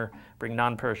Orion Center. Bring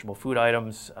non-perishable food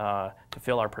items to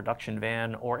fill our production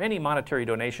van, or any monetary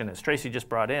donation, as Tracy just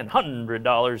brought in,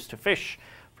 $100 to fish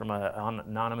from an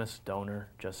anonymous donor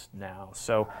just now.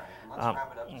 So,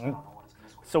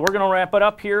 so we're going to wrap it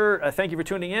up here. Thank you for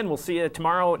tuning in. We'll see you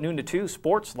tomorrow at noon to 2.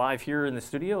 Sports live here in the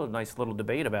studio. A nice little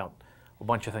debate about a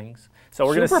bunch of things. So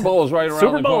we're Super Bowl is right around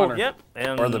Super the Bowl, corner. yep.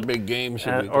 And, or the big game.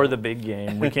 or the big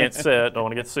game. We can't sit. Don't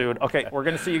want to get sued. Okay, we're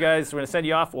going to see you guys. We're going to send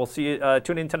you off. We'll see you.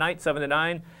 Tune in tonight, 7 to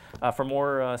 9, for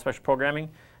more special programming.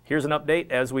 Here's an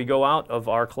update as we go out of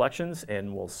our collections,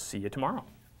 and we'll see you tomorrow.